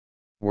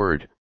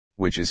word,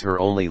 which is her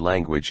only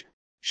language,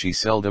 she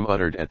seldom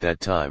uttered at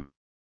that time.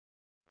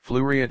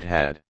 Fleuriot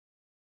had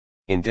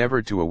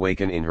endeavored to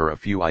awaken in her a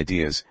few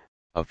ideas,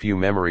 a few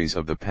memories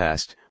of the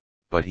past,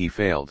 but he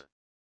failed.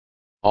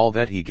 All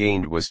that he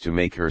gained was to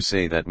make her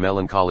say that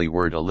melancholy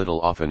word a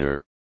little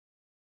oftener.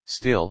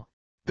 Still,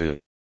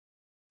 the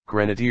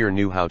Grenadier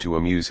knew how to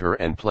amuse her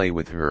and play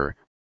with her.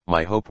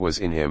 My hope was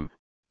in him,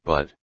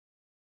 but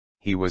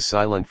he was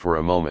silent for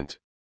a moment.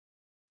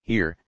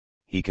 Here,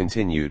 he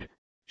continued,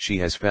 she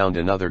has found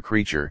another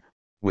creature,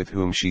 with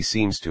whom she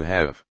seems to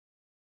have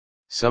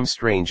some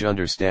strange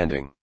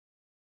understanding.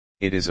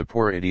 It is a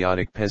poor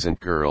idiotic peasant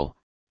girl,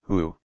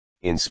 who,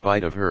 in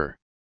spite of her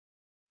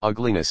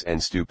ugliness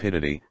and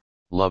stupidity,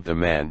 loved a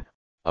man,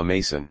 a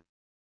mason.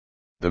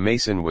 The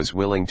mason was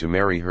willing to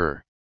marry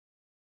her,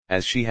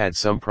 as she had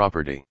some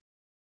property.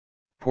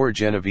 Poor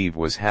Genevieve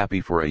was happy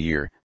for a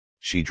year.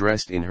 She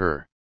dressed in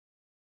her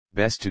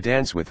best to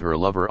dance with her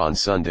lover on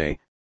Sunday.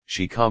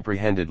 She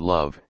comprehended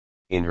love.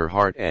 In her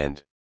heart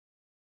and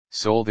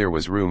soul there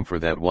was room for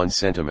that one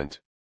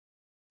sentiment.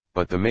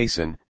 But the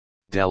mason,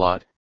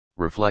 Dalot,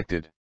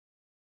 reflected.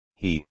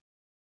 He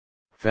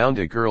found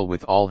a girl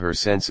with all her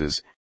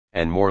senses,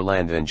 and more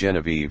land than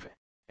Genevieve,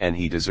 and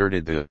he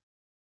deserted the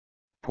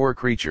poor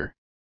creature.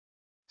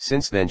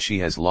 Since then she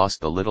has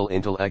lost the little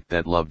intellect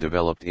that love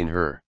developed in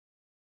her.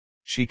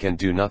 She can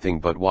do nothing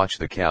but watch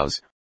the cows,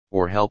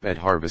 or help at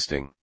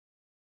harvesting.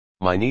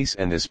 My niece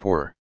and this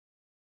poor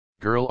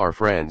girl are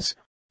friends,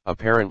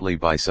 apparently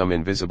by some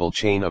invisible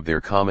chain of their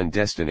common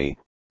destiny,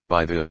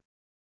 by the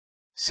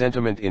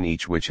sentiment in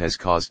each which has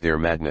caused their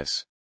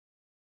madness.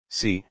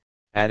 See,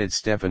 added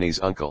Stephanie's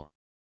uncle,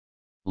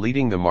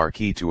 leading the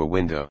Marquis to a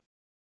window.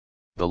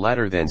 The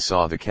latter then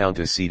saw the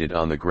Countess seated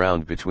on the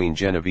ground between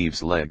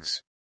Genevieve's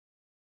legs.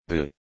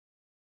 The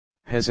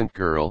peasant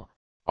girl,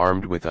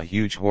 armed with a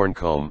huge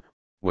horn-comb,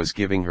 was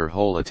giving her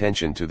whole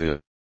attention to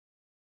the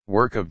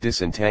work of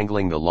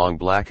disentangling the long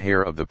black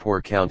hair of the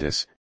poor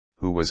Countess,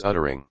 who was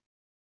uttering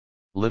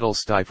little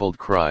stifled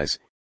cries,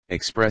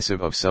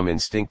 expressive of some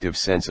instinctive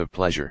sense of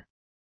pleasure.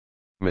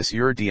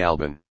 Monsieur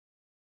d'Albon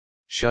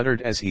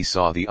shuddered as he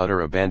saw the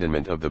utter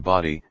abandonment of the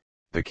body,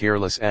 the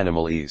careless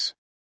animal ease,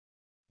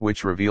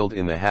 which revealed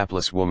in the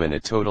hapless woman a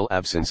total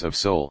absence of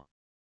soul.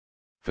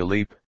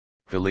 Philippe,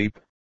 Philippe,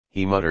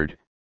 he muttered,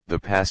 the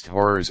past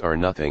horrors are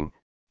nothing.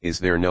 Is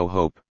there no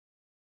hope?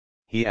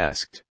 He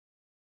asked.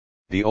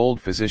 The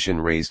old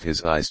physician raised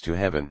his eyes to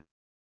heaven.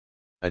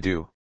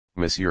 Adieu,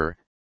 monsieur,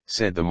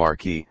 said the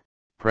Marquis,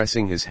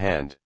 pressing his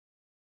hand.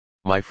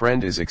 My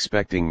friend is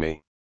expecting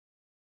me.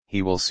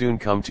 He will soon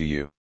come to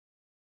you.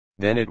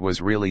 Then it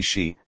was really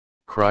she,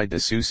 cried de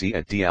Sucy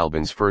at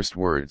d'Albon's first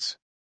words.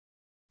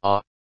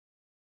 Ah!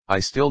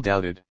 I still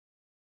doubted.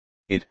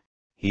 It,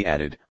 he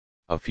added,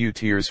 a few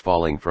tears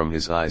falling from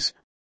his eyes,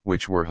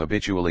 which were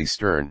habitually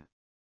stern.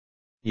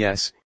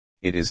 Yes,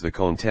 it is the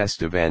Countess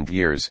de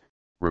Vandières,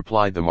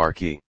 replied the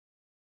Marquis.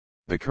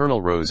 The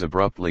colonel rose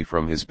abruptly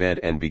from his bed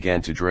and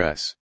began to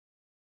dress.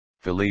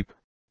 Philippe,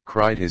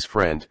 cried his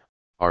friend,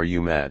 are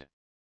you mad?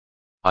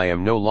 I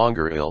am no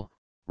longer ill,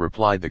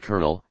 replied the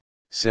colonel,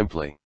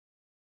 simply.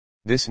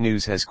 This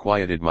news has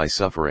quieted my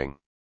suffering.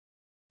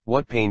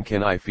 What pain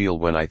can I feel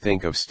when I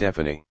think of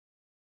Stéphanie?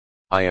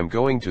 I am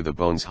going to the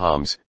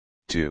Bonshams,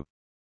 to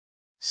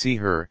see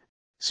her,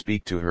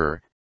 speak to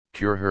her,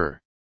 cure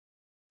her.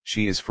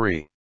 She is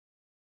free.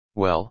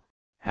 Well,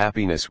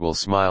 happiness will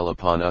smile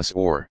upon us,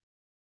 or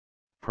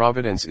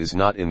Providence is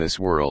not in this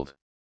world.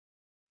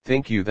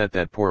 Think you that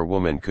that poor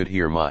woman could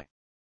hear my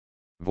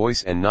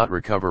voice and not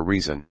recover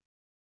reason?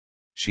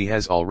 She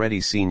has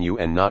already seen you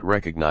and not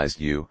recognized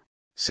you,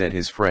 said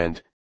his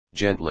friend,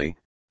 gently,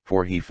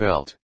 for he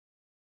felt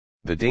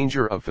the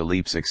danger of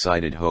Philippe's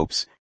excited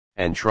hopes,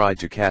 and tried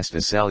to cast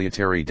a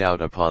salutary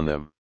doubt upon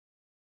them.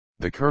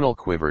 The colonel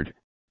quivered,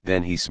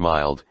 then he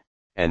smiled,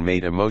 and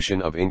made a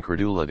motion of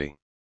incredulity.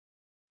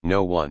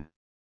 No one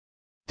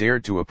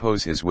dared to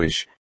oppose his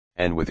wish,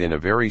 and within a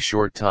very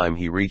short time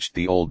he reached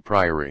the old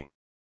priory.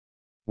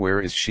 "Where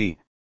is she?"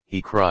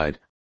 he cried,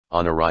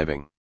 on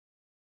arriving.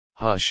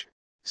 "Hush,"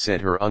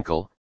 said her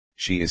uncle,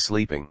 "she is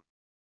sleeping.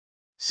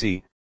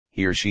 See,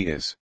 here she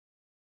is."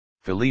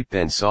 Philippe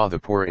then saw the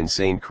poor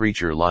insane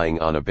creature lying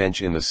on a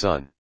bench in the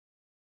sun.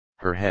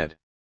 Her head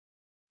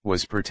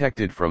was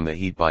protected from the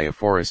heat by a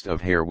forest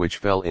of hair which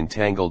fell in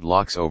tangled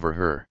locks over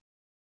her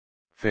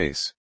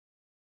face.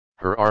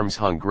 Her arms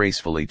hung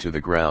gracefully to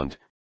the ground,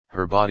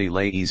 her body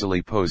lay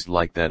easily posed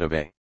like that of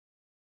a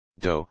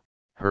doe,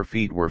 her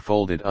feet were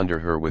folded under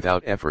her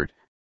without effort,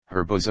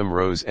 her bosom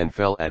rose and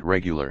fell at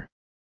regular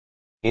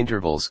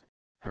intervals,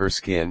 her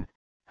skin,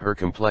 her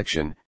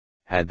complexion,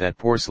 had that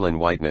porcelain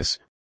whiteness,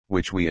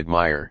 which we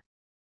admire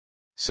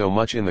so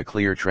much in the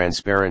clear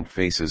transparent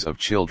faces of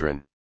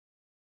children.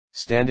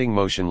 Standing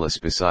motionless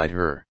beside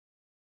her,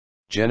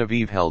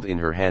 Genevieve held in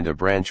her hand a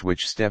branch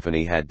which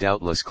Stéphanie had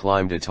doubtless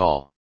climbed a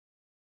tall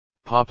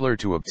poplar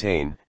to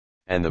obtain,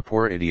 and the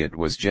poor idiot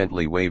was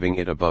gently waving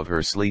it above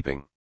her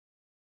sleeping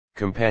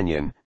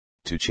companion,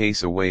 to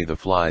chase away the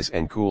flies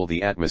and cool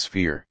the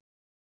atmosphere.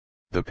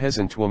 The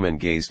peasant woman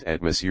gazed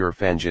at Monsieur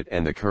Fanget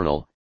and the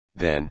colonel,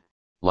 then,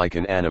 like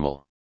an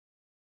animal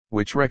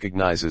which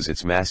recognizes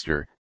its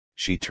master,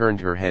 she turned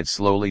her head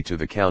slowly to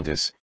the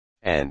countess,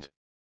 and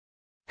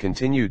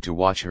continued to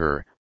watch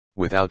her,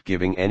 without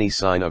giving any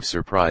sign of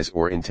surprise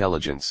or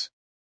intelligence.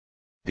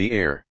 The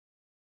air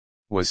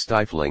was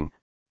stifling,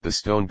 the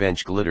stone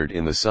bench glittered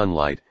in the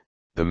sunlight,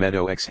 the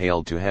meadow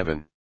exhaled to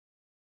heaven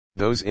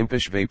those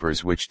impish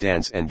vapors which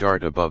dance and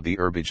dart above the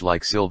herbage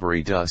like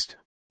silvery dust,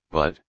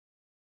 but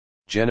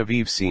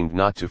Genevieve seemed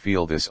not to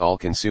feel this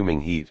all-consuming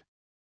heat.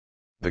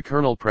 The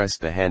colonel pressed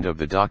the hand of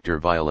the doctor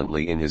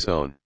violently in his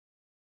own.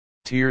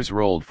 Tears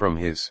rolled from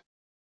his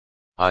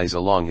eyes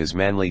along his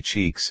manly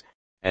cheeks,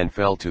 and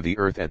fell to the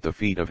earth at the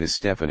feet of his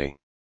Stéphanie.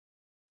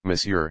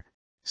 "Monsieur,"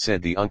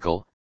 said the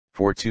uncle,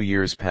 "for 2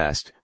 years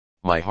past,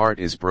 my heart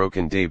is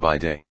broken day by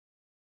day.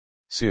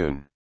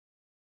 Soon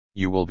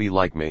you will be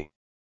like me.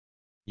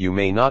 You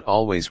may not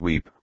always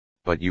weep,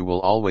 but you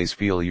will always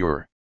feel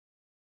your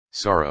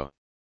sorrow."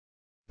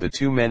 The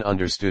two men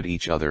understood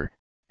each other,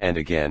 and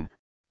again,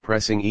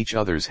 pressing each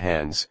other's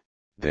hands,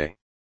 they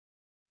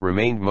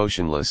remained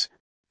motionless,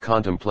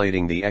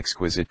 contemplating the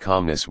exquisite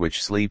calmness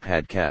which sleep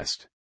had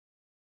cast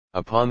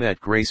upon that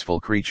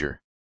graceful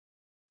creature.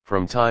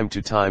 From time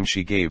to time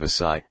she gave a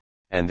sigh,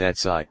 and that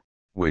sigh,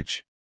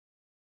 which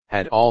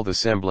had all the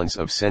semblance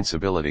of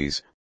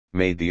sensibilities,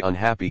 made the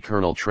unhappy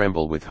colonel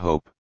tremble with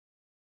hope.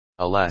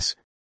 "Alas,"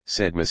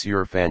 said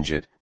Monsieur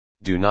Fanget,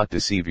 "do not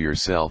deceive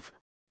yourself,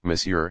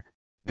 monsieur,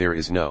 there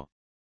is no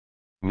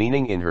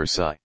meaning in her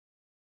sigh.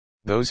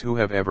 Those who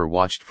have ever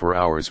watched for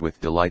hours with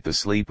delight the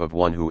sleep of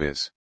one who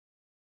is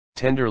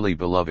tenderly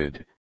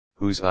beloved,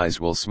 whose eyes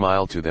will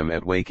smile to them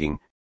at waking,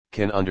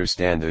 can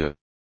understand the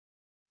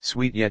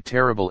sweet yet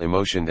terrible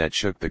emotion that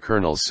shook the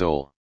colonel's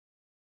soul.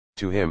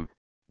 To him,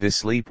 this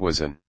sleep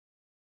was an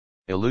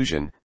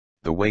illusion,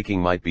 the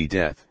waking might be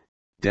death,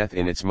 death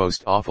in its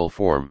most awful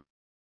form."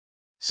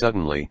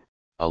 Suddenly,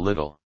 a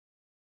little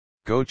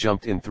goat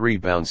jumped in 3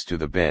 bounds to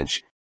the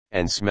bench,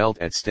 and smelt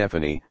at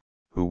Stéphanie,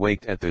 who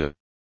waked at the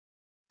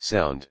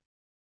sound.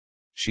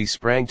 She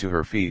sprang to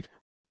her feet,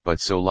 but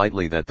so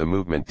lightly that the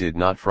movement did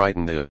not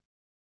frighten the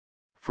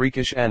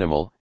freakish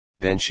animal,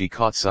 then she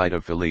caught sight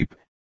of Philippe,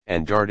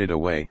 and darted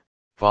away,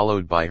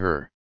 followed by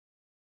her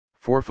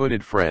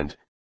 4-footed friend,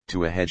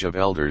 to a hedge of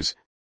elders.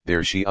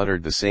 There she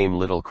uttered the same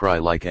little cry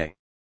like a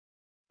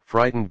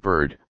frightened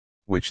bird,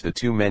 which the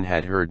 2 men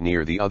had heard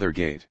near the other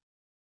gate.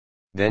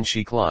 Then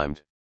she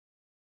climbed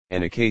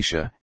an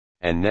acacia,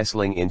 and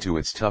nestling into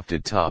its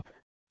tufted top,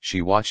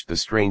 she watched the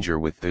stranger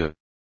with the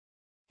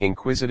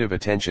inquisitive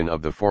attention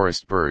of the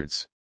forest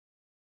birds.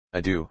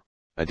 "Adieu,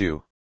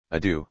 adieu,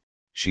 adieu,"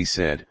 she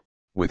said,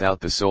 without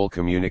the soul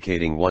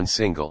communicating one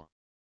single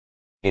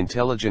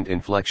intelligent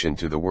inflection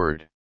to the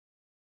word.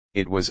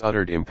 It was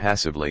uttered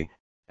impassively,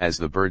 as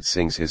the bird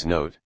sings his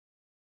note.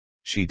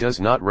 "She does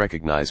not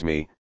recognize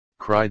me,"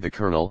 cried the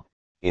colonel,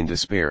 in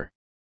despair.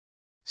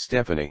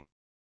 "Stéphanie!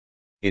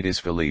 It is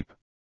Philippe.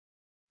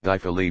 Thy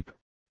Philippe,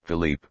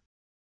 Philippe."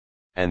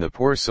 And the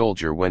poor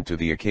soldier went to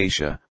the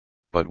acacia,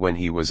 but when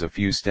he was a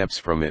few steps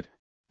from it,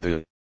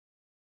 the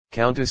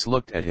countess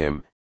looked at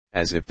him,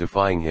 as if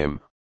defying him,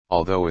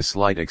 although a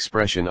slight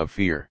expression of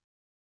fear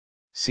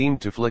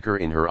seemed to flicker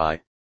in her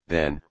eye.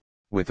 Then,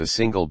 with a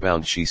single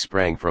bound she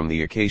sprang from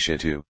the acacia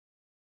to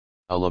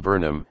a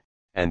laburnum,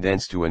 and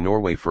thence to a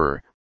Norway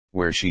fir,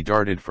 where she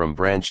darted from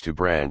branch to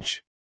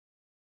branch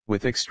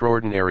with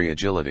extraordinary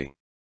agility.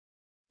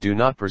 "Do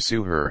not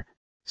pursue her,"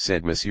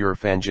 said Monsieur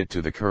Fanget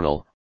to the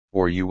colonel,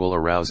 or you will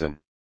arouse an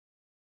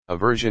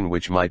aversion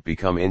which might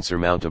become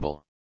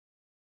insurmountable.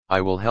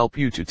 I will help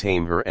you to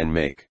tame her and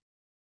make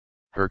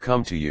her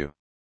come to you.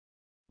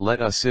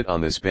 Let us sit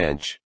on this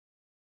bench.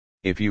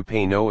 If you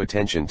pay no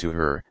attention to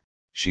her,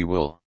 she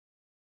will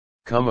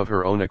come of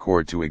her own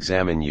accord to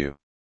examine you.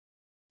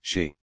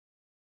 She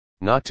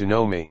not to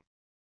know me,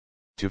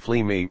 to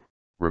flee me,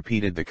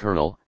 repeated the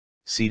colonel,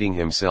 seating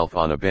himself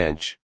on a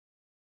bench,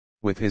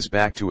 with his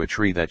back to a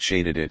tree that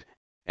shaded it,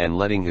 and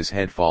letting his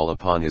head fall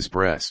upon his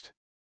breast.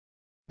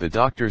 The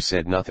doctor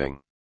said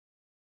nothing.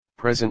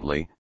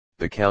 Presently,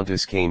 the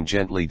countess came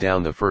gently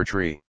down the fir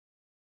tree,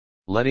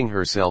 letting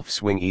herself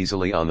swing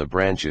easily on the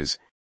branches,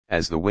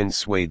 as the wind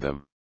swayed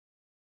them.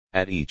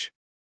 At each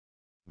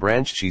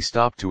branch she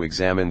stopped to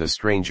examine the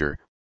stranger,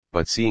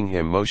 but seeing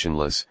him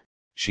motionless,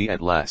 she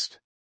at last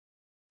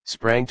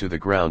sprang to the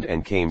ground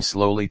and came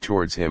slowly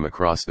towards him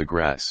across the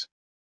grass.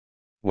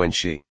 When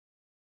she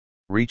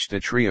reached a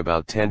tree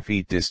about 10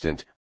 feet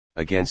distant,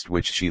 against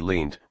which she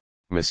leaned,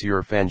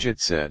 Monsieur Fanget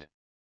said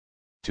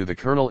to the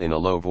colonel in a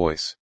low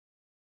voice,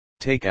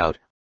 "Take out,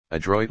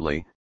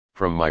 adroitly,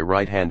 from my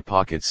right-hand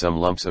pocket some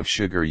lumps of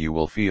sugar you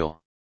will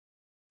feel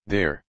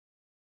there.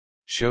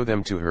 Show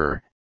them to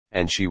her,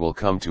 and she will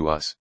come to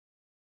us.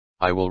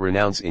 I will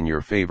renounce in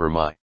your favor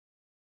my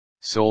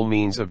sole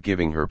means of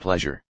giving her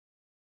pleasure.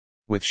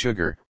 With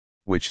sugar,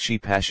 which she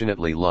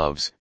passionately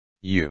loves,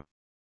 you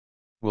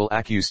will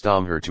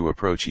accustom her to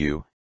approach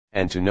you,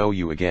 and to know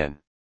you again."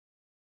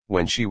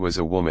 When she was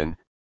a woman,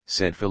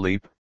 said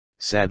Philippe,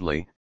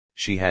 sadly,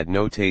 she had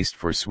no taste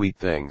for sweet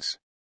things.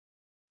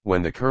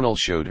 When the colonel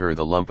showed her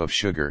the lump of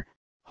sugar,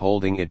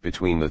 holding it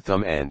between the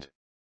thumb and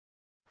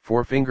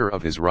forefinger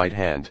of his right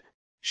hand,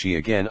 she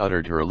again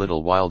uttered her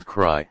little wild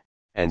cry,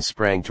 and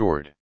sprang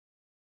toward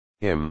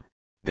him.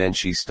 Then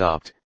she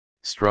stopped,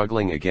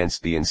 struggling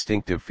against the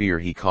instinctive fear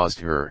he caused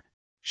her.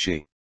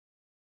 She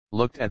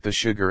looked at the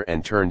sugar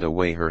and turned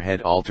away her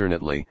head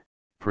alternately,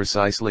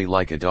 precisely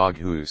like a dog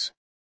whose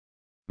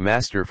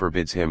master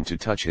forbids him to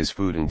touch his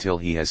food until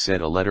he has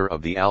said a letter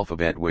of the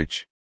alphabet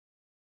which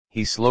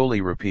he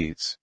slowly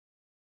repeats.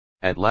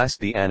 At last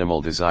the animal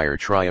desire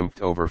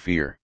triumphed over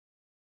fear.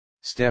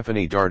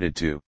 Stéphanie darted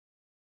to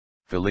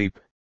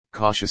Philippe,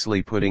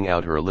 cautiously putting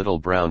out her little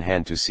brown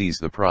hand to seize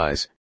the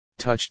prize,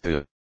 touched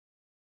the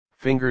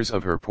fingers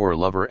of her poor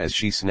lover as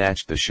she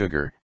snatched the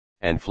sugar,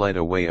 and fled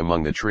away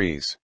among the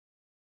trees.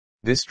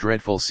 This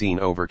dreadful scene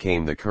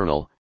overcame the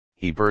colonel.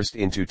 He burst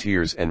into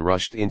tears and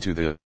rushed into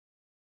the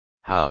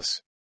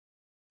house.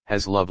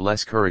 "Has love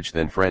less courage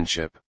than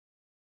friendship?"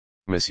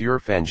 Monsieur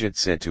Fanget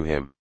said to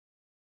him.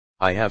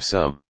 "I have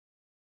some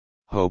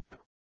hope,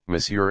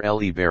 Monsieur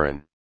le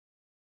Baron.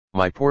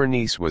 My poor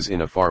niece was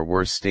in a far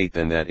worse state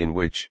than that in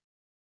which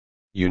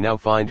you now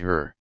find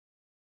her."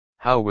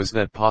 "How was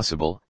that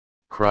possible?"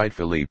 cried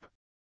Philippe.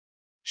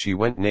 "She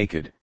went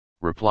naked,"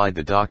 replied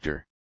the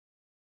doctor.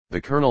 The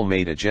colonel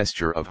made a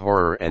gesture of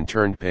horror and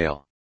turned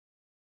pale.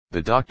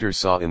 The doctor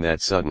saw in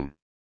that sudden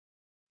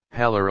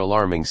pallor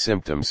alarming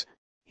symptoms.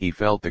 He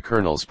felt the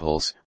colonel's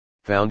pulse,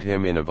 found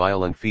him in a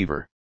violent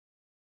fever,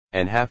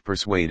 and half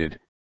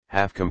persuaded,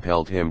 half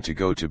compelled him to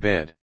go to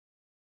bed.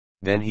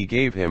 Then he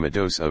gave him a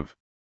dose of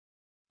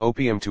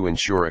opium to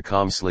ensure a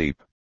calm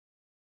sleep.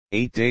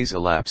 8 days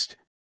elapsed,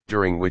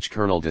 during which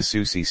Colonel de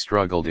Sucy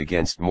struggled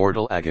against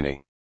mortal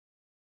agony.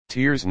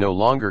 Tears no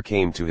longer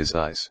came to his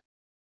eyes.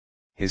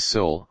 His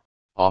soul,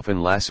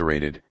 often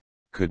lacerated,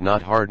 could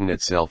not harden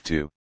itself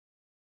to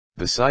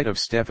the sight of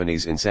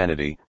Stéphanie's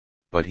insanity,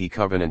 but he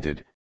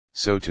covenanted,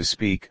 so to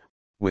speak,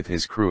 with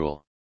his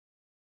cruel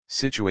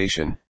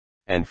situation,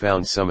 and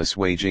found some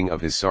assuaging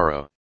of his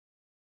sorrow.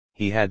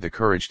 He had the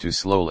courage to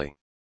slowly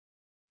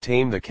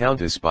tame the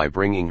countess by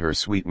bringing her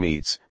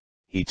sweetmeats.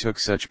 He took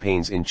such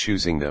pains in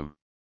choosing them,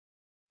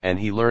 and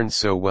he learned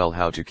so well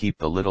how to keep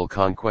the little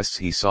conquests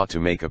he sought to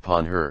make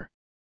upon her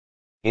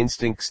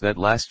instincts, that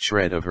last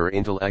shred of her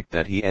intellect,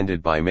 that he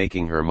ended by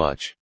making her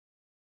much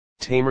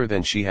tamer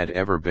than she had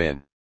ever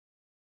been.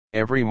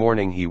 Every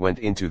morning he went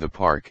into the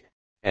park,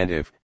 and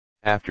if,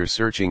 after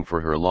searching for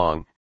her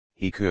long,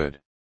 he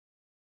could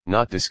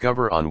not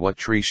discover on what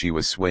tree she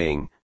was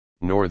swaying,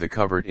 nor the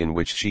covert in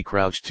which she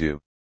crouched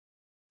to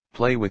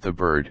play with a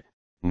bird,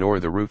 nor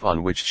the roof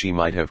on which she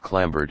might have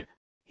clambered,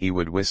 he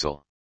would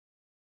whistle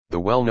the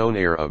well-known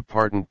air of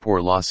Partant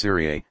pour la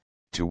Syrie,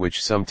 to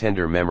which some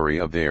tender memory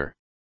of their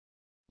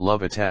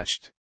love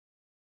attached.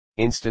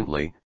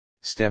 Instantly,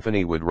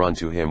 Stéphanie would run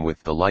to him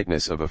with the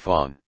lightness of a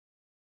fawn.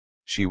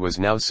 She was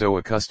now so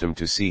accustomed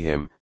to see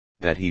him,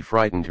 that he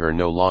frightened her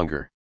no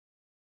longer.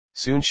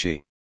 Soon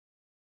she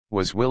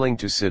was willing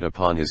to sit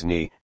upon his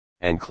knee,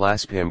 and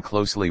clasp him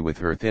closely with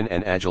her thin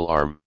and agile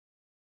arm.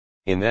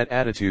 In that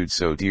attitude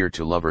so dear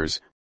to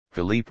lovers,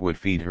 Philippe would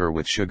feed her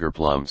with sugar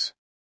plums.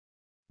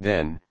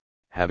 Then,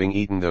 having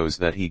eaten those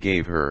that he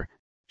gave her,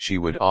 she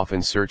would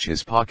often search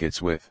his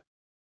pockets with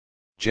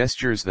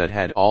gestures that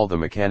had all the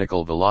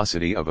mechanical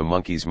velocity of a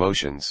monkey's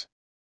motions.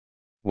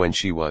 When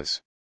she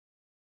was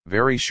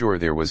very sure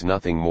there was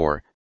nothing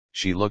more,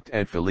 she looked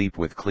at Philippe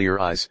with clear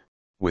eyes,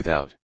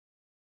 without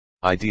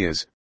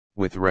ideas,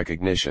 with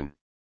recognition.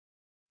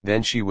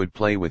 Then she would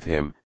play with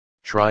him,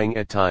 trying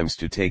at times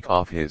to take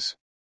off his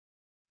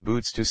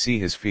boots to see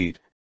his feet,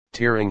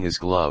 tearing his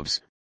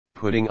gloves,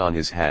 putting on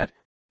his hat.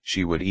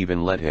 She would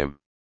even let him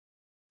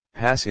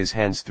pass his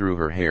hands through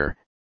her hair,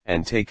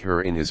 and take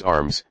her in his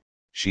arms.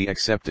 She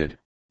accepted,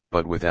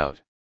 but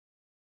without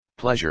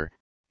pleasure,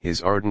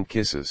 his ardent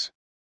kisses.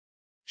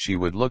 She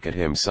would look at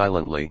him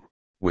silently,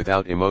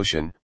 without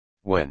emotion,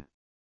 when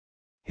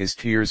his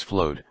tears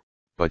flowed,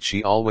 but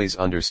she always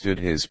understood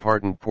his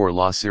pardon pour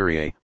la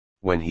Syrie,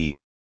 when he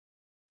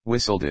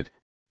whistled it,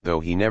 though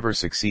he never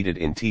succeeded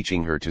in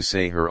teaching her to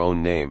say her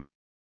own name.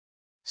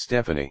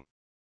 Stéphanie.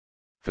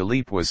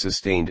 Philippe was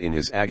sustained in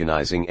his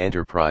agonizing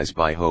enterprise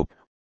by hope,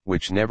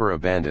 which never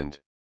abandoned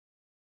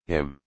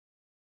him.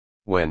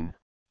 When,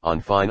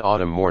 on fine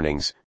autumn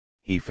mornings,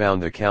 he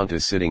found the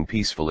Countess sitting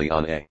peacefully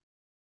on a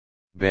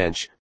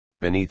bench,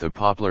 beneath a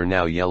poplar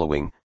now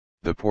yellowing,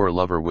 the poor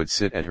lover would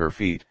sit at her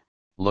feet,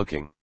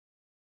 looking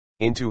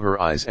into her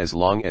eyes as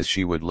long as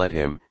she would let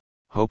him,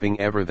 hoping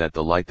ever that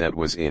the light that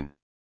was in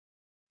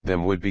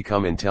them would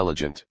become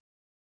intelligent.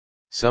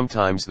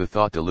 Sometimes the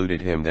thought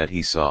deluded him that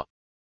he saw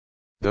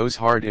those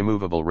hard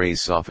immovable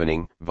rays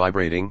softening,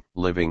 vibrating,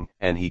 living,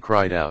 and he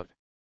cried out,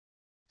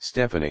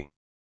 "Stéphanie!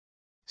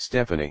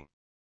 Stéphanie!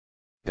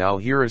 Thou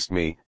hearest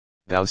me,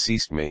 thou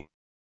seest me."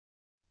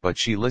 But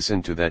she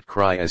listened to that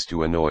cry as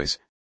to a noise,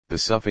 the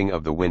soughing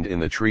of the wind in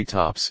the tree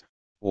tops,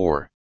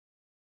 or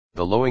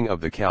the lowing of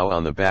the cow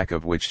on the back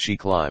of which she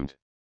climbed.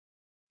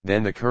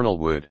 Then the colonel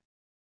would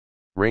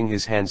wring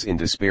his hands in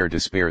despair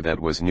that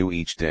was new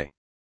each day.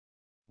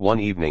 One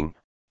evening,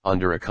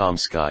 under a calm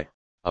sky,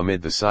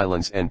 amid the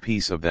silence and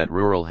peace of that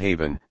rural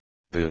haven,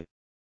 the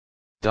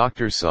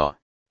doctor saw,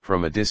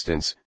 from a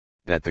distance,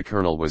 that the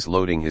colonel was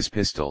loading his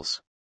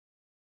pistols.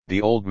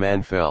 The old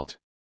man felt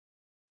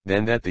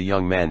then that the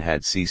young man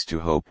had ceased to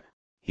hope.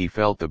 He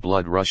felt the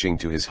blood rushing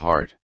to his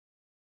heart.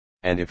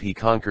 And if he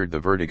conquered the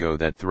vertigo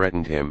that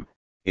threatened him,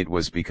 it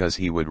was because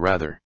he would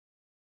rather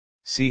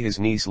see his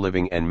niece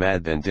living and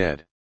mad than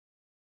dead.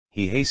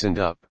 He hastened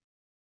up.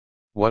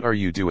 "What are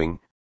you doing?"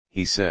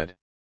 he said.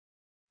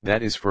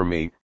 "That is for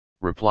me,"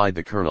 replied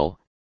the colonel,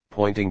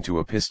 pointing to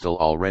a pistol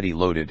already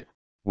loaded,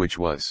 which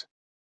was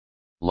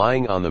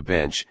lying on the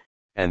bench,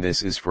 "and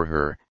this is for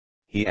her,"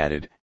 he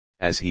added,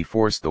 as he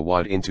forced the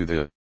wad into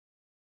the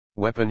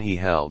weapon he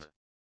held.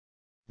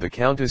 The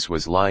Countess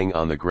was lying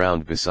on the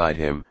ground beside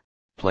him,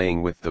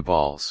 playing with the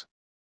balls.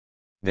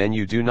 "Then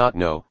you do not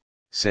know,"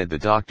 said the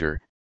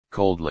doctor,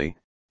 coldly,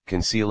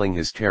 concealing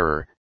his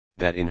terror,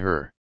 "that in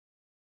her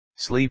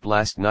sleep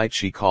last night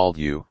she called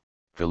you,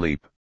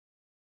 Philippe."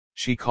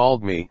 "She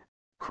called me,"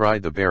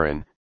 cried the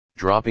Baron,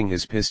 dropping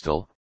his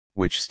pistol,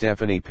 which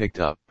Stéphanie picked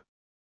up.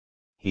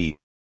 He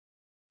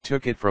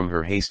took it from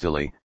her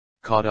hastily,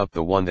 caught up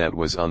the one that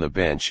was on the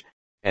bench,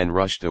 and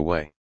rushed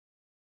away.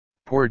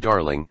 "Poor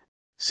darling,"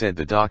 said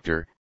the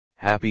doctor,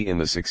 happy in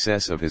the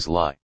success of his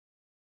lie.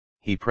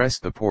 He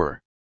pressed the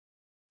poor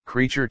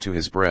creature to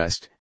his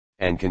breast,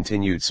 and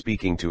continued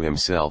speaking to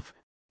himself,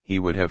 "He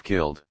would have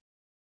killed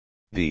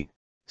thee,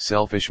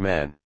 selfish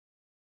man.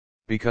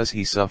 Because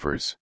he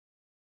suffers.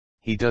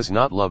 He does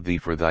not love thee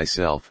for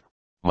thyself,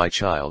 my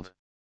child.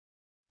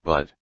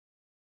 But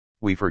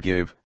we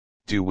forgive,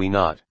 do we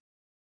not?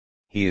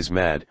 He is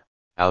mad,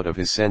 out of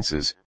his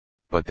senses,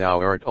 but thou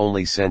art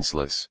only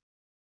senseless.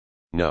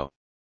 No.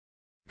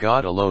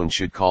 God alone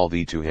should call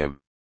thee to him.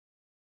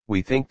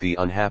 We think thee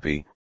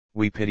unhappy,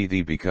 we pity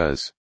thee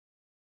because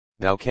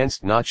thou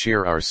canst not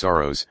share our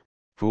sorrows,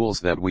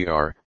 fools that we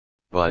are.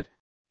 But,"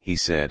 he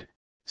said,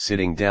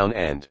 sitting down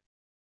and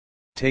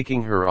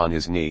taking her on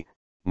his knee,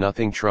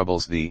 "nothing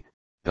troubles thee,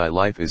 thy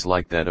life is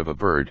like that of a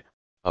bird,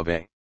 of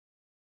a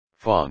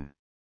fawn."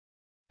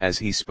 As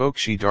he spoke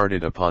she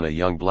darted upon a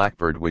young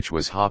blackbird which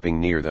was hopping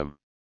near them,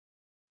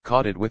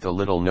 caught it with a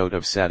little note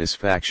of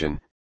satisfaction,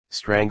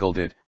 strangled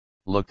it,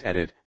 looked at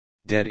it,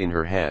 dead in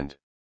her hand,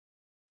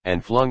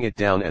 and flung it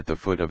down at the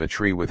foot of a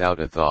tree without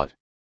a thought.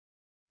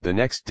 The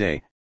next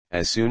day,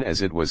 as soon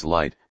as it was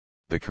light,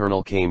 the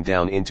colonel came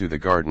down into the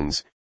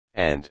gardens,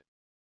 and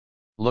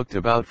looked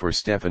about for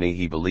Stéphanie.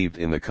 He believed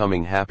in the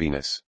coming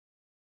happiness.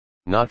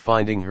 Not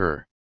finding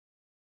her,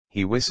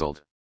 he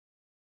whistled.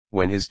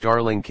 When his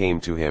darling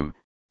came to him,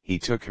 he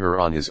took her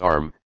on his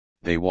arm,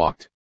 they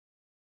walked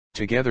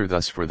together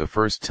thus for the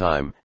first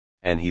time,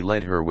 and he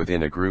led her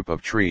within a group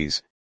of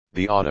trees,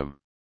 the autumn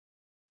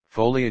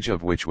foliage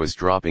of which was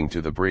dropping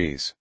to the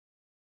breeze.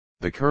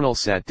 The colonel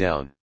sat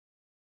down.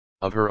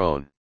 Of her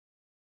own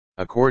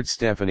accord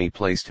Stéphanie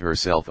placed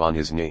herself on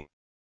his knee.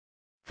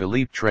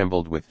 Philippe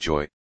trembled with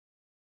joy.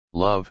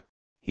 "Love,"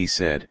 he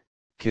said,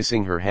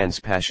 kissing her hands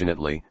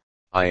passionately,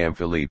 "I am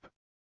Philippe."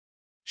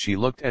 She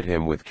looked at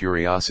him with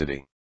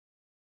curiosity.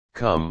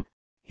 "Come,"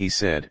 he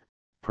said,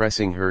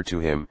 pressing her to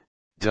him,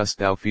 "dost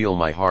thou feel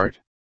my heart?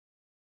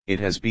 It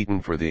has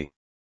beaten for thee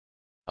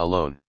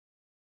alone.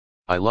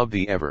 I love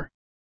thee ever.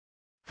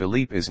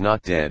 Philippe is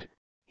not dead,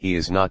 he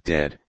is not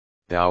dead,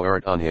 thou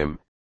art on him,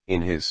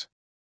 in his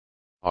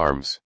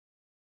arms.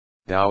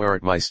 Thou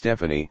art my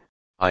Stéphanie,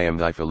 I am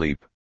thy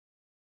Philippe.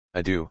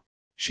 Adieu,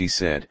 she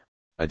said,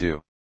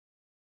 adieu.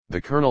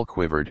 The colonel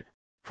quivered,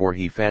 for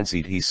he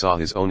fancied he saw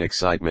his own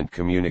excitement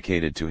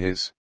communicated to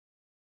his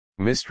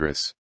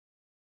mistress.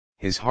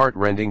 His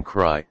heart-rending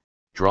cry,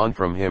 drawn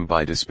from him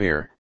by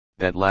despair,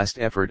 that last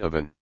effort of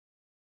an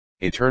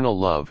eternal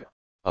love,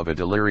 of a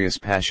delirious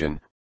passion,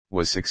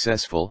 was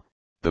successful.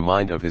 The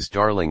mind of his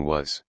darling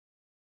was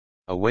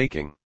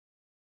awaking.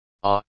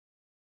 Ah!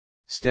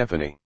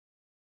 Stéphanie!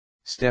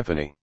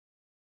 Stéphanie!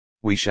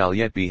 We shall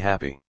yet be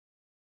happy.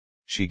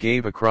 She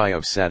gave a cry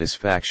of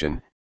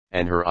satisfaction,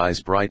 and her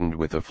eyes brightened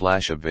with a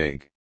flash of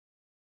vague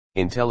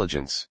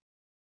intelligence.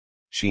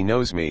 She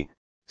knows me,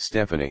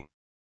 Stéphanie.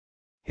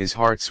 His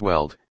heart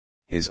swelled,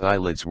 his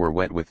eyelids were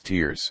wet with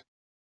tears.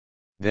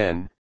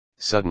 Then,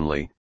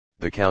 suddenly,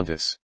 the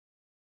Countess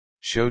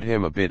showed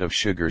him a bit of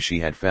sugar she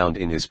had found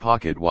in his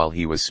pocket while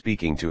he was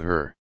speaking to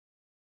her.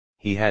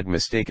 He had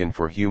mistaken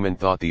for human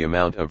thought the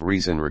amount of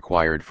reason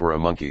required for a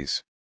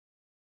monkey's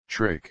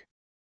trick.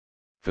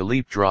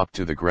 Philippe dropped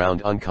to the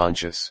ground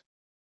unconscious.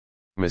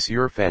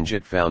 Monsieur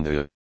Fanget found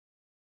the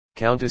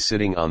Countess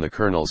sitting on the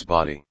colonel's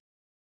body.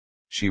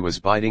 She was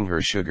biting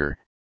her sugar,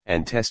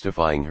 and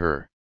testifying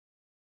her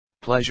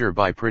pleasure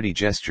by pretty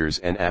gestures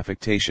and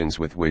affectations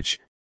with which,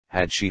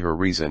 had she her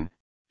reason,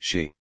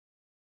 she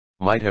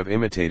might have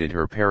imitated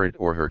her parrot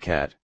or her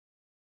cat.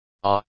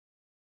 Ah!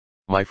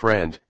 My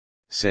friend,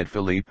 said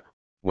Philippe,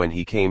 when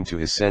he came to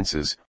his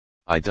senses,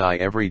 I die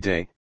every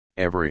day,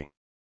 every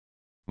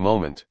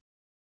moment.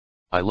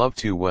 I love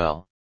too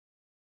well.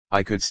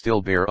 I could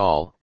still bear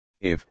all,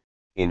 if,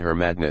 in her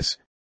madness,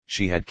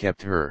 she had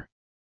kept her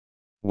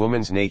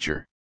woman's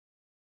nature.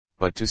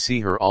 But to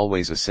see her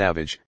always a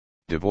savage,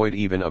 devoid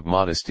even of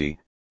modesty,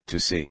 to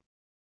see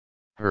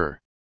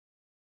her.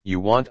 You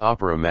want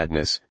opera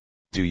madness,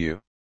 do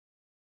you?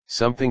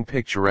 Something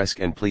picturesque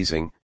and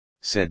pleasing,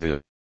 said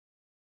the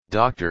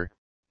doctor,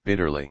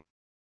 bitterly.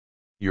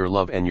 Your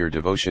love and your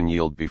devotion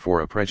yield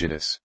before a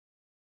prejudice.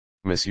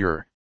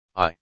 Monsieur,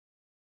 I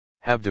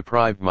have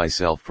deprived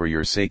myself for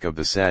your sake of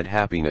the sad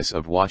happiness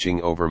of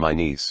watching over my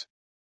niece.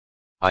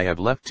 I have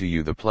left to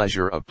you the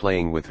pleasure of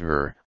playing with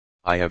her,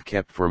 I have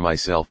kept for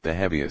myself the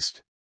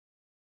heaviest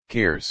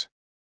cares.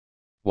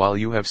 While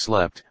you have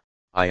slept,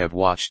 I have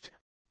watched,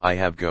 I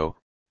have go,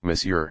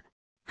 monsieur,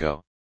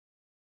 go.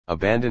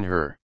 Abandon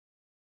her.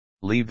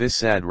 Leave this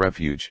sad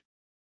refuge.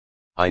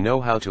 I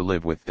know how to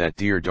live with that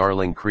dear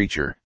darling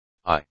creature,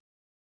 I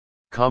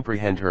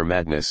comprehend her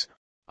madness,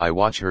 I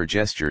watch her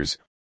gestures,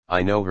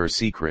 I know her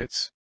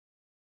secrets.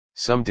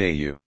 Some day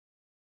you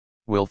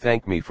will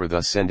thank me for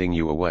thus sending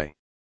you away.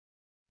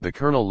 The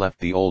colonel left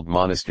the old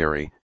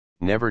monastery,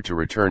 never to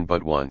return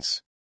but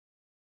once.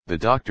 The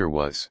doctor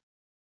was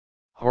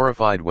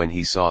horrified when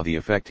he saw the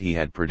effect he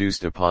had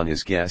produced upon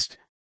his guest,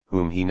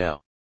 whom he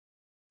now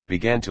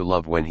began to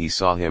love when he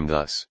saw him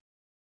thus.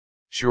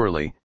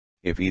 Surely,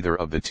 if either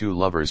of the two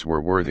lovers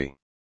were worthy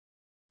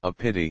of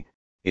pity,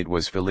 it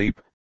was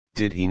Philippe.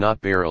 Did he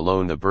not bear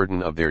alone the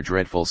burden of their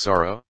dreadful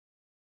sorrow?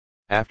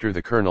 After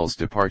the colonel's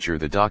departure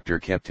the doctor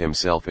kept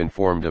himself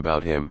informed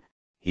about him.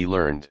 He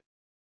learned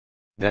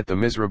that the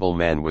miserable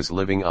man was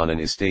living on an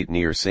estate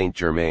near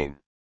Saint-Germain.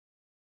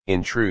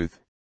 In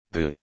truth,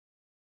 the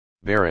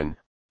Baron,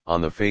 on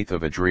the faith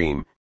of a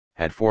dream,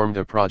 had formed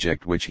a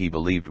project which he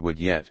believed would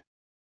yet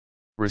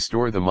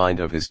restore the mind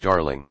of his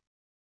darling.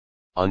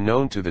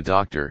 Unknown to the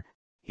doctor,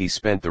 he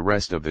spent the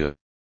rest of the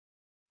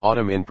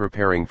autumn in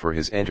preparing for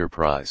his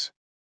enterprise.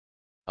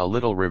 A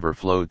little river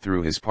flowed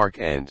through his park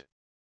and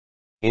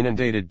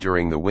inundated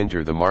during the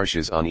winter the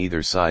marshes on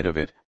either side of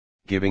it,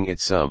 giving it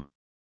some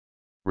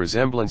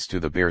resemblance to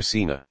the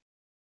Beresina.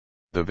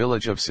 The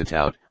village of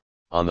Citeaux,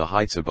 on the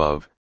heights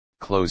above,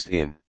 closed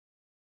in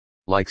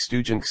like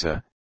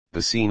Studenxa,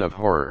 the scene of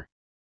horror.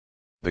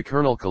 The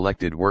colonel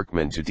collected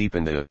workmen to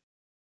deepen the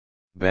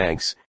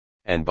banks,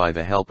 and by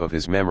the help of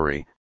his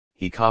memory,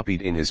 he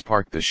copied in his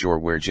park the shore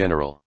where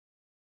General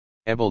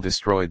Ebel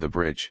destroyed the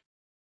bridge.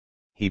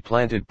 He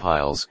planted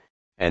piles,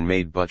 and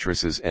made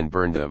buttresses and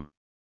burned them,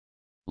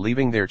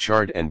 leaving their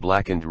charred and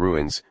blackened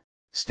ruins,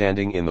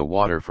 standing in the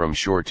water from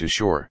shore to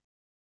shore.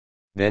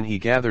 Then he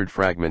gathered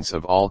fragments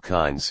of all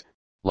kinds,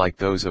 like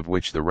those of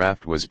which the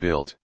raft was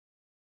built.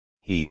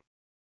 He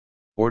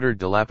ordered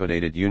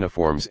dilapidated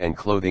uniforms and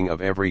clothing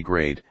of every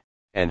grade,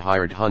 and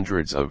hired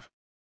hundreds of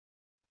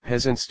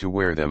peasants to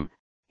wear them.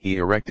 He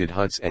erected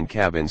huts and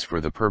cabins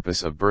for the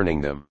purpose of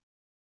burning them.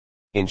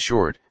 In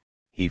short,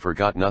 he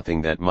forgot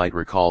nothing that might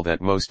recall that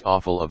most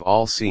awful of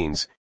all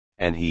scenes,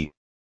 and he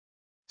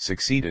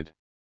succeeded.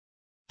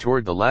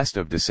 Toward the last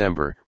of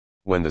December,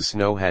 when the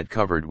snow had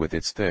covered with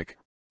its thick,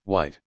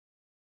 white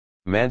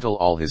mantle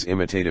all his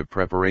imitative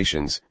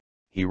preparations,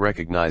 he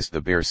recognized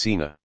the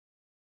Beresina.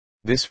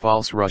 This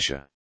false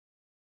Russia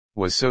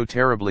was so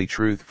terribly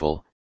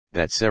truthful,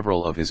 that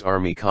several of his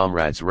army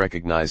comrades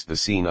recognized the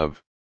scene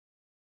of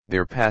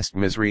their past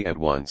misery at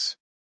once.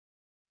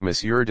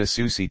 Monsieur de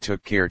Sucy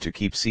took care to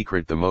keep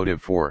secret the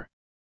motive for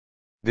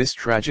this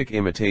tragic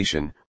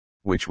imitation,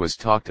 which was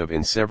talked of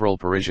in several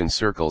Parisian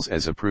circles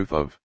as a proof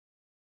of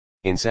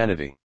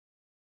Insanity.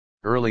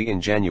 Early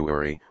in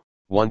January,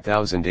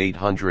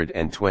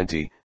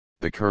 1820,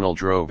 the colonel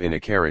drove in a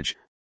carriage,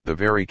 the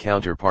very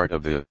counterpart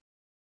of the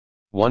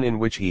one in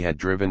which he had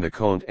driven the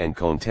Count and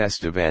Countess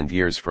de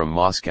Vandières from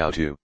Moscow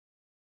to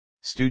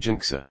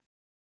Studenka.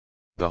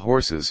 The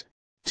horses,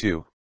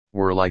 too,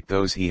 were like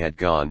those he had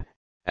gone,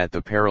 at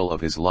the peril of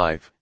his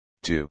life,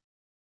 to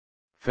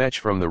fetch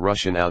from the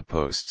Russian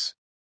outposts.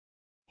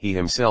 He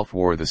himself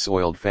wore the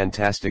soiled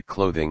fantastic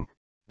clothing,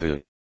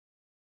 the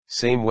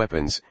same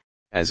weapons,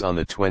 as on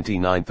the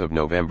 29th of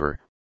November,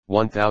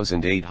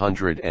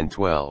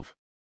 1812.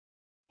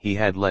 He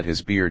had let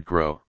his beard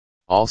grow,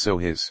 also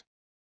his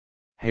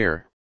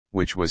hair,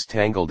 which was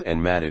tangled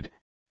and matted,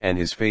 and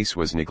his face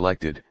was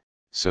neglected,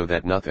 so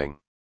that nothing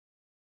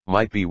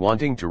might be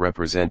wanting to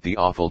represent the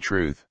awful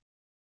truth.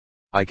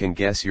 "I can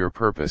guess your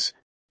purpose,"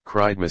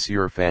 cried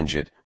Monsieur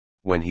Fanget,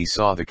 when he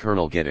saw the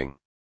colonel getting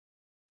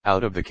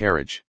out of the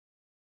carriage.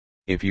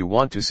 "If you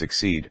want to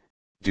succeed,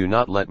 do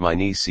not let my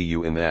niece see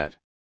you in that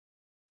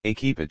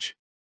equipage.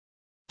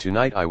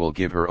 Tonight I will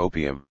give her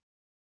opium.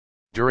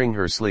 During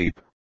her sleep,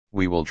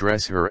 we will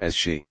dress her as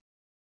she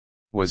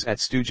was at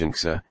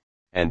Studenka,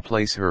 and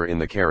place her in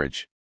the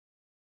carriage.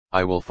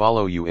 I will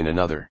follow you in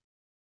another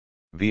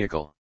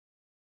vehicle."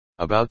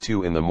 About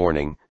 2 in the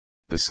morning,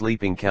 the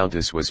sleeping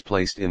countess was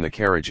placed in the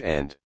carriage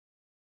and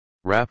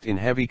wrapped in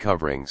heavy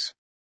coverings.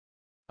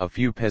 A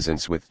few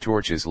peasants with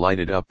torches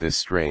lighted up this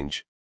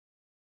strange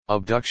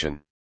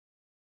abduction.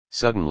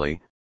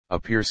 Suddenly, a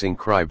piercing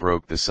cry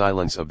broke the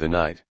silence of the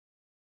night.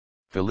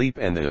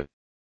 Philippe and the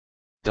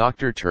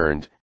doctor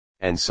turned,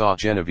 and saw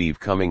Genevieve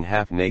coming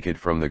half naked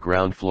from the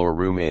ground floor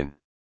room in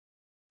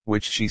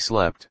which she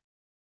slept.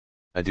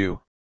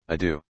 "Adieu,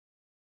 adieu.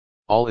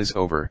 All is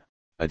over,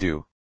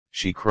 adieu,"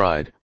 she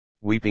cried,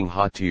 weeping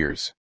hot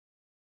tears.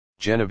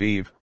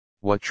 "Genevieve,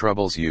 what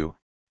troubles you?"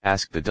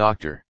 asked the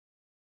doctor.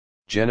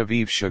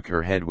 Genevieve shook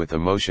her head with a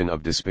motion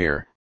of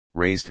despair,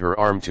 raised her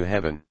arm to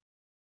heaven,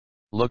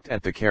 looked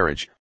at the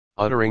carriage,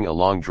 uttering a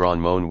long-drawn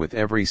moan with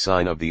every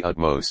sign of the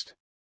utmost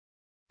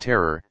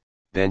terror,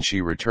 then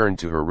she returned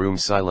to her room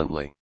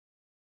silently.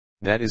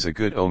 "That is a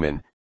good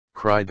omen,"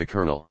 cried the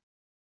colonel.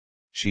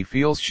 "She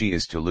feels she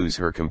is to lose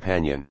her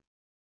companion.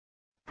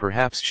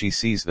 Perhaps she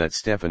sees that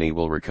Stéphanie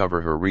will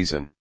recover her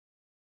reason."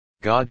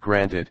 "God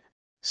grant it,"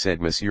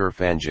 said Monsieur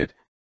Fanget,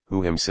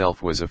 who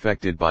himself was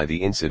affected by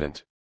the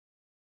incident.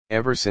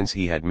 Ever since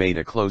he had made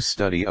a close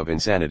study of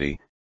insanity,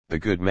 the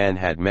good man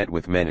had met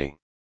with many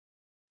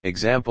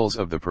examples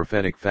of the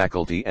prophetic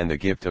faculty and the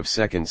gift of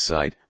second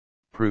sight,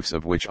 proofs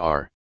of which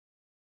are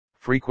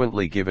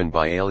frequently given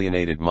by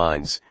alienated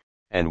minds,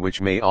 and which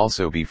may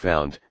also be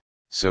found,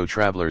 so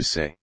travelers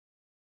say,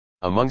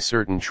 among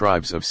certain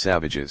tribes of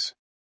savages.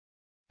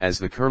 As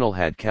the colonel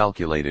had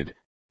calculated,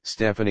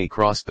 Stéphanie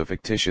crossed the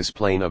fictitious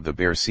plain of the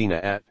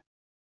Beresina at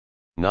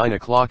 9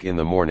 o'clock in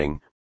the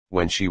morning,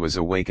 when she was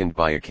awakened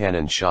by a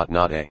cannon shot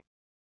not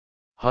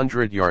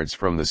 100 yards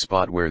from the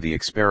spot where the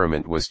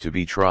experiment was to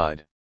be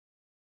tried.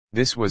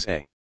 This was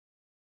a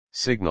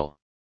signal.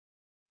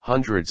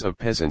 Hundreds of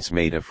peasants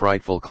made a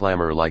frightful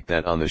clamor like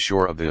that on the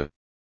shore of the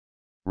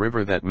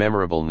river that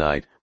memorable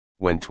night,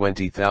 when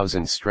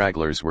 20,000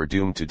 stragglers were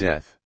doomed to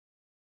death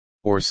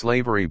or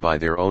slavery by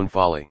their own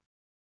folly.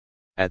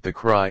 At the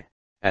cry,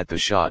 at the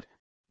shot,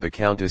 the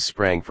countess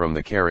sprang from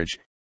the carriage,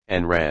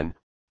 and ran,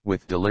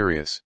 with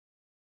delirious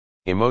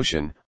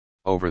emotion,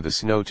 over the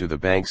snow to the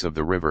banks of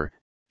the river.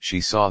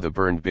 She saw the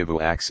burned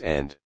bivouacs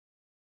and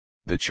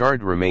the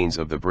charred remains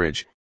of the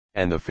bridge,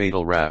 and the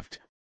fatal raft,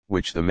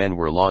 which the men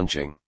were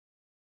launching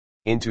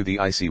into the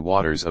icy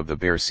waters of the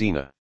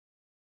Beresina.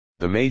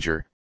 The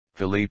major,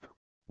 Philippe,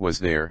 was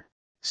there,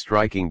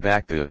 striking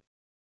back the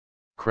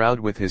crowd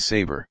with his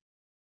saber.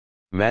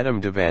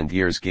 Madame de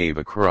Vandières gave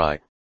a cry,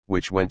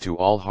 which went to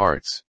all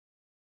hearts,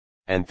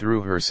 and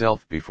threw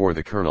herself before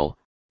the colonel,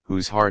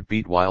 whose heart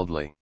beat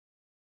wildly.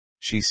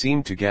 She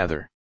seemed to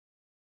gather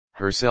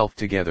herself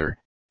together,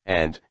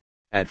 and,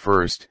 at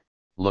first,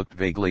 looked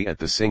vaguely at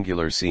the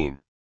singular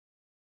scene.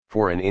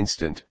 For an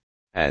instant,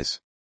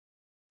 as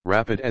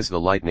rapid as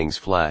the lightning's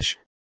flash,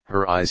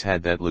 her eyes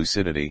had that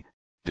lucidity,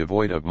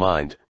 devoid of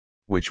mind,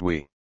 which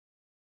we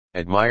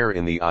admire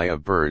in the eye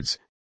of birds.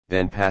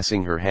 Then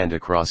passing her hand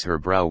across her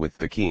brow with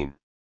the keen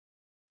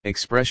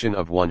expression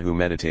of one who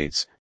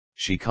meditates,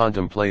 she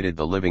contemplated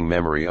the living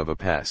memory of a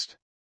past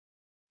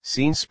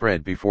scene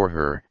spread before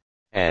her,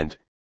 and,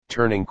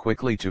 turning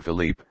quickly to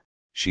Philippe,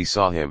 she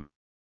saw him.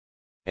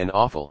 An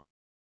awful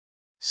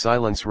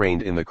silence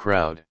reigned in the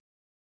crowd.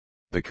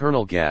 The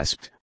colonel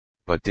gasped,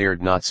 but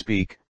dared not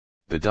speak.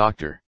 The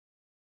doctor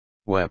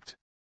wept.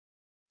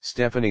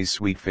 Stéphanie's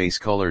sweet face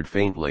colored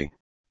faintly,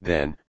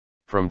 then,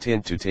 from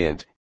tint to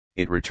tint,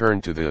 it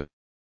returned to the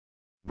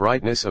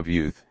brightness of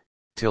youth,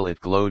 till it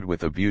glowed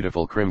with a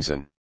beautiful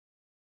crimson.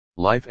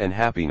 Life and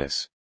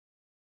happiness,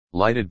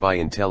 lighted by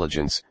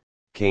intelligence,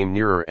 came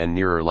nearer and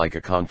nearer like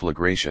a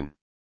conflagration.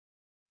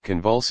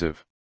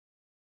 Convulsive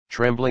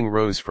trembling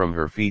rose from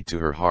her feet to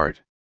her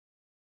heart.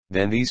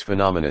 Then these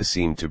phenomena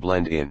seemed to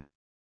blend in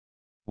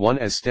One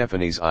as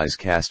Stephanie's eyes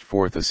cast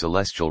forth a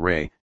celestial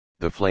ray,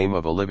 the flame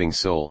of a living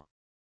soul.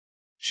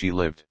 She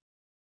lived.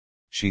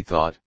 She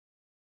thought.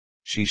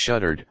 She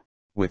shuddered,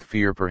 with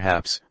fear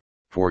perhaps,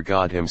 for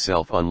God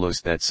himself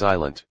unloosed that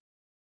silent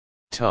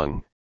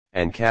tongue,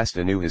 and cast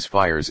anew his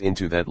fires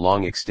into that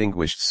long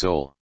extinguished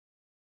soul.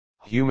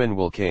 Human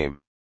will came.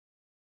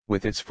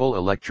 With its full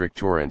electric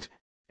torrent,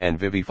 and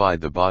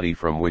vivified the body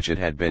from which it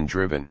had been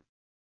driven.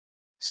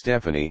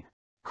 Stephanie,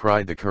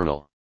 cried the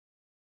colonel.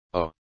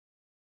 Oh!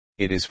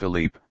 It is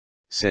Philippe,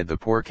 said the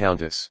poor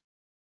countess.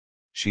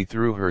 She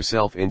threw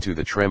herself into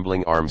the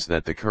trembling arms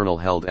that the colonel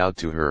held out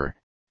to her,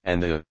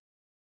 and the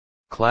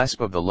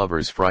clasp of the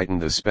lovers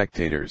frightened the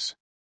spectators.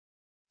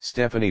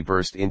 Stephanie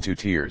burst into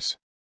tears.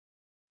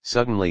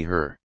 Suddenly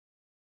her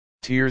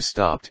tears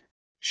stopped,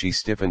 she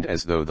stiffened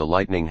as though the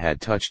lightning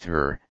had touched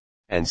her,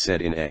 and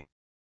said in a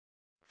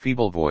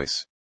feeble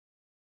voice,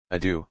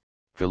 Adieu,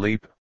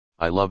 Philippe,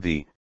 I love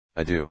thee,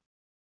 adieu.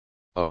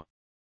 Oh!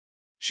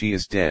 She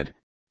is dead,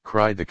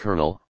 cried the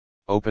colonel,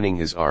 opening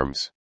his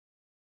arms.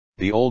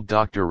 The old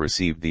doctor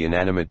received the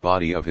inanimate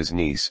body of his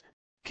niece,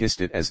 kissed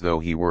it as though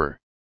he were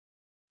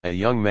a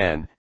young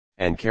man,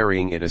 and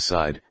carrying it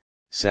aside,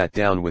 sat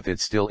down with it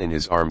still in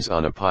his arms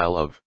on a pile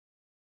of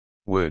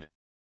wood.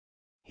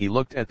 He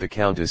looked at the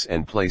countess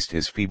and placed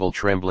his feeble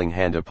trembling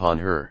hand upon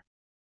her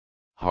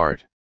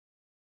heart.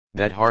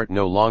 That heart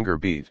no longer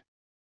beat.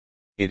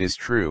 It is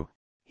true,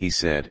 he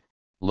said,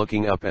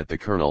 looking up at the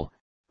colonel,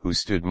 who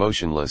stood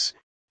motionless,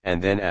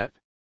 and then at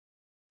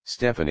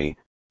Stephanie,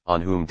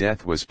 on whom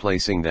death was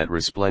placing that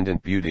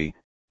resplendent beauty,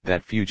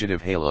 that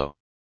fugitive halo,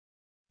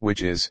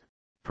 which is,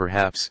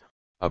 perhaps,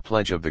 a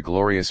pledge of the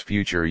glorious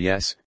future.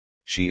 Yes,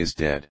 she is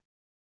dead.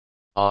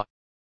 Ah!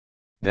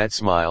 That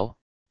smile,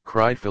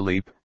 cried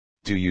Philippe,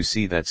 do you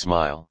see that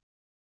smile?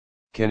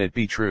 Can it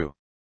be true?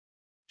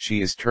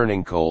 She is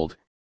turning cold,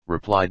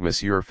 replied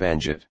Monsieur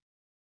Fanget.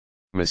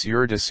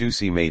 Monsieur de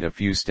Sucy made a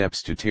few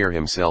steps to tear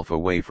himself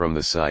away from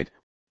the sight,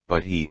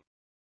 but he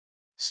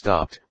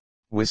stopped,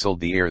 whistled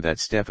the air that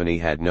Stephanie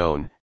had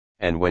known,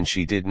 and when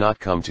she did not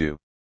come to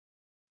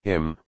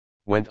him,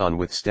 went on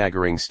with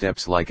staggering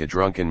steps like a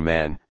drunken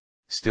man,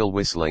 still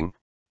whistling,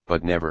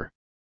 but never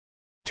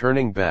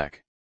turning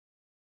back.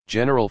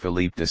 General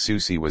Philippe de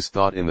Sucy was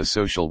thought in the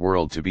social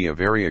world to be a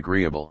very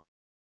agreeable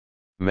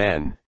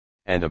man,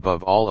 and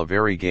above all a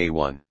very gay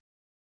one.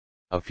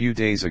 A few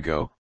days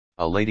ago,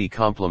 a lady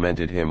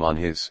complimented him on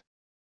his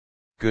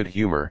good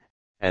humor,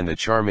 and the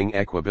charming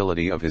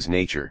equability of his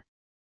nature.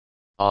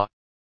 Ah!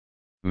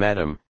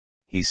 Madam,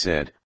 he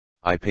said,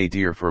 I pay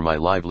dear for my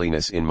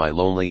liveliness in my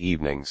lonely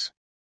evenings.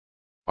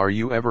 Are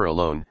you ever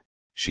alone?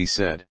 She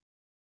said.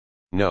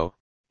 No,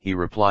 he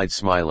replied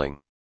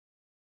smiling.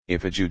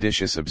 If a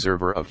judicious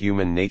observer of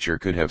human nature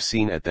could have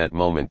seen at that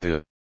moment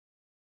the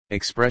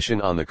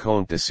expression on the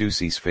Comte de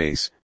Sucy's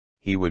face,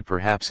 he would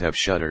perhaps have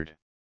shuddered.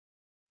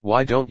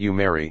 Why don't you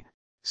marry?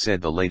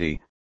 Said the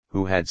lady,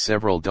 who had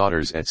several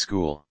daughters at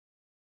school.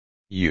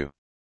 You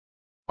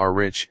are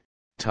rich,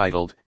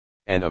 titled,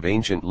 and of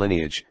ancient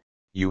lineage,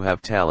 you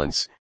have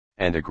talents,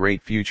 and a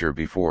great future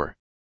before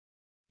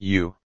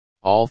you,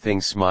 all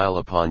things smile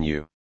upon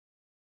you.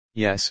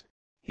 Yes,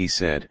 he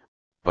said,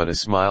 but a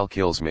smile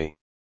kills me.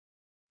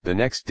 The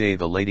next day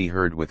the lady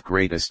heard with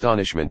great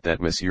astonishment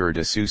that Monsieur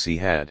de Sucy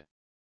had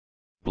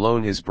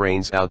blown his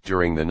brains out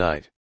during the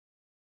night.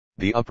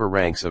 The upper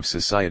ranks of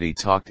society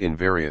talked in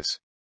various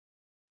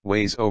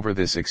ways over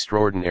this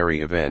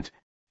extraordinary event,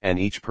 and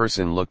each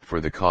person looked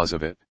for the cause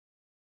of it.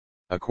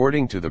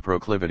 According to the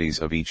proclivities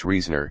of each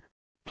reasoner,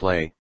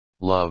 play,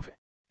 love,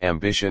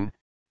 ambition,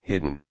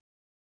 hidden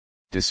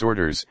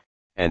disorders,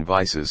 and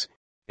vices,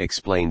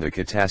 explained the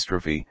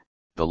catastrophe,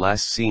 the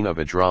last scene of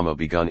a drama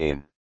begun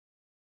in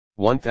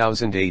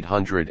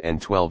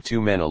 1812.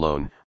 Two men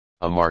alone,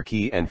 a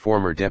marquis and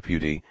former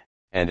deputy,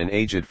 and an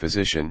aged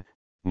physician,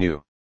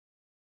 knew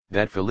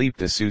that Philippe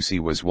de Sucy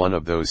was one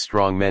of those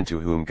strong men to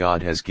whom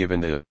God has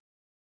given the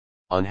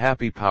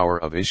unhappy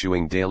power of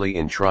issuing daily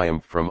in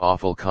triumph from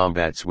awful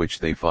combats which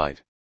they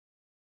fight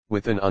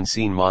with an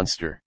unseen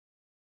monster.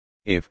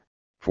 If,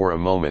 for a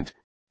moment,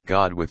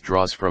 God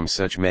withdraws from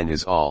such men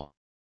his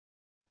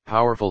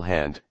all-powerful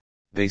hand,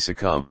 they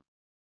succumb.